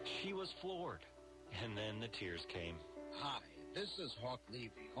 She was floored. And then the tears came. Hi, this is Hawk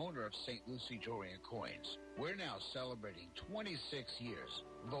Levy, owner of St. Lucie Jewelry and Coins. We're now celebrating 26 years,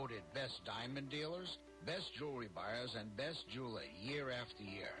 voted best diamond dealers, best jewelry buyers, and best jeweler year after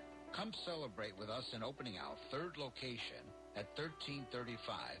year. Come celebrate with us in opening our 3rd location at 1335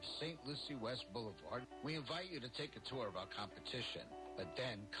 St. Lucie West Boulevard. We invite you to take a tour of our competition, but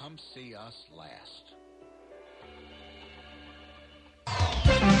then come see us last.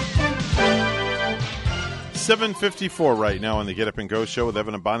 7:54 right now on the Get Up and Go show with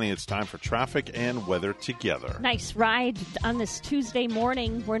Evan and Bonnie. It's time for traffic and weather together. Nice ride on this Tuesday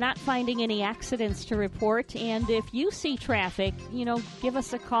morning. We're not finding any accidents to report. And if you see traffic, give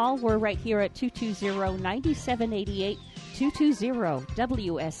us a call. We're right here at 220-9788,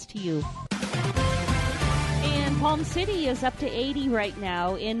 220-WSTU. And Palm City is up to 80 right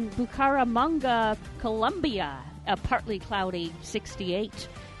now. In Bucaramanga, Colombia, a partly cloudy 68.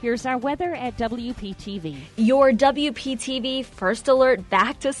 Here's our weather at WPTV. Your WPTV First Alert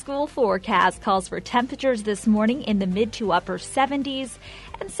Back to School forecast calls for temperatures this morning in the mid to upper 70s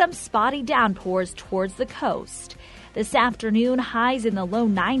and some spotty downpours towards the coast. This afternoon, highs in the low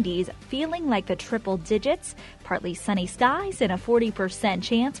 90s, feeling like the triple digits, partly sunny skies and a 40%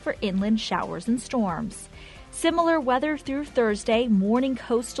 chance for inland showers and storms. Similar weather through Thursday, morning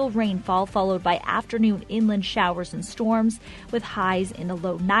coastal rainfall followed by afternoon inland showers and storms with highs in the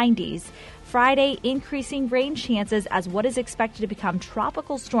low 90s. Friday, increasing rain chances as what is expected to become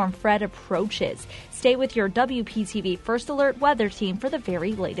Tropical Storm Fred approaches. Stay with your WPTV First Alert weather team for the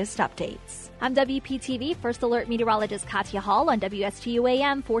very latest updates. I'm WPTV First Alert meteorologist Katya Hall on WSTU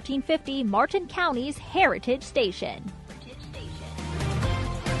AM 1450, Martin County's Heritage Station.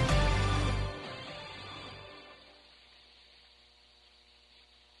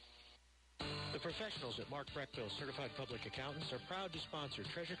 Professionals at Mark Breckville Certified Public Accountants are proud to sponsor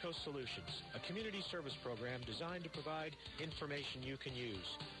Treasure Coast Solutions, a community service program designed to provide information you can use,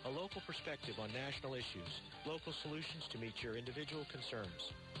 a local perspective on national issues, local solutions to meet your individual concerns.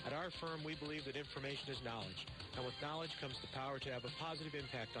 At our firm, we believe that information is knowledge, and with knowledge comes the power to have a positive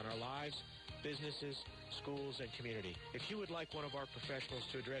impact on our lives, businesses, schools, and community. If you would like one of our professionals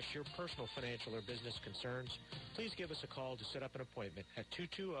to address your personal financial or business concerns, please give us a call to set up an appointment at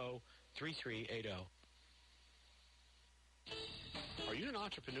 220-3380. Are you an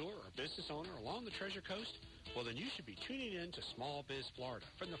entrepreneur or business owner along the Treasure Coast? Well, then you should be tuning in to Small Biz Florida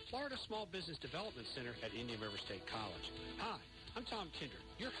from the Florida Small Business Development Center at Indian River State College. Hi, I'm Tom Kinder,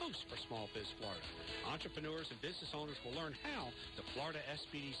 your host for Small Biz Florida. Entrepreneurs and business owners will learn how the Florida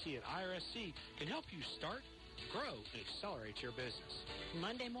SBDC and IRSC can help you start, grow, and accelerate your business.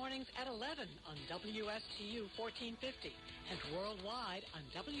 Monday mornings at 11 on WSTU 1450 and worldwide on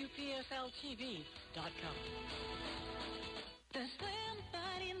WPSLTV.com. The Slim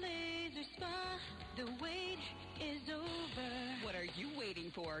Body Laser Spa, the wait is over. What are you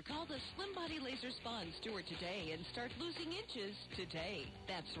waiting for? Call the Slim Body Laser Spa in Stewart today and start losing inches today.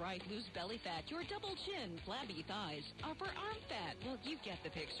 That's right, lose belly fat, your double chin, flabby thighs, upper arm fat. Well, you get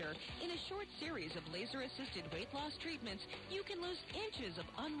the picture. In a short series of laser-assisted weight loss treatments, you can lose inches of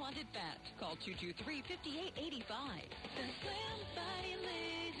unwanted fat. Call 223-5885. The Slim Body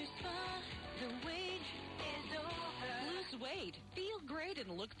Laser Spa, the wait is over. Lose weight, feel great,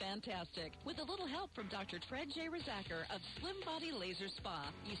 and look fantastic with a little help from Dr. Fred J. Rizacker of Slim Body Laser Spa,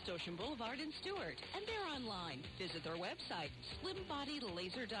 East Ocean Boulevard in Stewart. And they're online. Visit their website,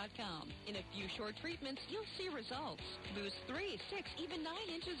 slimbodylaser.com. In a few short treatments, you'll see results. Lose 3, 6, even 9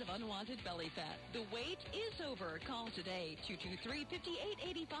 inches of unwanted belly fat. The wait is over. Call today,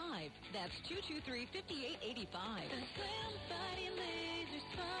 223-5885. That's 223-5885. The Slim Body Laser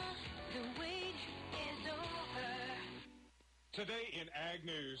Spa, the wait is over. Today in Ag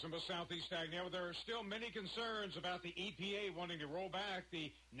News in the Southeast Ag Network, there are still many concerns about the EPA wanting to roll back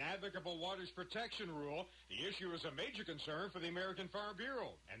the Navigable Waters Protection Rule. The issue is a major concern for the American Farm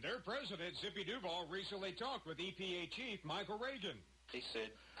Bureau. And their president, Zippy Duvall, recently talked with EPA Chief Michael Reagan. He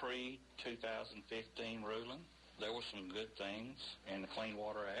said pre-2015 ruling, there were some good things in the Clean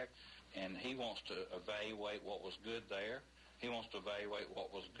Water Act, and he wants to evaluate what was good there. He wants to evaluate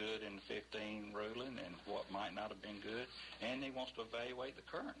what was good in the 15 ruling and what might not have been good, and he wants to evaluate the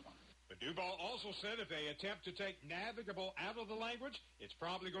current one. But Duvall also said if they attempt to take navigable out of the language, it's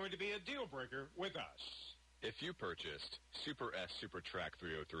probably going to be a deal breaker with us. If you purchased Super S Super Track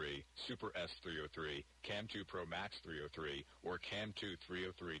 303, Super S 303, Cam 2 Pro Max 303, or Cam 2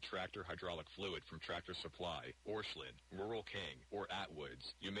 303 Tractor Hydraulic Fluid from Tractor Supply, Orscheln, Rural King, or Atwoods,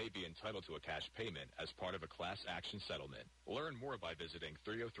 you may be entitled to a cash payment as part of a class action settlement. Learn more by visiting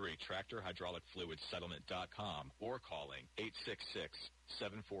 303-TractorHydraulicFluidSettlement.com or calling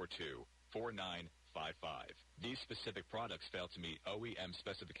 866-742-4955. These specific products fail to meet OEM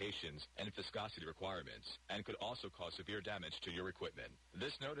specifications and viscosity requirements and could also cause severe damage to your equipment.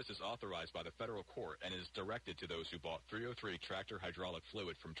 This notice is authorized by the federal court and is directed to those who bought 303 Tractor Hydraulic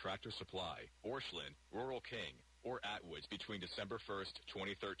Fluid from Tractor Supply, Orscheln, Rural King, or Atwoods between December 1st,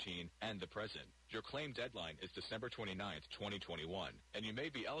 2013 and the present. Your claim deadline is December 29th, 2021, and you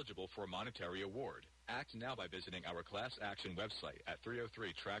may be eligible for a monetary award. Act now by visiting our class action website at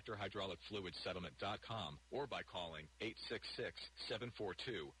 303-TractorHydraulicFluidSettlement.com or by calling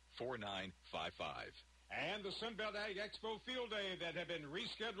 866-742-4955. And the Sunbelt Ag Expo Field Day that had been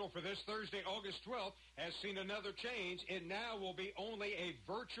rescheduled for this Thursday, August 12th, has seen another change. It now will be only a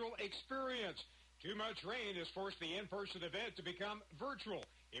virtual experience. Too much rain has forced the in-person event to become virtual.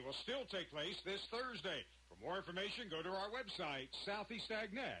 It will still take place this Thursday. For more information, go to our website,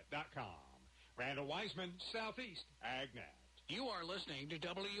 southeastagnet.com. Randall Wiseman, Southeast AgNet. You are listening to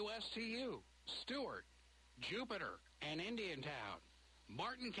WSTU, Stewart, Jupiter, and Indiantown,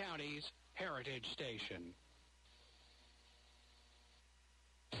 Martin County's Heritage Station.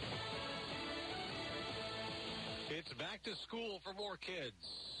 It's back to school for more kids.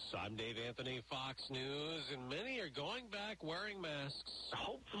 I'm Dave Anthony, Fox News, and many are going back wearing masks.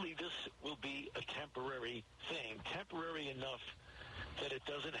 Hopefully this will be a temporary thing, temporary enough that it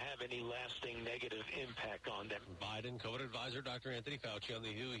doesn't have any lasting negative impact on them. Biden COVID advisor Dr. Anthony Fauci on the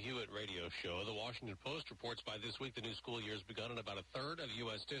Hugh Hewitt radio show. The Washington Post reports by this week the new school year has begun in about a third of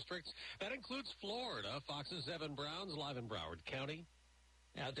U.S. districts. That includes Florida. Fox's Evan Brown's live in Broward County.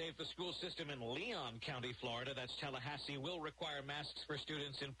 Now, Dave, the school system in Leon County, Florida, that's Tallahassee, will require masks for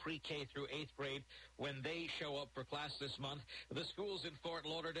students in pre-K through 8th grade when they show up for class this month. The schools in Fort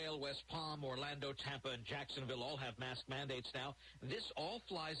Lauderdale, West Palm, Orlando, Tampa, and Jacksonville all have mask mandates now. This all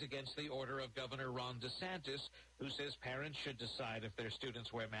flies against the order of Governor Ron DeSantis, who says parents should decide if their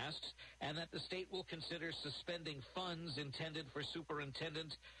students wear masks, and that the state will consider suspending funds intended for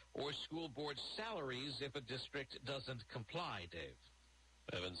superintendent or school board salaries if a district doesn't comply, Dave.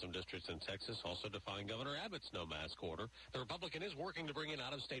 Evan, some districts in Texas also defying Governor Abbott's no-mask order. The Republican is working to bring in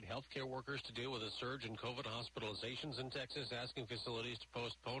out-of-state health care workers to deal with a surge in COVID hospitalizations in Texas, asking facilities to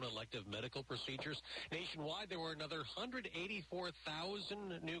postpone elective medical procedures. Nationwide, there were another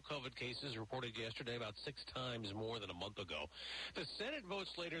 184,000 new COVID cases reported yesterday, about 6 times more than a month ago. The Senate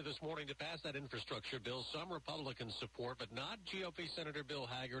votes later this morning to pass that infrastructure bill. Some Republicans support, but not GOP Senator Bill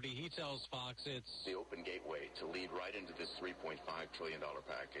Hagerty. He tells Fox it's the open gateway to lead right into this $3.5 trillion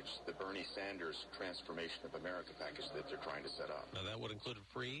package, the Bernie Sanders Transformation of America package that they're trying to set up. Now, that would include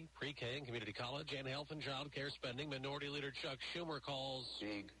free pre-K and community college and health and child care spending. Minority Leader Chuck Schumer calls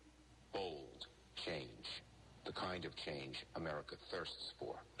big, bold change, the kind of change America thirsts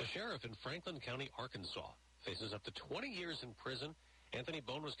for. A sheriff in Franklin County, Arkansas, faces up to 20 years in prison. Anthony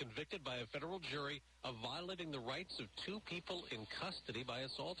Bone was convicted by a federal jury of violating the rights of 2 people in custody by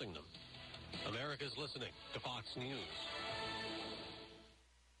assaulting them. America's listening to Fox News.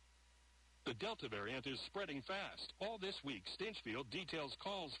 The Delta variant is spreading fast. All this week, Stinchfield details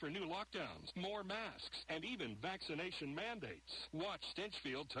calls for new lockdowns, more masks, and even vaccination mandates. Watch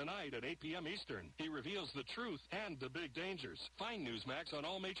Stinchfield tonight at 8 p.m. Eastern. He reveals the truth and the big dangers. Find Newsmax on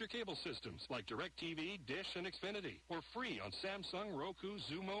all major cable systems like DirecTV, Dish, and Xfinity, or free on Samsung, Roku,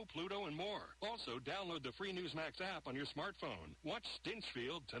 Xumo, Pluto, and more. Also, download the free Newsmax app on your smartphone. Watch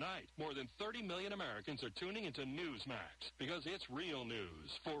Stinchfield tonight. More than 30 million Americans are tuning into Newsmax because it's real news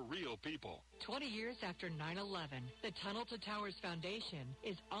for real people. 20 years after 9/11, the Tunnel to Towers Foundation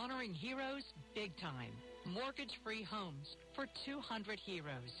is honoring heroes big time. Mortgage-free homes for 200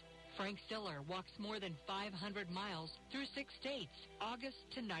 heroes. Frank Stiller walks more than 500 miles through 6 states, August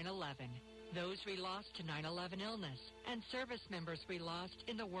to 9/11. Those we lost to 9/11 illness and service members we lost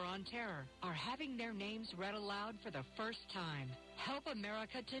in the War on Terror are having their names read aloud for the first time. Help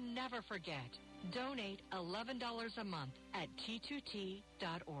America to never forget. Donate $11 a month at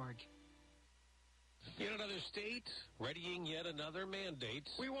T2T.org. In another state, readying yet another mandate.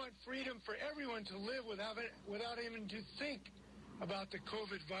 We want freedom for everyone to live without even to think about the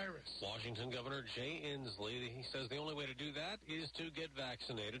COVID virus. Washington Governor Jay Inslee, he says the only way to do that is to get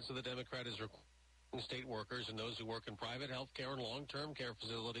vaccinated, so the Democrat is requiring state workers and those who work in private health care and long-term care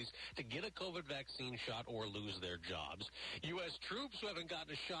facilities to get a COVID vaccine shot or lose their jobs. U.S. troops who haven't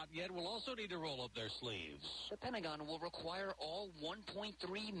gotten a shot yet will also need to roll up their sleeves. The Pentagon will require all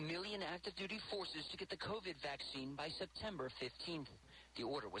 1.3 million active duty forces to get the COVID vaccine by September 15th. The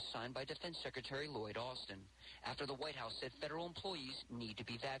order was signed by Defense Secretary Lloyd Austin after the White House said federal employees need to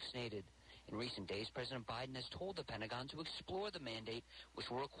be vaccinated. In recent days, President Biden has told the Pentagon to explore the mandate, which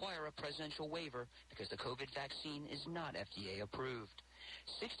will require a presidential waiver because the COVID vaccine is not FDA approved.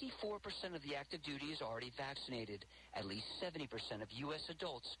 64% of the active duty is already vaccinated. At least 70% of U.S.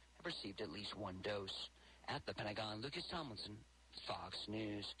 adults have received at least 1 dose. At the Pentagon, Lucas Tomlinson, Fox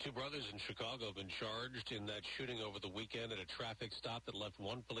News. 2 brothers in Chicago have been charged in that shooting over the weekend at a traffic stop that left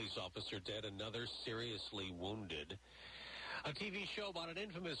 1 police officer dead, another seriously wounded. A TV show about an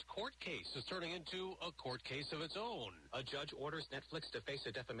infamous court case is turning into a court case of its own. A judge orders Netflix to face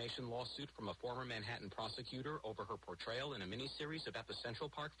a defamation lawsuit from a former Manhattan prosecutor over her portrayal in a miniseries about the Central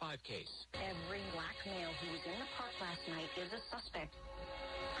Park 5 case. Every black male who was in the park last night is a suspect.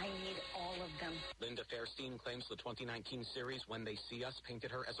 I need all of them. Linda Fairstein claims the 2019 series When They See Us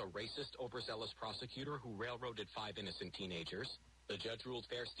painted her as a racist, overzealous prosecutor who railroaded 5 innocent teenagers. The judge ruled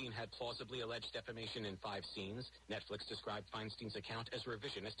Fairstein had plausibly alleged defamation in 5 scenes. Netflix described Feinstein's account as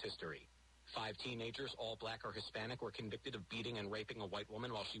revisionist history. 5 teenagers, all black or Hispanic, were convicted of beating and raping a white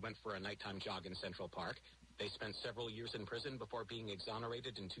woman while she went for a nighttime jog in Central Park. They spent several years in prison before being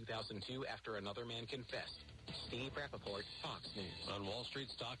exonerated in 2002 after another man confessed. Steve Rappaport, Fox News. On Wall Street,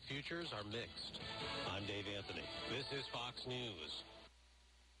 stock futures are mixed. I'm Dave Anthony. This is Fox News.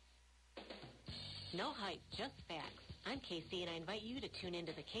 No hype, just facts. I'm Casey, and I invite you to tune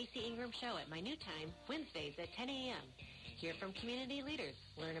into the Casey Ingram Show at my new time, Wednesdays at 10 a.m. Hear from community leaders,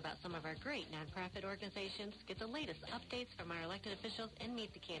 learn about some of our great nonprofit organizations, get the latest updates from our elected officials, and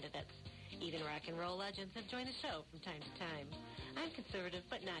meet the candidates. Even rock and roll legends have joined the show from time to time. I'm conservative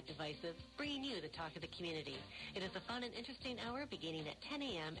but not divisive, bringing you the talk of the community. It is a fun and interesting hour beginning at 10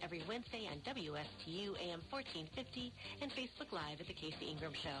 a.m. every Wednesday on WSTU AM 1450 and Facebook Live at the Casey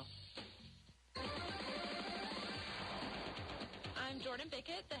Ingram Show. I'm Jordan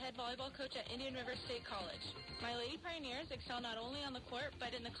Bickett, the head volleyball coach at Indian River State College. My Lady Pioneers excel not only on the court,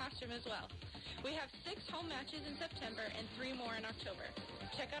 but in the classroom as well. We have 6 home matches in September and 3 more in October.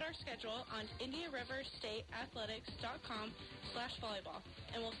 Check out our schedule on IndianRiverStateAthletics.com/volleyball.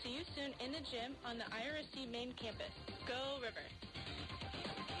 And we'll see you soon in the gym on the IRSC main campus. Go River!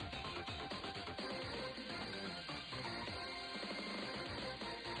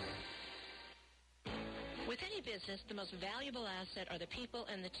 With any business, the most valuable asset are the people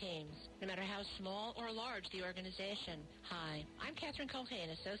and the teams, no matter how small or large the organization. Hi, I'm Catherine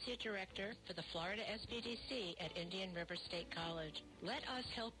Culhane, Associate Director for the Florida SBDC at Indian River State College. Let us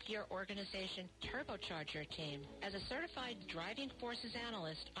help your organization turbocharge your team. As a certified driving forces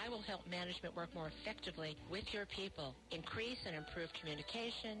analyst, I will help management work more effectively with your people, increase and improve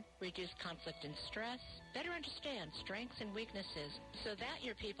communication, reduce conflict and stress, better understand strengths and weaknesses so that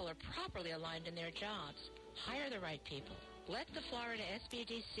your people are properly aligned in their jobs. Hire the right people. Let the Florida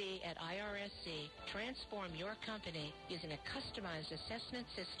SBDC at IRSC transform your company using a customized assessment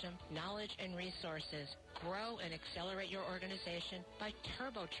system, knowledge, and resources. Grow and accelerate your organization by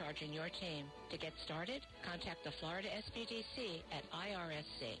turbocharging your team. To get started, contact the Florida SBDC at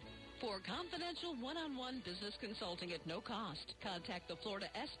IRSC. For confidential one-on-one business consulting at no cost, contact the Florida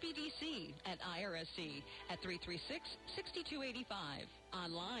SBDC at IRSC at 336-6285.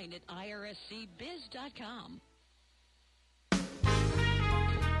 Online at irscbiz.com.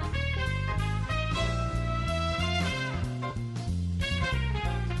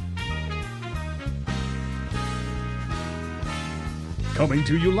 Coming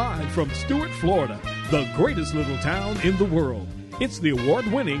to you live from Stuart, Florida, the greatest little town in the world. It's the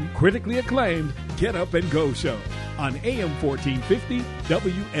award-winning, critically acclaimed Get Up and Go show on AM 1450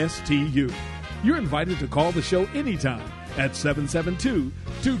 WSTU. You're invited to call the show anytime at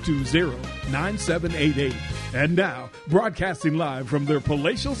 772-220-9788. And now, broadcasting live from their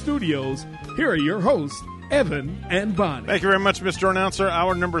palatial studios, here are your hosts, Evan and Bonnie. Thank you very much, Mr. Announcer.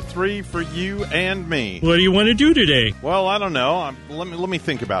 Hour number 3 for you and me. What do you want to do today? Well, I don't know. Let me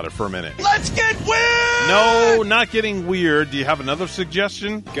think about it for a minute. Let's get weird! No, not getting weird. Do you have another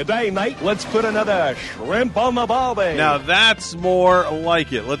suggestion? Good day, mate. Let's put another shrimp on the barbie. Now, that's more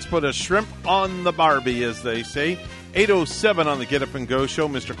like it. Let's put a shrimp on the barbie, as they say. 8:07 on the Get Up and Go show.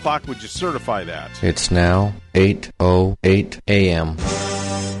 Mr. Clock, would you certify that? It's now 8:08 a.m.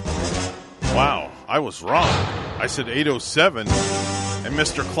 Wow, I was wrong. I said 8:07, and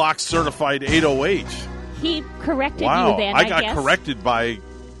Mr. Clock certified 8:08. He corrected wow, you then, I got guess. corrected by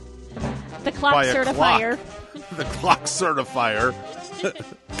the clock certifier. The clock certifier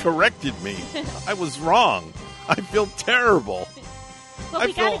corrected me. I was wrong. I feel terrible. Well,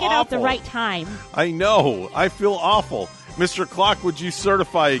 we got to get out the right time. I know. I feel awful. Mr. Clock, would you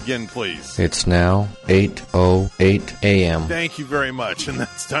certify again, please? It's now 8:08 a.m. Thank you very much. And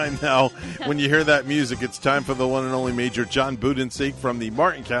that's time now. When you hear that music, it's time for the one and only Major John Budensiek from the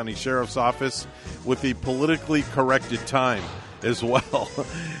Martin County Sheriff's Office with the politically corrected time as well.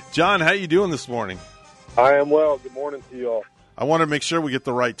 John, how you doing this morning? I am well. Good morning to you all. I want to make sure we get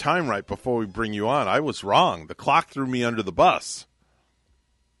the right time right before we bring you on. I was wrong. The clock threw me under the bus.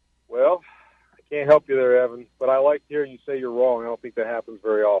 Well, I can't help you there, Evan, but I like hearing you say you're wrong. I don't think that happens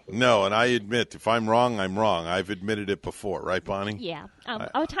very often. No, and I admit, if I'm wrong, I'm wrong. I've admitted it before, right, Bonnie? Yeah,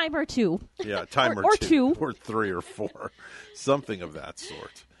 a time or two. Yeah, a time or two. Or 3 or 4, something of that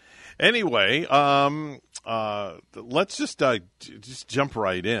sort. Anyway, let's just jump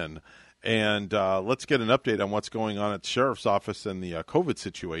right in, and let's get an update on what's going on at the Sheriff's Office and the COVID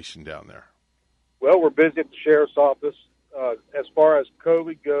situation down there. Well, we're busy at the Sheriff's Office. As far as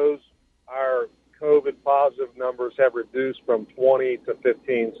COVID goes, our COVID positive numbers have reduced from 20 to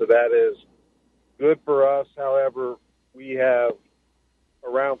 15, so that is good for us. However, we have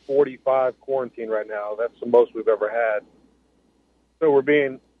around 45 quarantine right now. That's the most we've ever had. So we're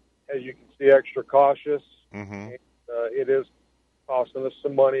being, as you can see, extra cautious. Mm-hmm. And, it is costing us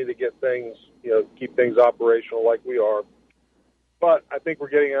some money to get things, keep things operational like we are. But I think we're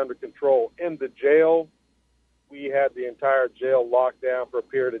getting under control. In the jail, we had the entire jail locked down for a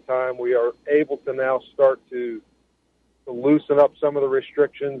period of time. We are able to now start to to loosen up some of the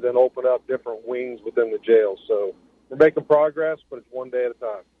restrictions and open up different wings within the jail. So we're making progress, but it's one day at a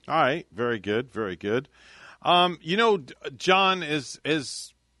time. All right. Very good. Very good. John,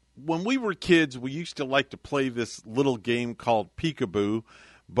 as when we were kids, we used to like to play this little game called peekaboo,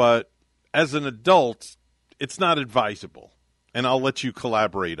 but as an adult, it's not advisable. And I'll let you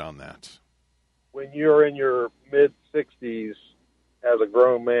collaborate on that. When you're in your mid-60s as a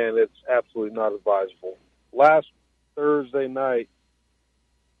grown man, it's absolutely not advisable. Last Thursday night,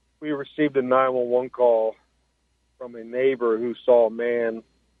 we received a 911 call from a neighbor who saw a man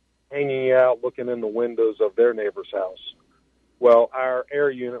hanging out looking in the windows of their neighbor's house. Well, our air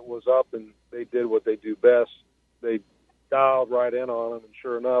unit was up, and they did what they do best. They dialed right in on him, and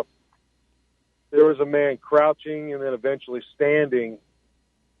sure enough, there was a man crouching and then eventually standing,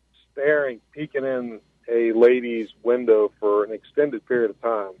 staring, peeking in a lady's window for an extended period of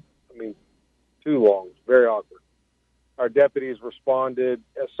time. I mean, too long. Very awkward. Our deputies responded.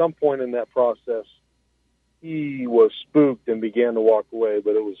 At some point in that process, he was spooked and began to walk away,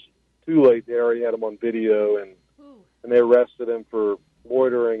 but it was too late. They already had him on video, and they arrested him for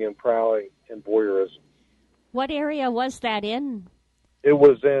loitering and prowling and voyeurism. What area was that in? It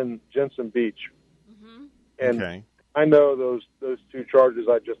was in Jensen Beach. Mm-hmm. And okay. I know those two charges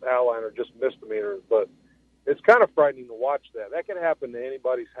I just outlined are just misdemeanors, but it's kind of frightening to watch that. That could happen to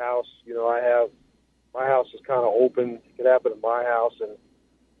anybody's house. You know, my house is kind of open. It could happen in my house,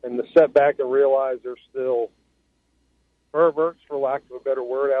 and to step back and realize there's still perverts, for lack of a better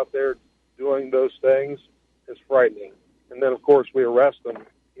word, out there doing those things is frightening. And then, of course, we arrest him.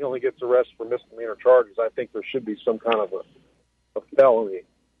 He only gets arrested for misdemeanor charges. I think there should be some kind of a felony.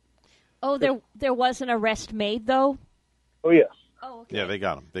 Oh, there was an arrest made, though? Oh, yes. Oh, okay. Yeah, they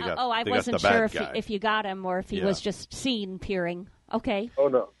got him. I wasn't sure if you got him or if he was just seen peering. Okay. Oh,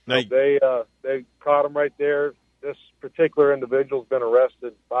 no. They caught him right there. This particular individual's been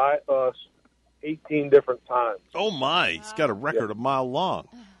arrested by us 18 different times. Oh, my. He's got a record a mile long.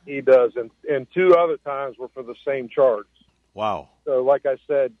 He does. And two other times were for the same charge. Wow. So, like I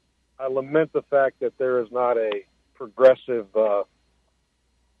said, I lament the fact that there is not a progressive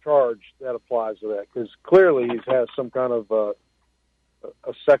charge that applies to that, because clearly he has some kind of a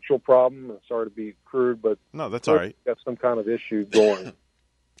sexual problem. Sorry to be crude, but no, that's all right. Got some kind of issue going.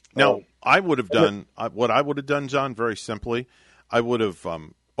 Now, I would have done what I would have done, John, very simply. I would have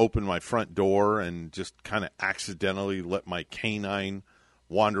opened my front door and just kind of accidentally let my canine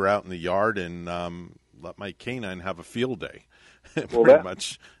wander out in the yard and let my canine have a field day. Pretty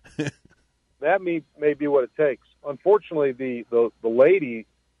much. That may be what it takes. Unfortunately, the lady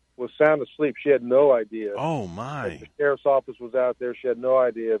was sound asleep. She had no idea. Oh, my. The sheriff's office was out there. She had no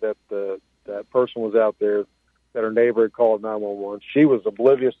idea that that person was out there, that her neighbor had called 911. She was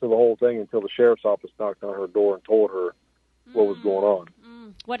oblivious to the whole thing until the sheriff's office knocked on her door and told her what was going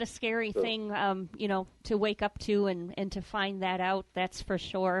on. What a scary thing, to wake up to and to find that out, that's for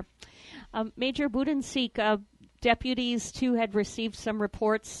sure. Major Budensiek, deputies, too, had received some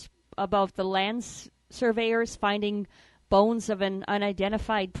reports about the land surveyors finding bones of an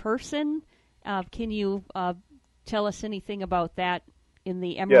unidentified person. Can you tell us anything about that in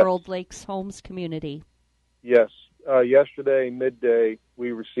the Emerald Lakes Homes community? Yes. Yesterday, midday,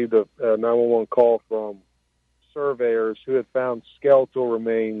 we received a 911 call from surveyors who had found skeletal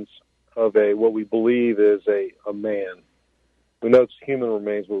remains of what we believe is a man. We know it's human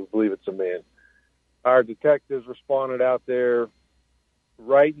remains, but we believe it's a man. Our detectives responded out there.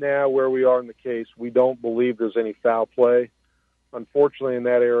 Right now, where we are in the case, we don't believe there's any foul play. Unfortunately, in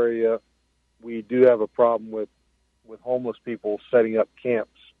that area, we do have a problem with homeless people setting up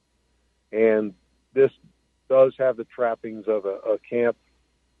camps. And this does have the trappings of a camp.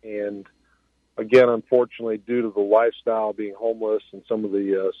 And again, unfortunately, due to the lifestyle, being homeless, and some of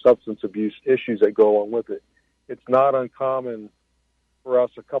the substance abuse issues that go along with it, it's not uncommon for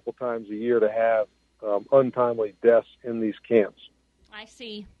us a couple times a year to have untimely deaths in these camps. I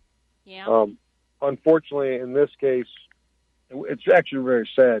see. Yeah. Unfortunately, in this case, it's actually very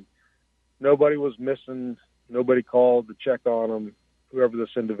sad. Nobody was missing. Nobody called to check on them. Whoever this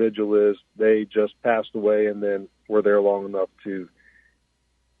individual is, they just passed away and then were there long enough to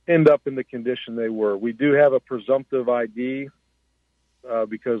end up in the condition they were. We do have a presumptive ID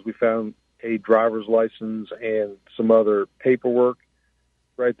because we found a driver's license and some other paperwork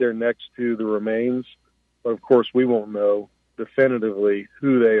right there next to the remains. But, of course, we won't know definitively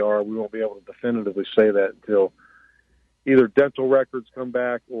who they are. We won't be able to definitively say that until either dental records come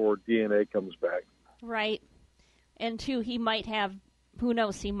back or DNA comes back. Right. And, too, he might have, who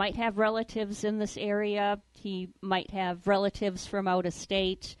knows, he might have relatives in this area. He might have relatives from out of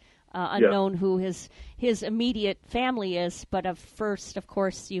state. unknown who his immediate family is. But first, of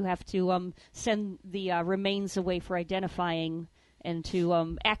course, you have to send the remains away for identifying and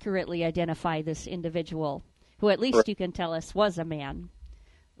to accurately identify this individual, who at least you can tell us was a man.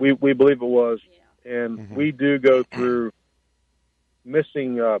 We believe it was, and we do go through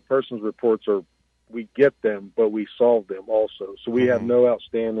missing persons reports, or we get them, but we solve them also. So we have no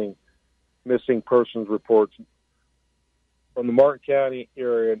outstanding missing persons reports. From the Martin County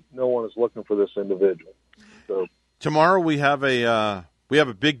area, no one is looking for this individual. So tomorrow we have a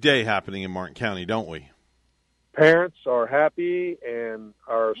big day happening in Martin County, don't we? Parents are happy, and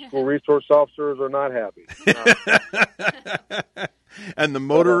our school resource officers are not happy. And the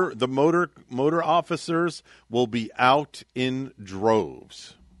motor officers will be out in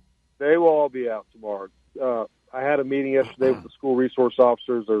droves. They will all be out tomorrow. I had a meeting yesterday with the school resource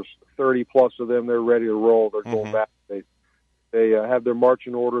officers. There's 30 plus of them. They're ready to roll. They're going back. They have their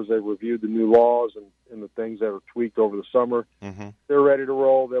marching orders. They've reviewed the new laws and the things that were tweaked over the summer. They're ready to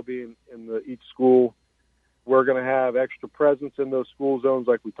roll. They'll be in each school. We're going to have extra presence in those school zones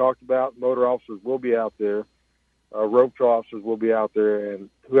like we talked about. Motor officers will be out there. Rope trail officers will be out there, and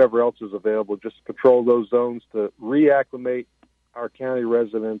whoever else is available just to patrol those zones to reacclimate our county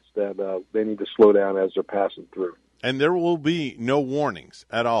residents that they need to slow down as they're passing through. And there will be no warnings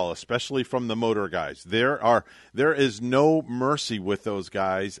at all, especially from the motor guys. There is no mercy with those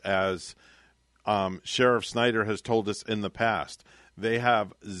guys, as Sheriff Snyder has told us in the past. They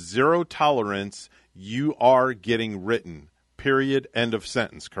have zero tolerance. You are getting written. Period. End of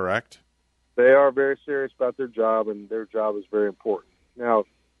sentence. Correct? They are very serious about their job, and their job is very important. Now,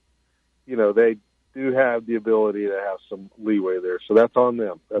 they do have the ability to have some leeway there, so that's on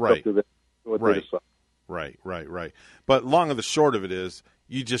them. That's up to them what they decide. Right. But long and the short of it is,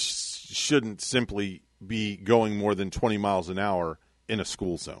 you just shouldn't simply be going more than 20 miles an hour in a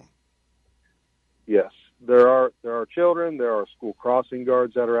school zone. Yes, there are children. There are school crossing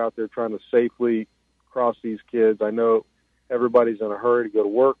guards that are out there trying to safely cross these kids. I know everybody's in a hurry to go to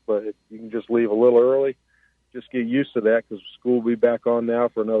work, but you can just leave a little early. Just get used to that, because school will be back on now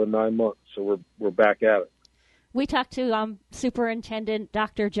for another 9 months. So we're back at it. We talked to Superintendent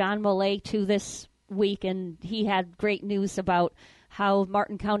Dr. John Millay this week, and he had great news about how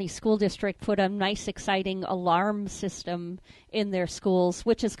Martin County School District put a nice, exciting alarm system in their schools,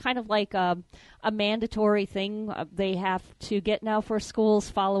 which is kind of like a mandatory thing they have to get now for schools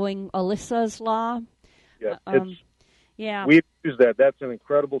following Alyssa's law. Yeah, we've used that. That's an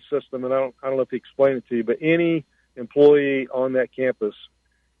incredible system, and I don't know if he explained it to you, but any employee on that campus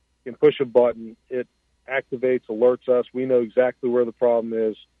can push a button. It activates, alerts us. We know exactly where the problem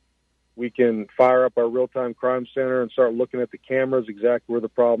is. We can fire up our real-time crime center and start looking at the cameras, exactly where the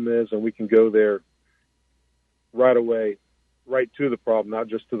problem is, and we can go there right away, right to the problem, not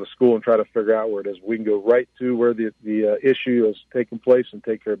just to the school and try to figure out where it is. We can go right to where the issue is taking place and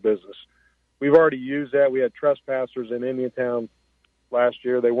take care of business. We've already used that. We had trespassers in Indiantown last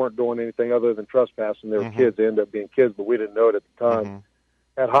year. They weren't doing anything other than trespassing. They were kids. They ended up being kids, but we didn't know it at the time.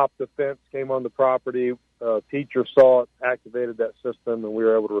 Had hopped the fence, came on the property. Teacher saw it, activated that system, and we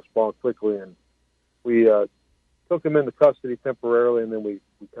were able to respond quickly. And we took them into custody temporarily, and then we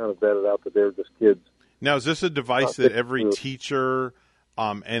kind of vetted out that they were just kids. Now, is this a device that every teacher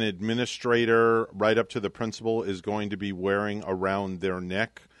and administrator, right up to the principal, is going to be wearing around their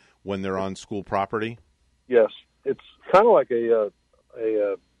neck when they're on school property? Yes. It's kind of like a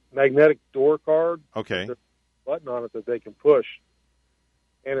magnetic door card. Okay. There's a button on it that they can push,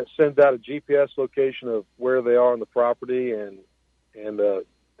 and it sends out a GPS location of where they are on the property, and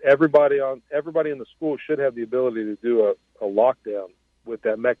everybody in the school should have the ability to do a lockdown with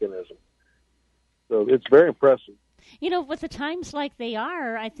that mechanism. So it's very impressive. With the times like they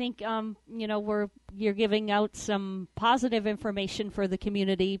are, I think, you're giving out some positive information for the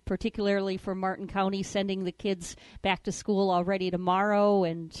community, particularly for Martin County, sending the kids back to school already tomorrow,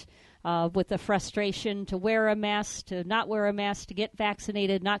 and with the frustration to wear a mask, to not wear a mask, to get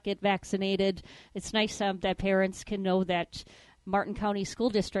vaccinated, not get vaccinated. It's nice that parents can know that Martin County School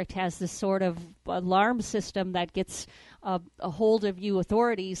District has this sort of alarm system that gets a hold of you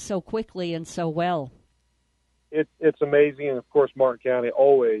authorities so quickly and so well. It's amazing, and of course Martin County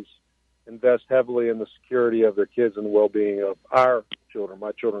always invests heavily in the security of their kids and the well-being of our children.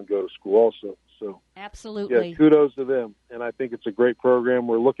 My children go to school also. So absolutely. Yeah, kudos to them, and I think it's a great program.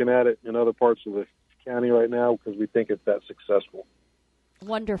 We're looking at it in other parts of the county right now because we think it's that successful.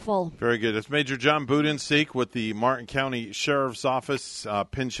 Wonderful. Very good. It's Major John Budensiek with the Martin County Sheriff's Office,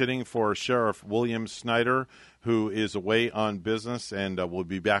 pinch hitting for Sheriff William Snyder, who is away on business and will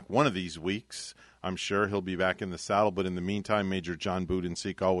be back one of these weeks I'm sure he'll be back in the saddle. But in the meantime, Major John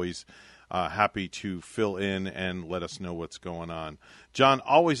Budensiek always happy to fill in and let us know what's going on. John,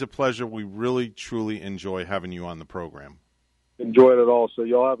 always a pleasure. We really, truly enjoy having you on the program. Enjoyed it all. So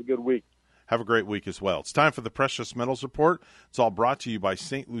y'all have a good week. Have a great week as well. It's time for the Precious Metals Report. It's all brought to you by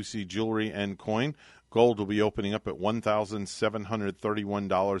St. Lucie Jewelry and Coin. Gold will be opening up at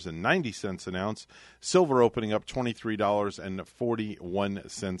 $1,731.90 an ounce. Silver opening up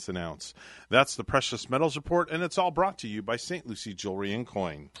 $23.41 an ounce. That's the Precious Metals Report, and it's all brought to you by St. Lucie Jewelry and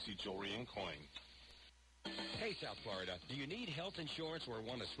Coin. Hey, South Florida, do you need health insurance or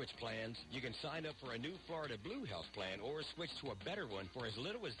want to switch plans? You can sign up for a new Florida Blue health plan or switch to a better one for as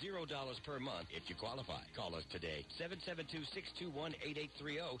little as $0 per month if you qualify. Call us today,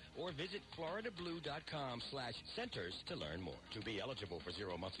 772-621-8830, or visit floridablue.com/centers to learn more. To be eligible for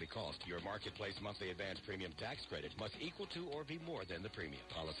zero monthly cost, your Marketplace monthly advance premium tax credit must equal to or be more than the premium.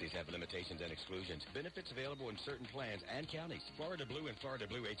 Policies have limitations and exclusions. Benefits available in certain plans and counties. Florida Blue and Florida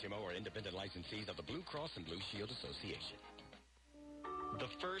Blue HMO are independent licensees of the Blue Cross and Blue Shield Association. The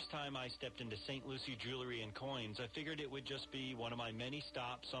first time I stepped into St. Lucie Jewelry and Coins, I figured it would just be one of my many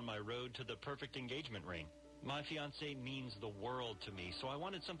stops on my road to the perfect engagement ring. My fiancée means the world to me, so I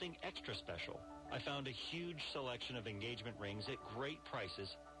wanted something extra special. I found a huge selection of engagement rings at great prices,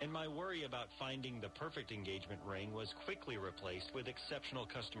 and my worry about finding the perfect engagement ring was quickly replaced with exceptional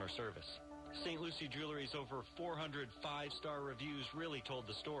customer service. St. Lucie Jewelry's over 400 five-star reviews really told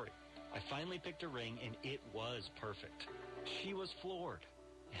the story. I finally picked a ring, and it was perfect. She was floored.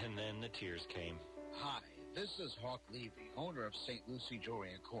 And then the tears came. Hi, this is Hawk Levy, owner of St. Lucie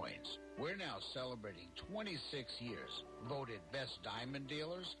Jewelry and Coins. We're now celebrating 26 years. Voted best diamond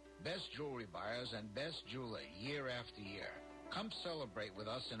dealers, best jewelry buyers, and best jeweler year after year. Come celebrate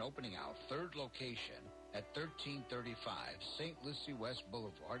with us in opening our third location at 1335 St. Lucie West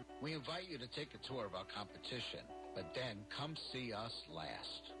Boulevard. We invite you to take a tour of our competition, but then come see us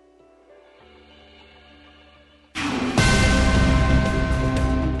last.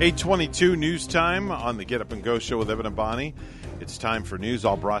 8:22 news time on the Get Up and Go show with Evan and Bonnie. It's time for news,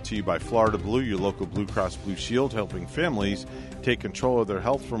 all brought to you by Florida Blue, your local Blue Cross Blue Shield, helping families take control of their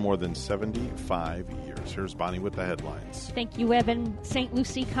health for more than 75 years. Here's Bonnie with the headlines. Thank you, Evan. St.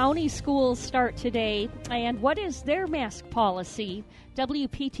 Lucie County schools start today. And what is their mask policy?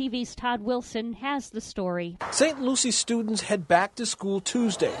 WPTV's Todd Wilson has the story. St. Lucie students head back to school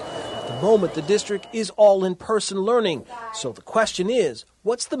Tuesday. At the moment, the district is all in-person learning. So the question is,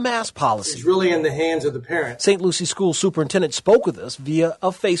 what's the mask policy? It's really in the hands of the parents. St. Lucie School Superintendent spoke with us via a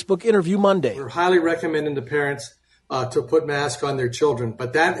Facebook interview Monday. We're highly recommending the parents to put masks on their children,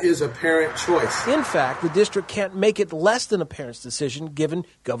 but that is a parent choice. In fact, the district can't make it less than a parent's decision given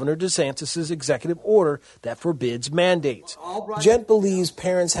Governor DeSantis' executive order that forbids mandates. Gent believes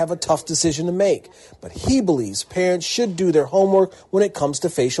parents have a tough decision to make, but he believes parents should do their homework when it comes to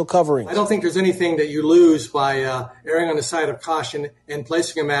facial coverings. I don't think there's anything that you lose by erring on the side of caution and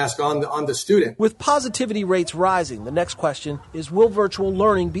placing a mask on the student. With positivity rates rising, the next question is, will virtual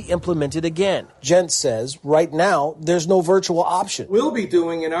learning be implemented again? Gent says right now, there's no virtual option. We'll be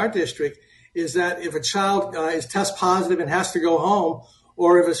doing in our district is that if a child is test positive and has to go home,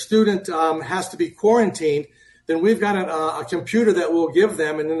 or if a student has to be quarantined, then we've got a computer that we'll give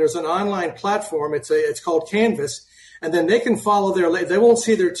them, and then there's an online platform. It's called Canvas, and then they can follow they won't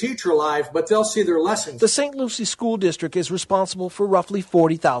see their teacher live, but they'll see their lessons. The St. Lucie School District is responsible for roughly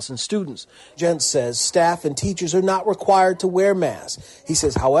 40,000 students. Gent says staff and teachers are not required to wear masks. He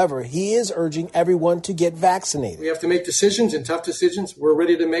says, however, he is urging everyone to get vaccinated. We have to make decisions, and tough decisions. We're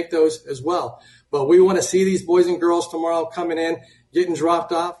ready to make those as well. But we want to see these boys and girls tomorrow coming in, getting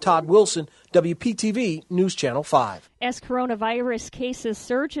dropped off. Todd Wilson, WPTV News Channel 5. As coronavirus cases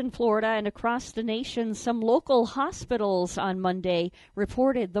surge in Florida and across the nation, some local hospitals on Monday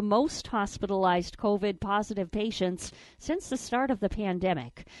reported the most hospitalized COVID-positive patients since the start of the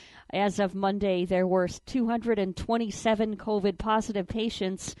pandemic. As of Monday, there were 227 COVID-positive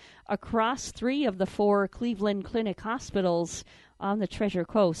patients across 3 of the 4 Cleveland Clinic hospitals on the Treasure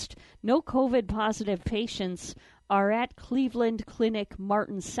Coast. No COVID-positive patients are at Cleveland Clinic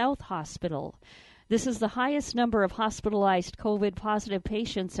Martin South Hospital. This is the highest number of hospitalized COVID-positive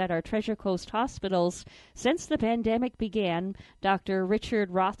patients at our Treasure Coast hospitals since the pandemic began. Dr. Richard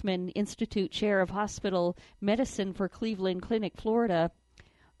Rothman, Institute Chair of Hospital Medicine for Cleveland Clinic, Florida,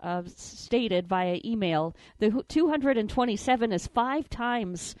 stated via email. The 227 is 5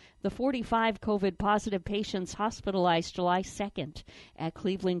 times the 45 COVID-positive patients hospitalized July 2nd at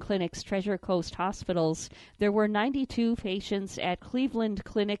Cleveland Clinic's Treasure Coast hospitals. There were 92 patients at Cleveland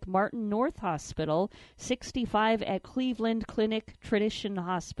Clinic Martin North Hospital, 65 at Cleveland Clinic Tradition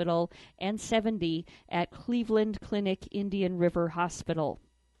Hospital, and 70 at Cleveland Clinic Indian River Hospital.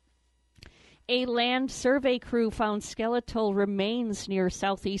 A land survey crew found skeletal remains near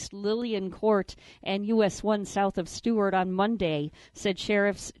southeast Lillian Court and US 1 south of Stewart on Monday, said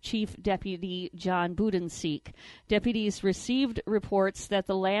Sheriff's Chief Deputy John Budensiek. Deputies received reports that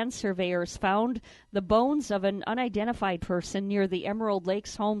the land surveyors found the bones of an unidentified person near the Emerald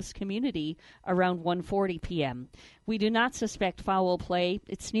Lakes Homes community around 1:40 p.m. We do not suspect foul play.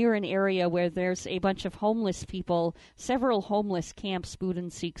 It's near an area where there's a bunch of homeless people, several homeless camps,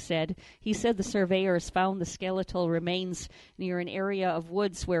 Budensiek said. He said the surveyors found the skeletal remains near an area of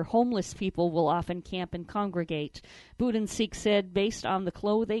woods where homeless people will often camp and congregate. Budensiek said based on the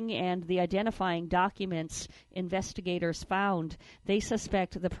clothing and the identifying documents investigators found, they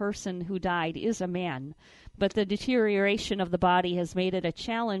suspect the person who died is a man. But the deterioration of the body has made it a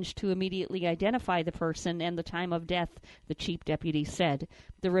challenge to immediately identify the person and the time of death, the chief deputy said.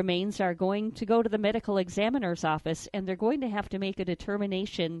 The remains are going to go to the medical examiner's office, and they're going to have to make a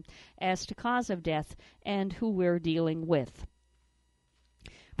determination as to cause of death and who we're dealing with.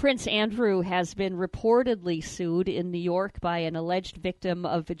 Prince Andrew has been reportedly sued in New York by an alleged victim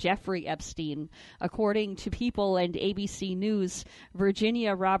of Jeffrey Epstein. According to People and ABC News,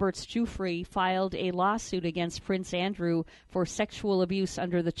 Virginia Roberts Giuffre filed a lawsuit against Prince Andrew for sexual abuse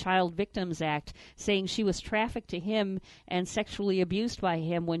under the Child Victims Act, saying she was trafficked to him and sexually abused by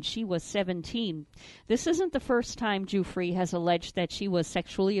him when she was 17. This isn't the first time Giuffre has alleged that she was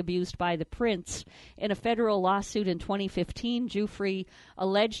sexually abused by the prince. In a federal lawsuit in 2015, Giuffre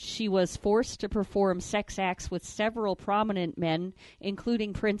alleged she was forced to perform sex acts with several prominent men,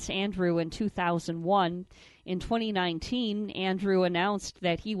 including Prince Andrew in 2001. In 2019, Andrew announced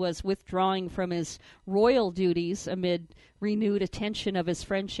that he was withdrawing from his royal duties amid renewed attention of his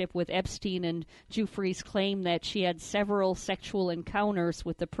friendship with Epstein and Giuffre's claim that she had several sexual encounters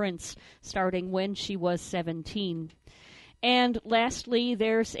with the prince starting when she was 17. And lastly,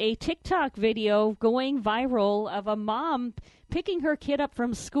 there's a TikTok video going viral of a mom picking her kid up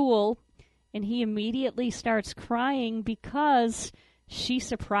from school, and he immediately starts crying because she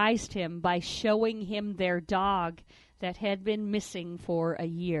surprised him by showing him their dog that had been missing for a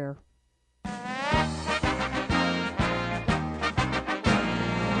year.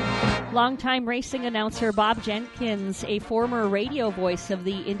 Longtime racing announcer Bob Jenkins, a former radio voice of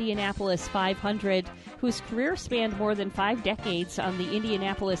the Indianapolis 500, whose career spanned more than 5 decades on the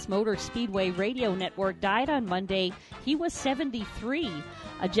Indianapolis Motor Speedway radio network, died on Monday. He was 73.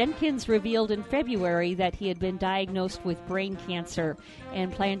 Jenkins revealed in February that he had been diagnosed with brain cancer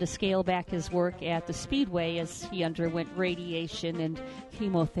and planned to scale back his work at the Speedway as he underwent radiation and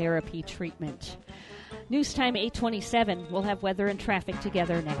chemotherapy treatment. News time 8:27. We'll have weather and traffic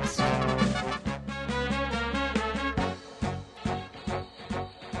together next.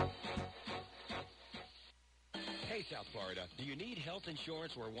 Hey, South Florida, do you need health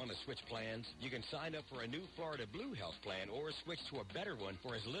insurance or want to switch plans? You can sign up for a new Florida Blue health plan or switch to a better one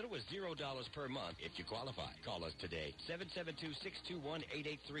for as little as $0 per month if you qualify. Call us today,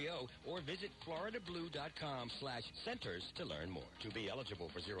 772-621-8830, or visit floridablue.com/centers to learn more. To be eligible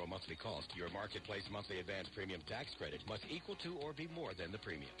for zero monthly cost, your marketplace monthly advance premium tax credit must equal to or be more than the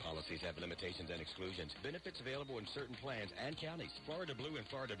premium. Policies have limitations and exclusions. Benefits available in certain plans and counties. Florida Blue and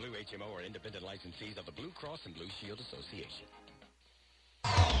Florida Blue HMO are independent licensees of the Blue Cross and Blue Shield Association.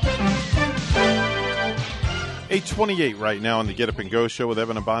 8:28 right now on the Get Up and Go show with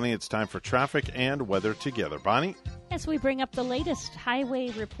Evan and Bonnie. It's time for traffic and weather together. Bonnie? As we bring up the latest highway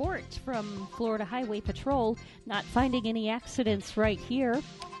report from Florida Highway Patrol, not finding any accidents right here.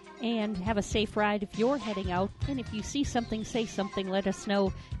 And have a safe ride if you're heading out. And if you see something, say something. Let us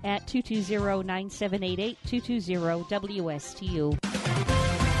know at 220-9788, 220-WSTU.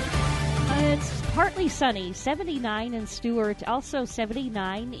 It's partly sunny, 79 in Stewart, also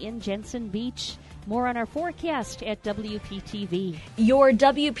 79 in Jensen Beach. More on our forecast at WPTV. Your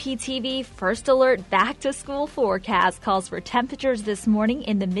WPTV First Alert Back to School forecast calls for temperatures this morning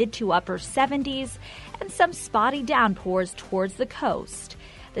in the mid to upper 70s and some spotty downpours towards the coast.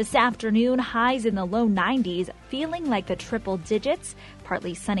 This afternoon, highs in the low 90s, feeling like the triple digits,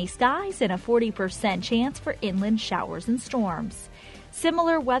 partly sunny skies and a 40% chance for inland showers and storms.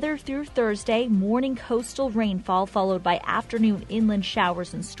 Similar weather through Thursday, morning coastal rainfall followed by afternoon inland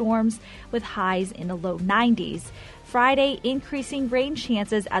showers and storms with highs in the low 90s. Friday, increasing rain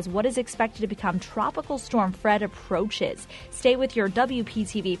chances as what is expected to become Tropical Storm Fred approaches. Stay with your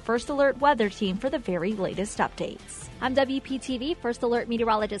WPTV First Alert weather team for the very latest updates. I'm WPTV First Alert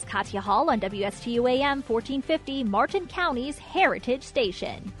meteorologist Katya Hall on WSTU AM 1450, Martin County's Heritage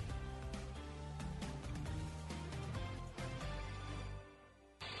Station.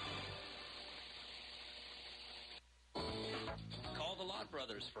 Call the Lott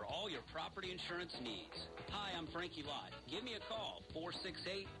Brothers for all your property insurance needs. Hi, I'm Frankie Lott. Give me a call,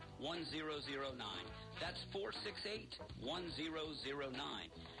 468-1009. That's 468-1009.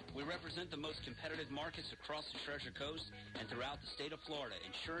 We represent the most competitive markets across the Treasure Coast and throughout the state of Florida,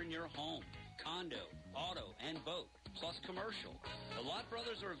 insuring your home, condo, auto, and boat, plus commercial. The Lott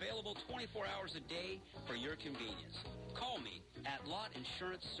Brothers are available 24 hours a day for your convenience. Call me at Lott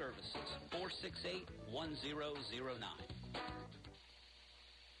Insurance Services, 468-1009.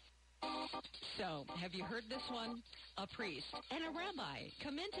 So, have you heard this one? A priest and a rabbi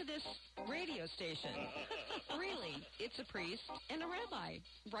come into this radio station. Really, it's a priest and a rabbi.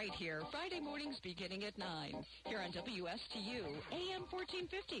 Right here, Friday mornings beginning at 9. Here on WSTU, AM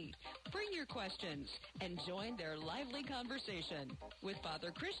 1450. Bring your questions and join their lively conversation with Father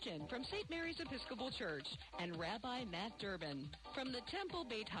Christian from St. Mary's Episcopal Church and Rabbi Matt Durbin from the Temple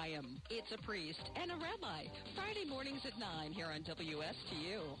Beit Hayim. It's a priest and a rabbi. Friday mornings at 9 here on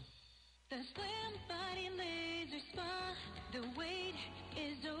WSTU. The Slim Body Laser Spa, the wait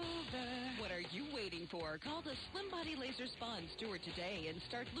is over. What are you waiting for? Call the Slim Body Laser Spa in Stewart today and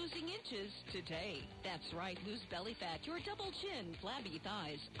start losing inches today. That's right, lose belly fat, your double chin, flabby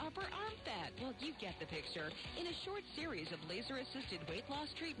thighs, upper arm fat. Well, you get the picture. In a short series of laser-assisted weight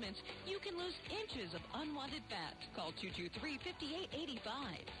loss treatments, you can lose inches of unwanted fat. Call 223-5885.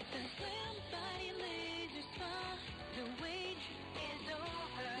 The Slim Body Laser Spa, the wait is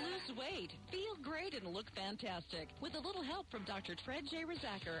over. Lose weight, feel great, and look fantastic with a little help from Dr. Fred J.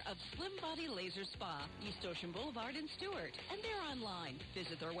 Rizacker of Slim Body Laser Spa, East Ocean Boulevard in Stewart. And they're online.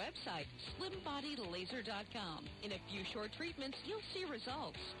 Visit their website, slimbodylaser.com. In a few short treatments, you'll see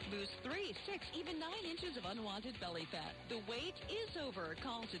results. Lose 3, 6, even 9 inches of unwanted belly fat. The wait is over.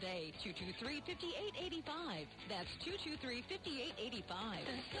 Call today, 223-5885. That's 223-5885.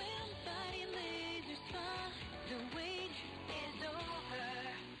 The Slim Body Laser Spa, the wait is over.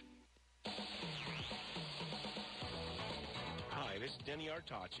 Hi, this is Denny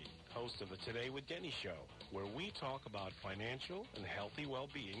Artachi, host of the Today with Denny show, where we talk about financial and healthy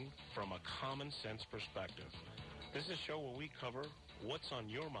well-being from a common sense perspective. This is a show where we cover what's on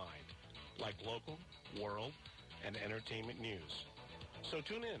your mind, like local, world, and entertainment news. So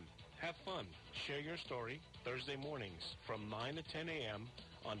tune in, have fun, share your story Thursday mornings from 9 to 10 a.m.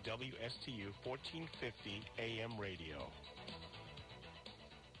 on WSTU 1450 AM radio.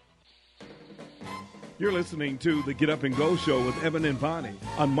 You're listening to the Get Up and Go Show with Evan and Bonnie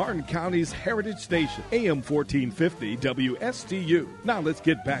on Martin County's Heritage Station, AM 1450 WSTU. Now let's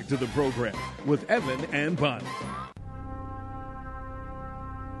get back to the program with Evan and Bonnie.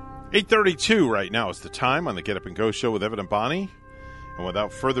 8:32 right now is the time on the Get Up and Go Show with Evan and Bonnie. And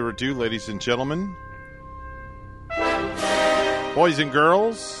without further ado, ladies and gentlemen, boys and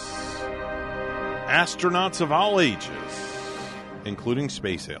girls, astronauts of all ages, including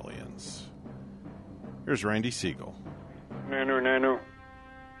space aliens. Here's Randy Segal. Nanu.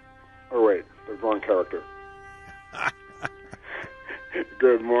 Oh, wait, the wrong character.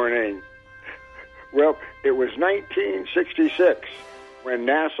 Good morning. Well, it was 1966 when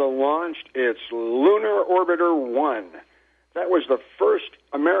NASA launched its Lunar Orbiter 1. That was the first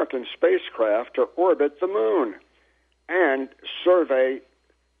American spacecraft to orbit the moon and survey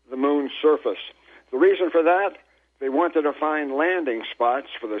the moon's surface. The reason for that? They wanted to find landing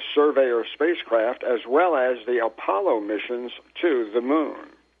spots for the Surveyor spacecraft as well as the Apollo missions to the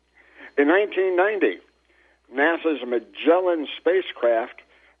moon. In 1990, NASA's Magellan spacecraft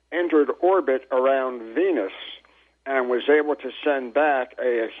entered orbit around Venus and was able to send back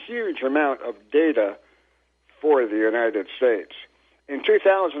a huge amount of data for the United States. In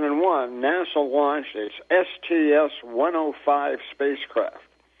 2001, NASA launched its STS-105 spacecraft.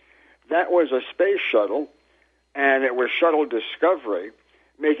 That was a space shuttle, and it was Shuttle Discovery,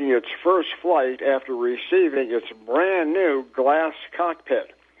 making its first flight after receiving its brand new glass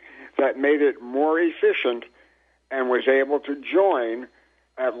cockpit that made it more efficient and was able to join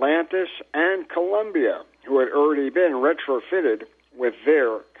Atlantis and Columbia, who had already been retrofitted with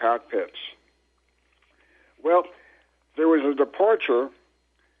their cockpits. Well, there was a departure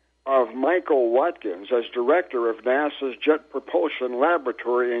of Michael Watkins as director of NASA's Jet Propulsion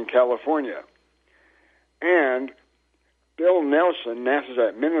Laboratory in California. And Bill Nelson, NASA's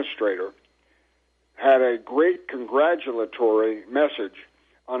administrator, had a great congratulatory message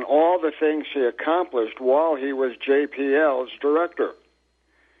on all the things he accomplished while he was JPL's director.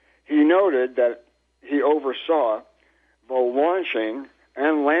 He noted that he oversaw the launching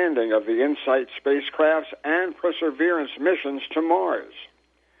and landing of the InSight spacecrafts and Perseverance missions to Mars,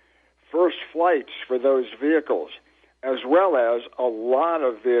 first flights for those vehicles, as well as a lot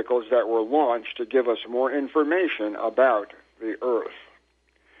of vehicles that were launched to give us more information about the Earth.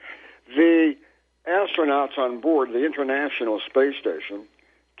 The astronauts on board the International Space Station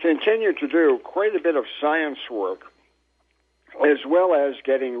continue to do quite a bit of science work, as well as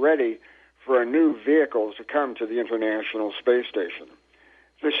getting ready for new vehicles to come to the International Space Station.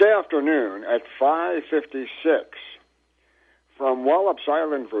 This afternoon at 5:56, from Wallops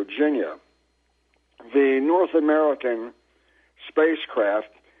Island, Virginia, the North American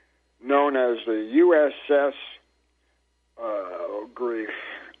spacecraft known as the USS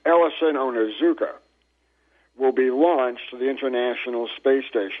Ellison Onizuka will be launched to the International Space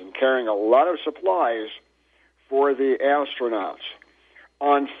Station, carrying a lot of supplies for the astronauts.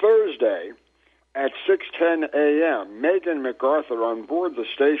 On Thursday at 6:10 a.m., Megan MacArthur on board the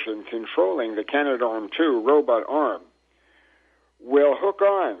station controlling the Canadarm2 robot arm will hook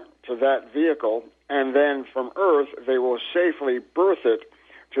on to that vehicle, and then from Earth they will safely berth it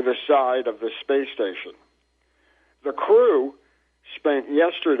to the side of the space station. The crew spent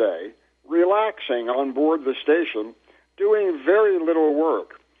yesterday relaxing on board the station, doing very little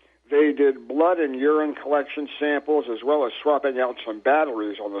work. They did blood and urine collection samples as well as swapping out some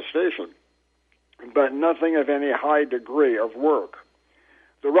batteries on the station, but nothing of any high degree of work.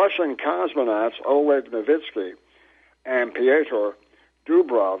 The Russian cosmonauts Oleg Novitsky and Pyotr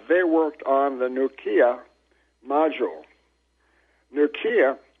Dubrov, they worked on the Nukia module.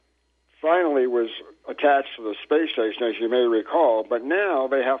 Nukia finally was attached to the space station, as you may recall, but now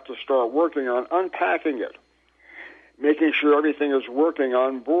they have to start working on unpacking it, making sure everything is working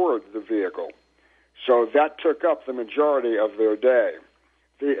on board the vehicle. So that took up the majority of their day.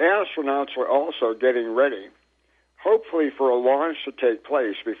 The astronauts are also getting ready, hopefully for a launch to take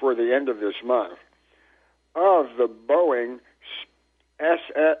place before the end of this month, of the Boeing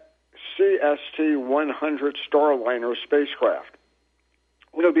CST-100 Starliner spacecraft.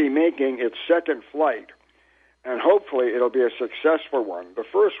 It'll be making its second flight, and hopefully it'll be a successful one. The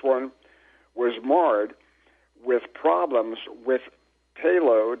first one was marred with problems with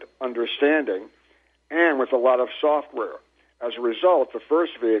payload understanding and with a lot of software. As a result, the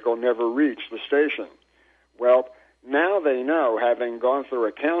first vehicle never reached the station. Well, now they know, having gone through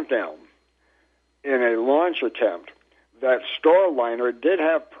a countdown in a launch attempt, that Starliner did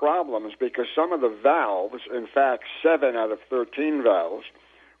have problems because some of the valves, in fact 7 out of 13 valves,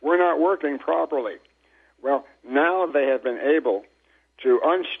 were not working properly. Well, now they have been able to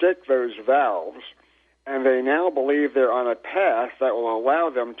unstick those valves, and they now believe they're on a path that will allow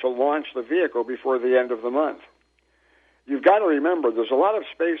them to launch the vehicle before the end of the month. You've got to remember, there's a lot of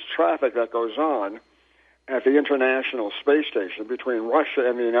space traffic that goes on at the International Space Station between Russia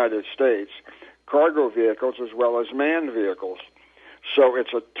and the United States, cargo vehicles as well as manned vehicles. So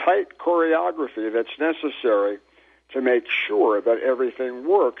it's a tight choreography that's necessary to make sure that everything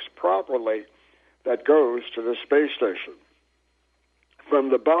works properly that goes to the space station. From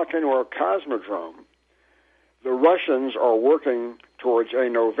the Baikonur Cosmodrome, the Russians are working towards a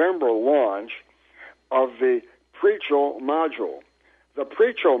November launch of the Prechel module. The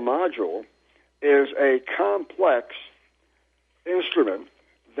Prechel module is a complex instrument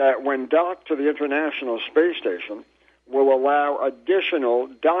that, when docked to the International Space Station, will allow additional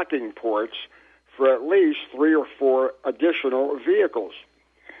docking ports for at least 3 or 4 additional vehicles.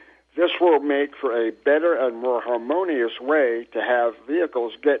 This will make for a better and more harmonious way to have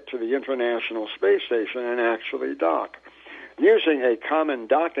vehicles get to the International Space Station and actually dock. Using a common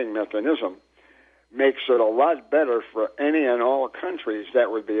docking mechanism makes it a lot better for any and all countries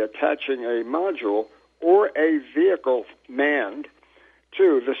that would be attaching a module or a vehicle manned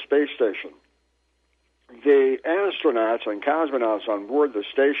to the space station. The astronauts and cosmonauts on board the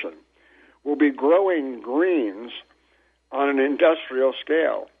station will be growing greens on an industrial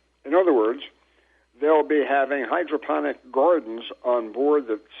scale. In other words, they'll be having hydroponic gardens on board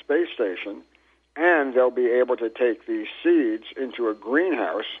the space station, and they'll be able to take these seeds into a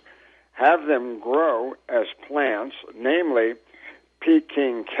greenhouse, have them grow as plants, namely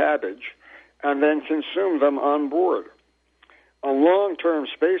Peking cabbage, and then consume them on board. On long-term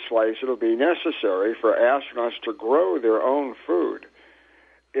space flights, it'll be necessary for astronauts to grow their own food.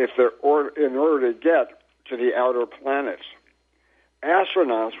 in order to get to the outer planets.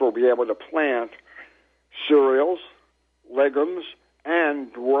 Astronauts will be able to plant cereals, legumes,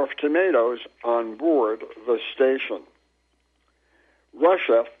 and dwarf tomatoes on board the station.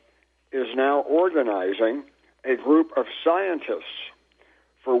 Russia is now organizing a group of scientists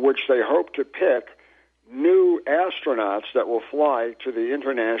for which they hope to pick new astronauts that will fly to the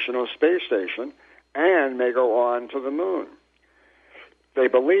International Space Station and may go on to the moon. They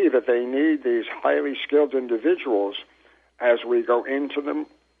believe that they need these highly skilled individuals as we go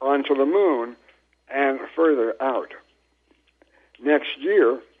onto the moon and further out. Next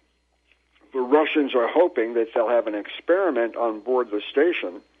year, the Russians are hoping that they'll have an experiment on board the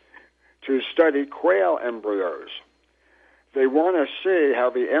station to study quail embryos. They want to see how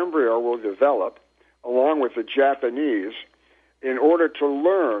the embryo will develop, along with the Japanese, in order to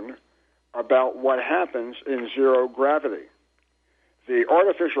learn about what happens in zero gravity. The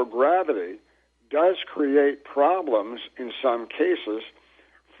artificial gravity does create problems in some cases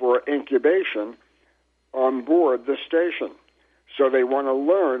for incubation on board the station. So they want to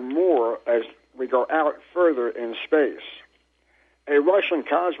learn more as we go out further in space. A Russian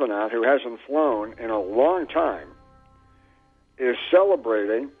cosmonaut who hasn't flown in a long time is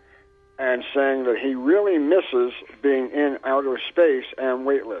celebrating and saying that he really misses being in outer space and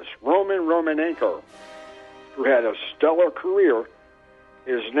weightless. Roman Romanenko, who had a stellar career,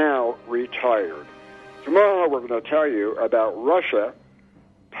 is now retired. Tomorrow we're going to tell you about Russia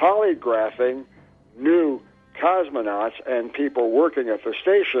polygraphing new cosmonauts and people working at the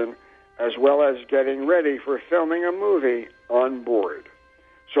station, as well as getting ready for filming a movie on board.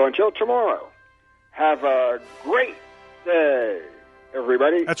 So until tomorrow, have a great day,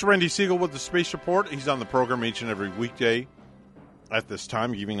 everybody. That's Randy Segal with the Space Report. He's on the program each and every weekday at this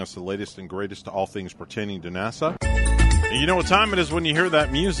time, giving us the latest and greatest to all things pertaining to NASA. And you know what time it is when you hear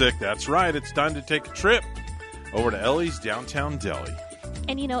that music. That's right. It's time to take a trip over to Ellie's Downtown Deli.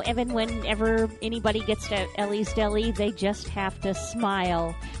 And you know, Evan, whenever anybody gets to Ellie's Deli, they just have to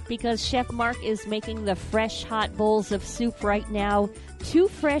smile because Chef Mark is making the fresh hot bowls of soup right now. 2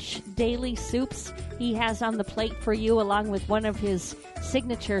 fresh daily soups he has on the plate for you, along with one of his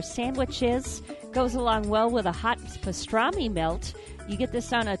signature sandwiches. Goes along well with a hot pastrami melt. You get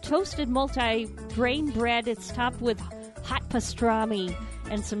this on a toasted multi-grain bread. It's topped with hot pastrami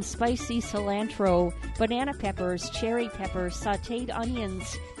and some spicy cilantro, banana peppers, cherry peppers, sautéed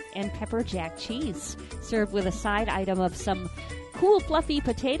onions, and pepper jack cheese. Served with a side item of some cool, fluffy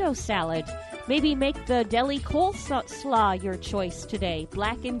potato salad. Maybe make the deli coleslaw your choice today.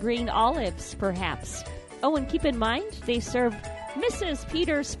 Black and green olives, perhaps. Oh, and keep in mind, they serve Mrs.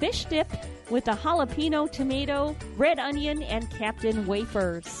 Peter's fish dip with a jalapeno tomato, red onion, and Captain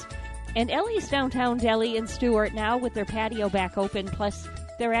wafers. And Ellie's Downtown Deli in Stuart now with their patio back open, plus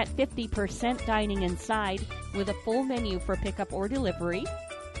they're at 50% dining inside with a full menu for pickup or delivery.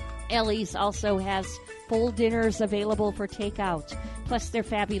 Ellie's also has full dinners available for takeout, plus their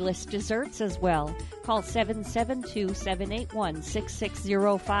fabulous desserts as well. Call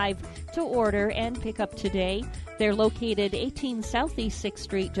 772-781-6605 to order and pick up today. They're located 18 Southeast 6th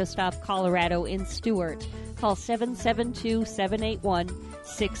Street, just off Colorado in Stuart. Call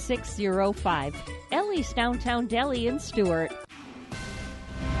 772-781-6605. Ellie's Downtown Deli in Stuart.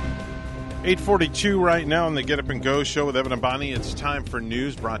 8:42 right now on the Get Up and Go show with Evan and Bonnie. It's time for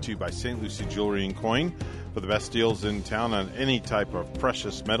news brought to you by St. Lucie Jewelry and Coin. For the best deals in town on any type of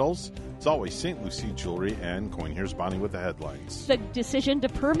precious metals, it's always St. Lucie Jewelry and Coin. Here's Bonnie with the headlines. The decision to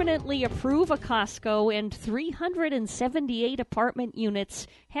permanently approve a Costco and 378 apartment units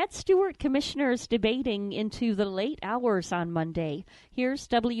had Stuart commissioners debating into the late hours on Monday. Here's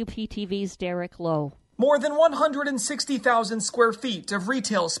WPTV's Derek Lowe. More than 160,000 square feet of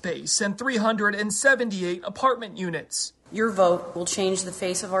retail space and 378 apartment units. Your vote will change the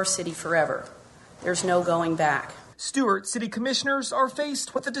face of our city forever. There's no going back. Stuart City Commissioners are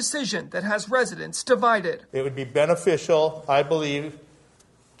faced with a decision that has residents divided. It would be beneficial, I believe,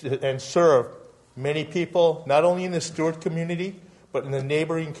 and serve many people, not only in the Stuart community, but in the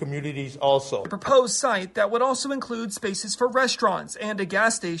neighboring communities also. The proposed site that would also include spaces for restaurants and a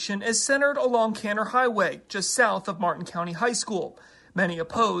gas station is centered along Canner Highway, just south of Martin County High School. Many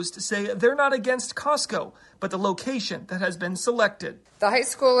opposed say they're not against Costco, but the location that has been selected. The high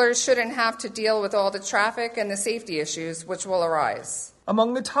schoolers shouldn't have to deal with all the traffic and the safety issues which will arise.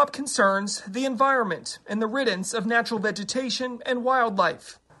 Among the top concerns, the environment and the riddance of natural vegetation and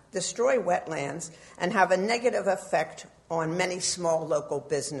wildlife. Destroy wetlands and have a negative effect on many small local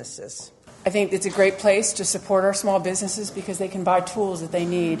businesses. I think it's a great place to support our small businesses because they can buy tools that they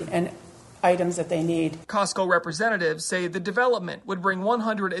need. And items that they need. Costco representatives say the development would bring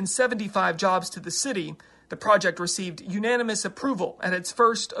 175 jobs to the city. The project received unanimous approval at its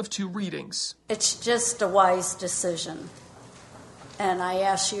first of 2 readings. It's just a wise decision, and I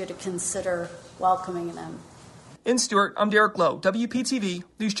ask you to consider welcoming them. In Stewart, I'm Derek Lowe, WPTV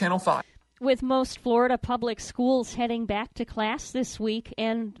News Channel 5. With most Florida public schools heading back to class this week,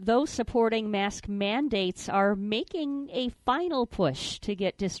 and those supporting mask mandates are making a final push to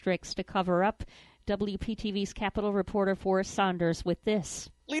get districts to cover up. WPTV's Capitol reporter Forrest Saunders with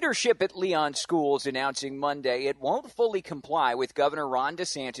this. Leadership at Leon Schools announcing Monday it won't fully comply with Governor Ron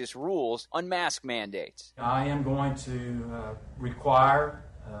DeSantis' rules on mask mandates. I am going to require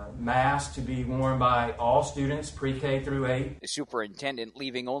masks to be worn by all students, pre-K through 8. The superintendent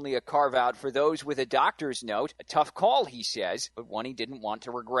leaving only a carve-out for those with a doctor's note. A tough call, he says, but one he didn't want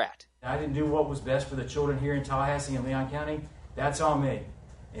to regret. I didn't do what was best for the children here in Tallahassee and Leon County. That's on me.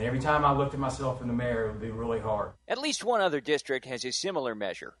 And every time I looked at myself in the mirror, it would be really hard. At least one other district has a similar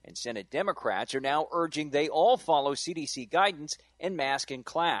measure, and Senate Democrats are now urging they all follow CDC guidance and mask in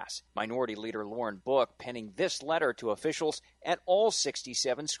class. Minority Leader Lauren Book penning this letter to officials at all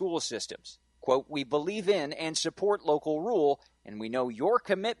 67 school systems. Quote, "We believe in and support local rule, and we know your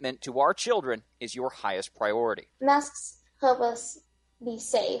commitment to our children is your highest priority." Masks help us be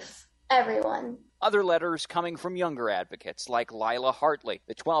safe, everyone. Other letters coming from younger advocates like Lila Hartley.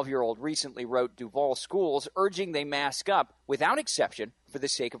 The 12-year-old recently wrote Duval schools urging they mask up without exception for the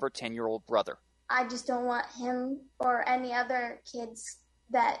sake of her 10-year-old brother. I just don't want him or any other kids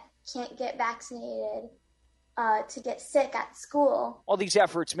that can't get vaccinated to get sick at school. While these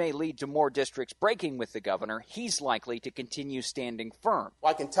efforts may lead to more districts breaking with the governor, he's likely to continue standing firm. Well,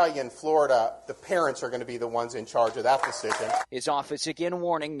 I can tell you in Florida, the parents are going to be the ones in charge of that decision. His office again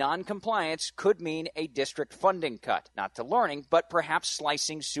warning noncompliance could mean a district funding cut, not to learning, but perhaps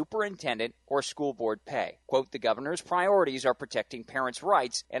slicing superintendent or school board pay. Quote, "The governor's priorities are protecting parents'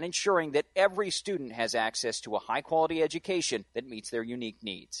 rights and ensuring that every student has access to a high-quality education that meets their unique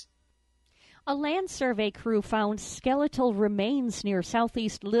needs." A land survey crew found skeletal remains near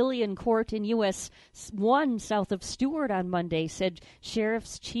southeast Lillian Court in U.S. 1 south of Stewart on Monday, said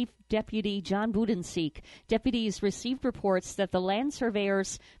Sheriff's Chief Deputy John Budensiek. Deputies received reports that the land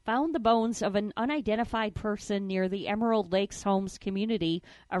surveyors found the bones of an unidentified person near the Emerald Lakes Homes community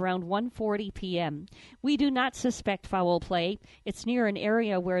around 1:40 p.m. "We do not suspect foul play. It's near an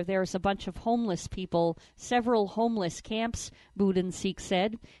area where there's a bunch of homeless people, several homeless camps," Budensiek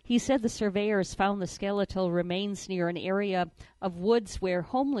said. He said the surveyors found the skeletal remains near an area of woods where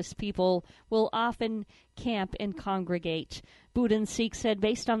homeless people will often camp and congregate. Budensiek said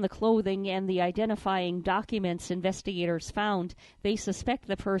based on the clothing and the identifying documents investigators found, they suspect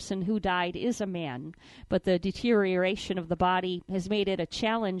the person who died is a man. But the deterioration of the body has made it a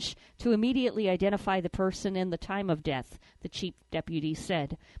challenge to immediately identify the person and the time of death, the chief deputy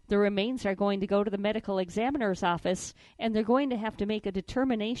said. The remains are going to go to the medical examiner's office, and they're going to have to make a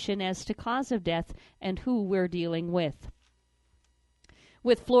determination as to cause of death and who we're dealing with.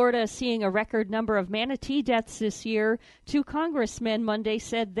 With Florida seeing a record number of manatee deaths this year, 2 congressmen Monday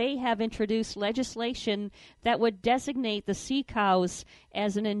said they have introduced legislation that would designate the sea cows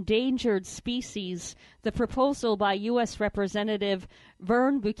as an endangered species. The proposal by U.S. Representative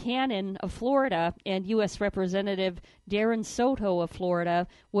Vern Buchanan of Florida and U.S. Representative Darren Soto of Florida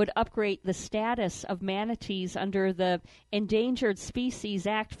would upgrade the status of manatees under the Endangered Species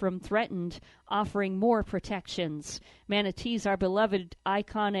Act from threatened, offering more protections. Manatees are beloved,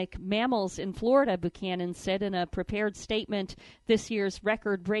 iconic mammals in Florida, Buchanan said in a prepared statement. This year's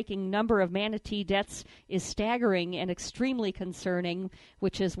record-breaking number of manatee deaths is staggering and extremely concerning,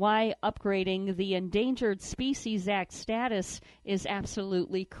 which is why upgrading the Endangered Species Act status is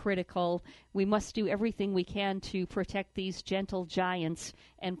absolutely critical. We must do everything we can to protect these gentle giants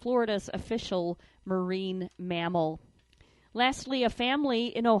and Florida's official marine mammal. Lastly, a family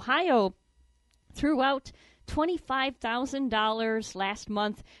in Ohio threw out $25,000 last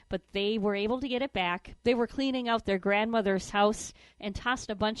month, but they were able to get it back. They were cleaning out their grandmother's house and tossed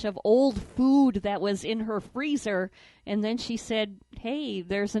a bunch of old food that was in her freezer, and then she said, "Hey,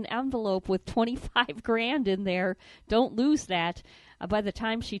 there's an envelope with $25,000 in there. Don't lose that." By the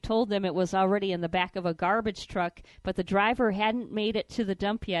time she told them, it was already in the back of a garbage truck, but the driver hadn't made it to the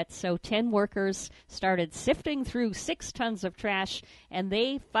dump yet, so 10 workers started sifting through 6 tons of trash, and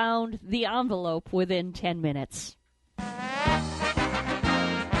they found the envelope within 10 minutes.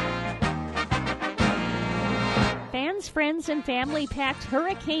 Fans, friends, and family packed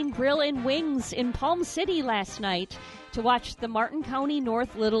Hurricane Grill and Wings in Palm City last night to watch the Martin County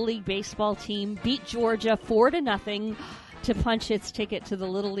North Little League baseball team beat Georgia 4-0. to punch its ticket to the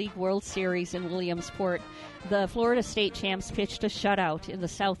Little League World Series in Williamsport. The Florida State champs pitched a shutout in the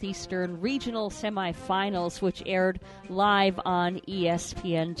Southeastern Regional Semifinals, which aired live on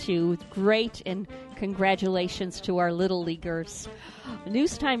ESPN2. Great, and congratulations to our Little Leaguers.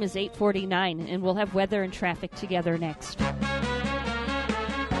 News time is 8:49, and we'll have weather and traffic together next.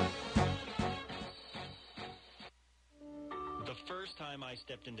 First time I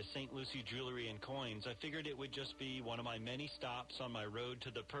stepped into St. Lucie Jewelry and Coins, I figured it would just be one of my many stops on my road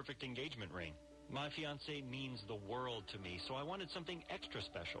to the perfect engagement ring. My fiancée means the world to me, so I wanted something extra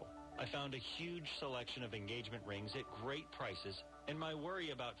special. I found a huge selection of engagement rings at great prices, and my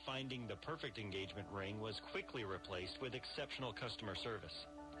worry about finding the perfect engagement ring was quickly replaced with exceptional customer service.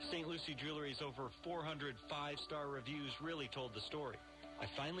 St. Lucie Jewelry's over 400 five-star reviews really told the story. I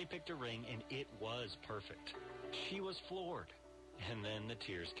finally picked a ring, and it was perfect. She was floored. And then the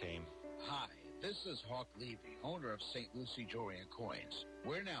tears came. Hi, this is Hawk Levy, owner of St. Lucie Jewelry and Coins.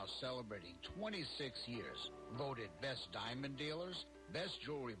 We're now celebrating 26 years, voted best diamond dealers, best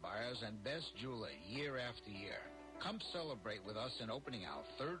jewelry buyers, and best jeweler year after year. Come celebrate with us in opening our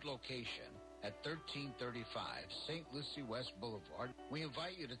third location at 1335 St. Lucie West Boulevard. We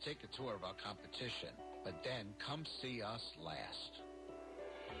invite you to take a tour of our competition, but then come see us last.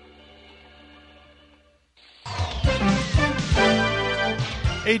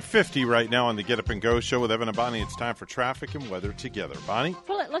 8:50 right now on the Get Up and Go show with Evan and Bonnie. It's time for traffic and weather together. Bonnie?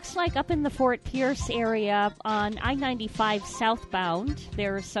 Well, it looks like up in the Fort Pierce area on I-95 southbound,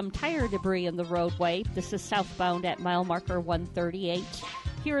 there's some tire debris in the roadway. This is southbound at mile marker 138.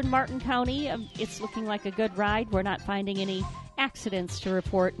 Here in Martin County, it's looking like a good ride. We're not finding any accidents to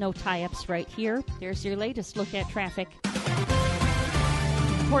report. No tie-ups right here. There's your latest look at traffic.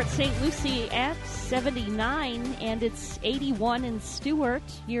 Port St. Lucie at 79, and it's 81 in Stewart.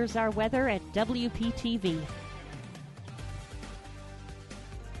 Here's our weather at WPTV.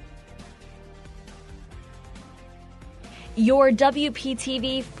 Your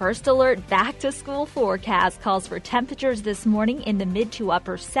WPTV First Alert Back to School forecast calls for temperatures this morning in the mid to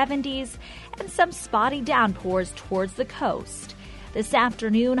upper 70s and some spotty downpours towards the coast. This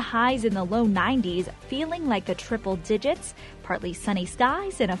afternoon, highs in the low 90s, feeling like a triple digits, partly sunny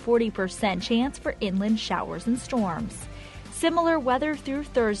skies, and a 40% chance for inland showers and storms. Similar weather through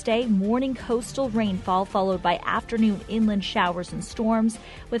Thursday, morning coastal rainfall followed by afternoon inland showers and storms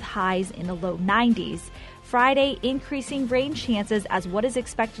with highs in the low 90s. Friday, increasing rain chances as what is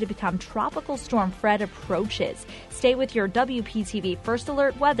expected to become Tropical Storm Fred approaches. Stay with your WPTV First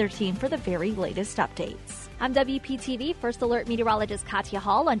Alert weather team for the very latest updates. I'm WPTV First Alert meteorologist Katya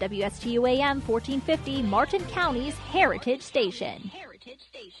Hall on WSTU AM 1450, Martin County's Heritage Station.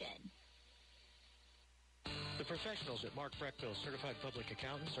 The professionals at Mark Breckville Certified Public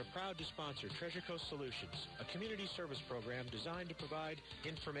Accountants are proud to sponsor Treasure Coast Solutions, a community service program designed to provide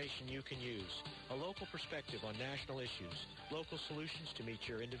information you can use, a local perspective on national issues, local solutions to meet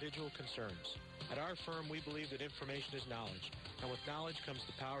your individual concerns. At our firm, we believe that information is knowledge, and with knowledge comes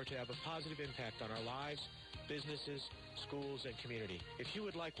the power to have a positive impact on our lives, businesses, schools, and community. If you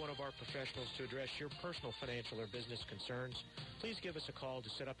would like one of our professionals to address your personal financial or business concerns, please give us a call to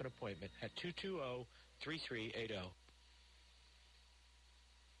set up an appointment at 220-3380.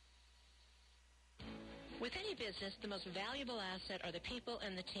 With any business, the most valuable asset are the people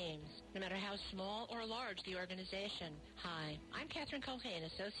and the teams, no matter how small or large the organization. Hi, I'm Catherine Culhane,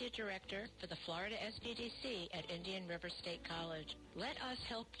 Associate Director for the Florida SBDC at Indian River State College. Let us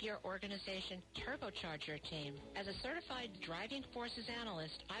help your organization turbocharge your team. As a certified driving forces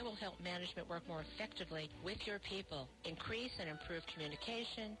analyst, I will help management work more effectively with your people, increase and improve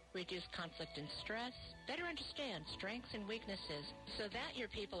communication, reduce conflict and stress, better understand strengths and weaknesses so that your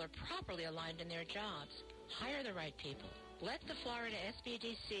people are properly aligned in their jobs. Hire the right people. Let the Florida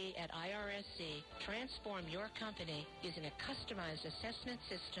SBDC at IRSC transform your company using a customized assessment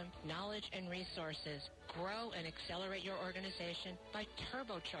system, knowledge, and resources. Grow and accelerate your organization by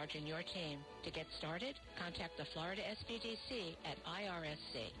turbocharging your team. To get started, contact the Florida SBDC at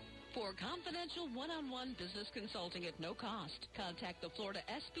IRSC. For confidential one-on-one business consulting at no cost, contact the Florida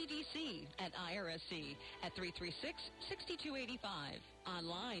SBDC at IRSC at 336-6285.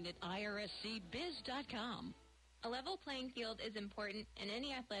 Online at irscbiz.com. A level playing field is important in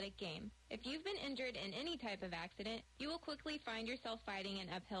any athletic game. If you've been injured in any type of accident, you will quickly find yourself fighting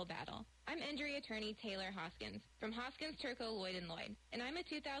an uphill battle. I'm injury attorney Taylor Hoskins from Hoskins Turco Lloyd & Lloyd, and I'm a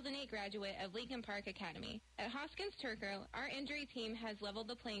 2008 graduate of Lincoln Park Academy. At Hoskins Turco, our injury team has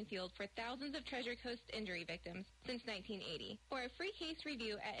leveled the playing field for thousands of Treasure Coast injury victims since 1980. For a free case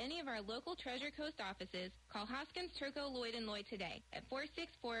review at any of our local Treasure Coast offices, call Hoskins Turco Lloyd & Lloyd today at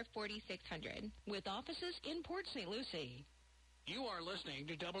 464-4600. With offices in Port St. Lucie. You are listening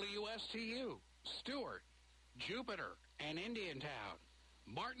to WSTU, Stewart, Jupiter, and Indiantown,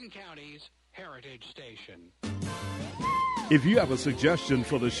 Martin County's Heritage Station. If you have a suggestion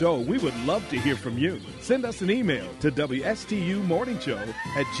for the show, we would love to hear from you. Send us an email to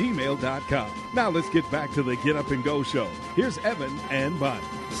WSTUmorningshow@gmail.com. Now let's get back to the Get Up and Go show. Here's Evan and Bonnie.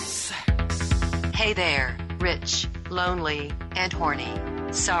 Hey there, rich, lonely, and horny.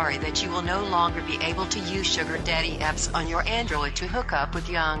 Sorry that you will no longer be able to use sugar daddy apps on your Android to hook up with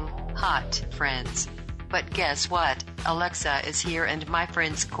young, hot friends. But guess what? Alexa is here and my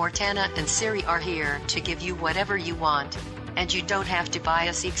friends Cortana and Siri are here to give you whatever you want. And you don't have to buy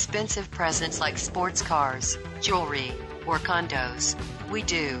us expensive presents like sports cars, jewelry, or condos. We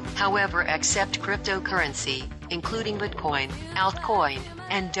do, however, accept cryptocurrency, including Bitcoin, Altcoin,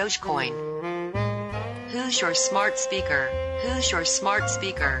 and Dogecoin. Who's your smart speaker? Who's your smart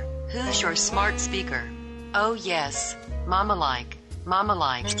speaker? Who's your smart speaker? Oh yes, Mama like.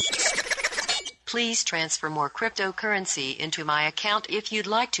 Please transfer more cryptocurrency into my account if you'd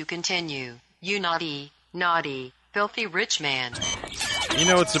like to continue. You naughty, filthy rich man. You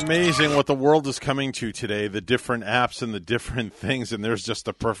know, it's amazing what the world is coming to today, the different apps and the different things, and there's just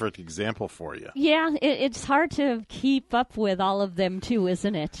a perfect example for you. Yeah, it's hard to keep up with all of them, too,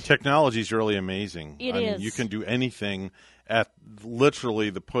 isn't it? Technology is really amazing. It I is. mean, you can do anything at literally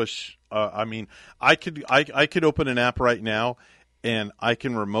the push. I could open an app right now, and I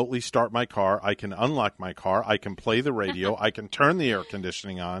can remotely start my car. I can unlock my car. I can play the radio. I can turn the air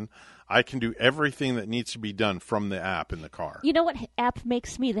conditioning on. I can do everything that needs to be done from the app in the car. You know what app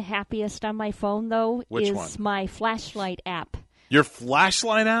makes me the happiest on my phone, though? Which is one? My flashlight app. Your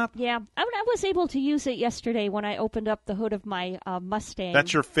flashlight app? Yeah. I was able to use it yesterday when I opened up the hood of my Mustang.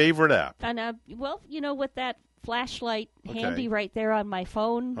 That's your favorite app? And, with that flashlight handy right there on my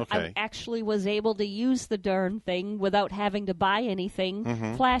phone, I actually was able to use the darn thing without having to buy anything.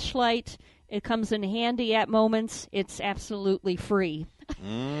 Mm-hmm. Flashlight, it comes in handy at moments. It's absolutely free.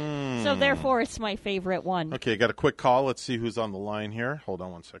 So therefore, it's my favorite one. Okay, got a quick call. Let's see who's on the line here. Hold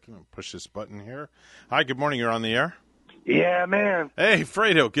on one second. I'll push this button here. Hi, good morning. You're on the air. Yeah, man. Hey,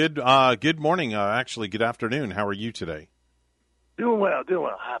 Fredo. Good morning. Actually, good afternoon. How are you today? Doing well.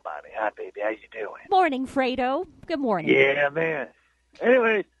 Hi, Bonnie. Hi, baby. How you doing? Morning, Fredo. Good morning. Yeah, man.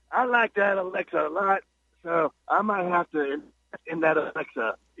 Anyways, I like that Alexa a lot, so I might have to invest in that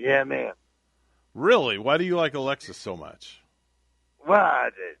Alexa. Yeah, man. Really? Why do you like Alexa so much? Well,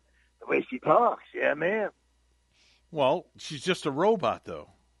 the way she talks. Yeah, man. Well, she's just a robot,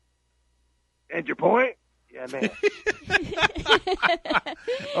 though. And your point? Yeah, man.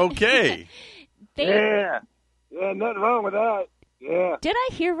 Okay. Yeah, nothing wrong with that. Yeah. Did I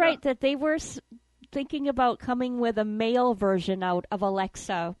hear right that they were thinking about coming with a male version out of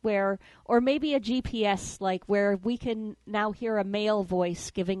Alexa, or maybe a GPS, like where we can now hear a male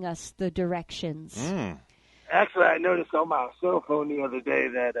voice giving us the directions? Actually, I noticed on my cell phone the other day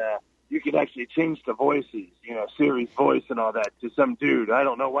that you could actually change the voices, Siri's voice and all that, to some dude. I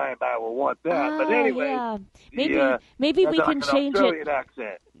don't know why anybody would want that, but anyway. Yeah. Maybe we can change Australian it.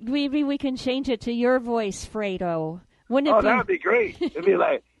 Accent. Maybe we can change it to your voice, Fredo. Wouldn't it Oh, be? that would be great. It'd be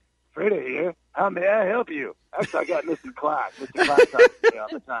like, Fredo here. How may I help you? Actually, I got Mr. Clock. Mr. Clock talks to me all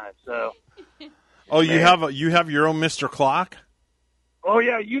the time. So. Oh, you have your own Mr. Clock? Oh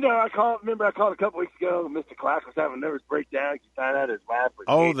yeah, I called a couple weeks ago. Mr. Clark was having a nervous breakdown. He found out his wife was.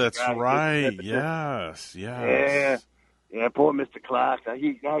 Oh, that's right. Yes. Yeah, poor Mr. Clark.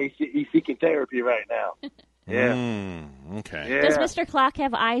 He's seeking therapy right now. Yeah. Okay. Yeah. Does Mr. Clock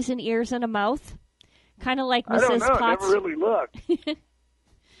have eyes and ears and a mouth? Kind of like Mrs. I don't know. I Potts. never really looked.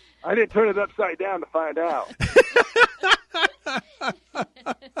 I didn't turn it upside down to find out.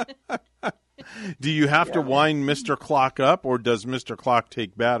 Do you have to wind Mr. Clock up, or does Mr. Clock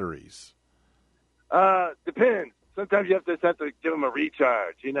take batteries? Depends. Sometimes you have to give him a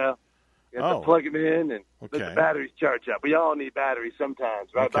recharge, You have to plug him in and let the batteries charge up. We all need batteries sometimes,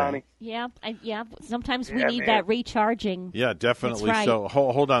 right, Bonnie? Yeah. Sometimes we need that recharging. Yeah, definitely. That's right. So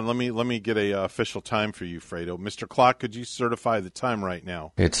hold on. Let me get a official time for you, Fredo. Mr. Clock, could you certify the time right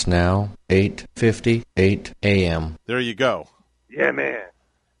now? It's now 8:58 a.m. There you go. Yeah, man.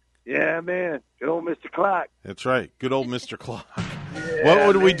 Good old Mr. Clock. That's right. Good old Mr. Clock. What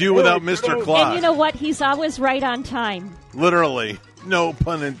would we do without Mr. Claus? And you know what? He's always right on time. Literally. No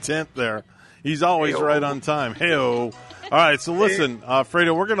pun intent there. He's always right on time. Hey-o. All right, so listen,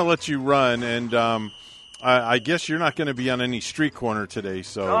 Fredo, we're going to let you run, and I guess you're not going to be on any street corner today.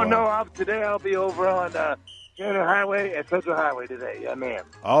 So. Oh, no, today I'll be over on Canner Highway and Federal Highway today. Yeah, man.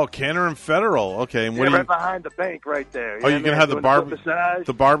 Oh, Canner and Federal. Okay. And right behind the bank right there. Oh, you're going to have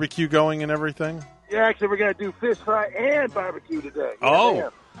the barbecue going and everything? Yeah, actually, we're going to do fish fry and barbecue today.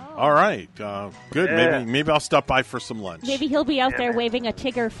 All right. Good. Yeah. Maybe I'll stop by for some lunch. Maybe he'll be out there waving a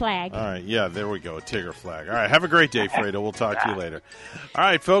Tigger flag. All right. Yeah, there we go. A Tigger flag. All right. Have a great day, Fredo. We'll talk to you later. All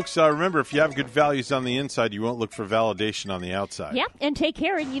right, folks. Remember, if you have good values on the inside, you won't look for validation on the outside. Yeah, and take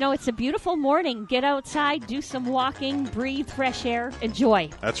care. And, it's a beautiful morning. Get outside, do some walking, breathe fresh air, enjoy.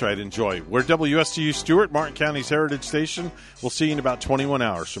 That's right. Enjoy. We're WSTU Stewart, Martin County's Heritage Station. We'll see you in about 21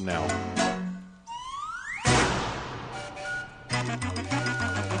 hours from now.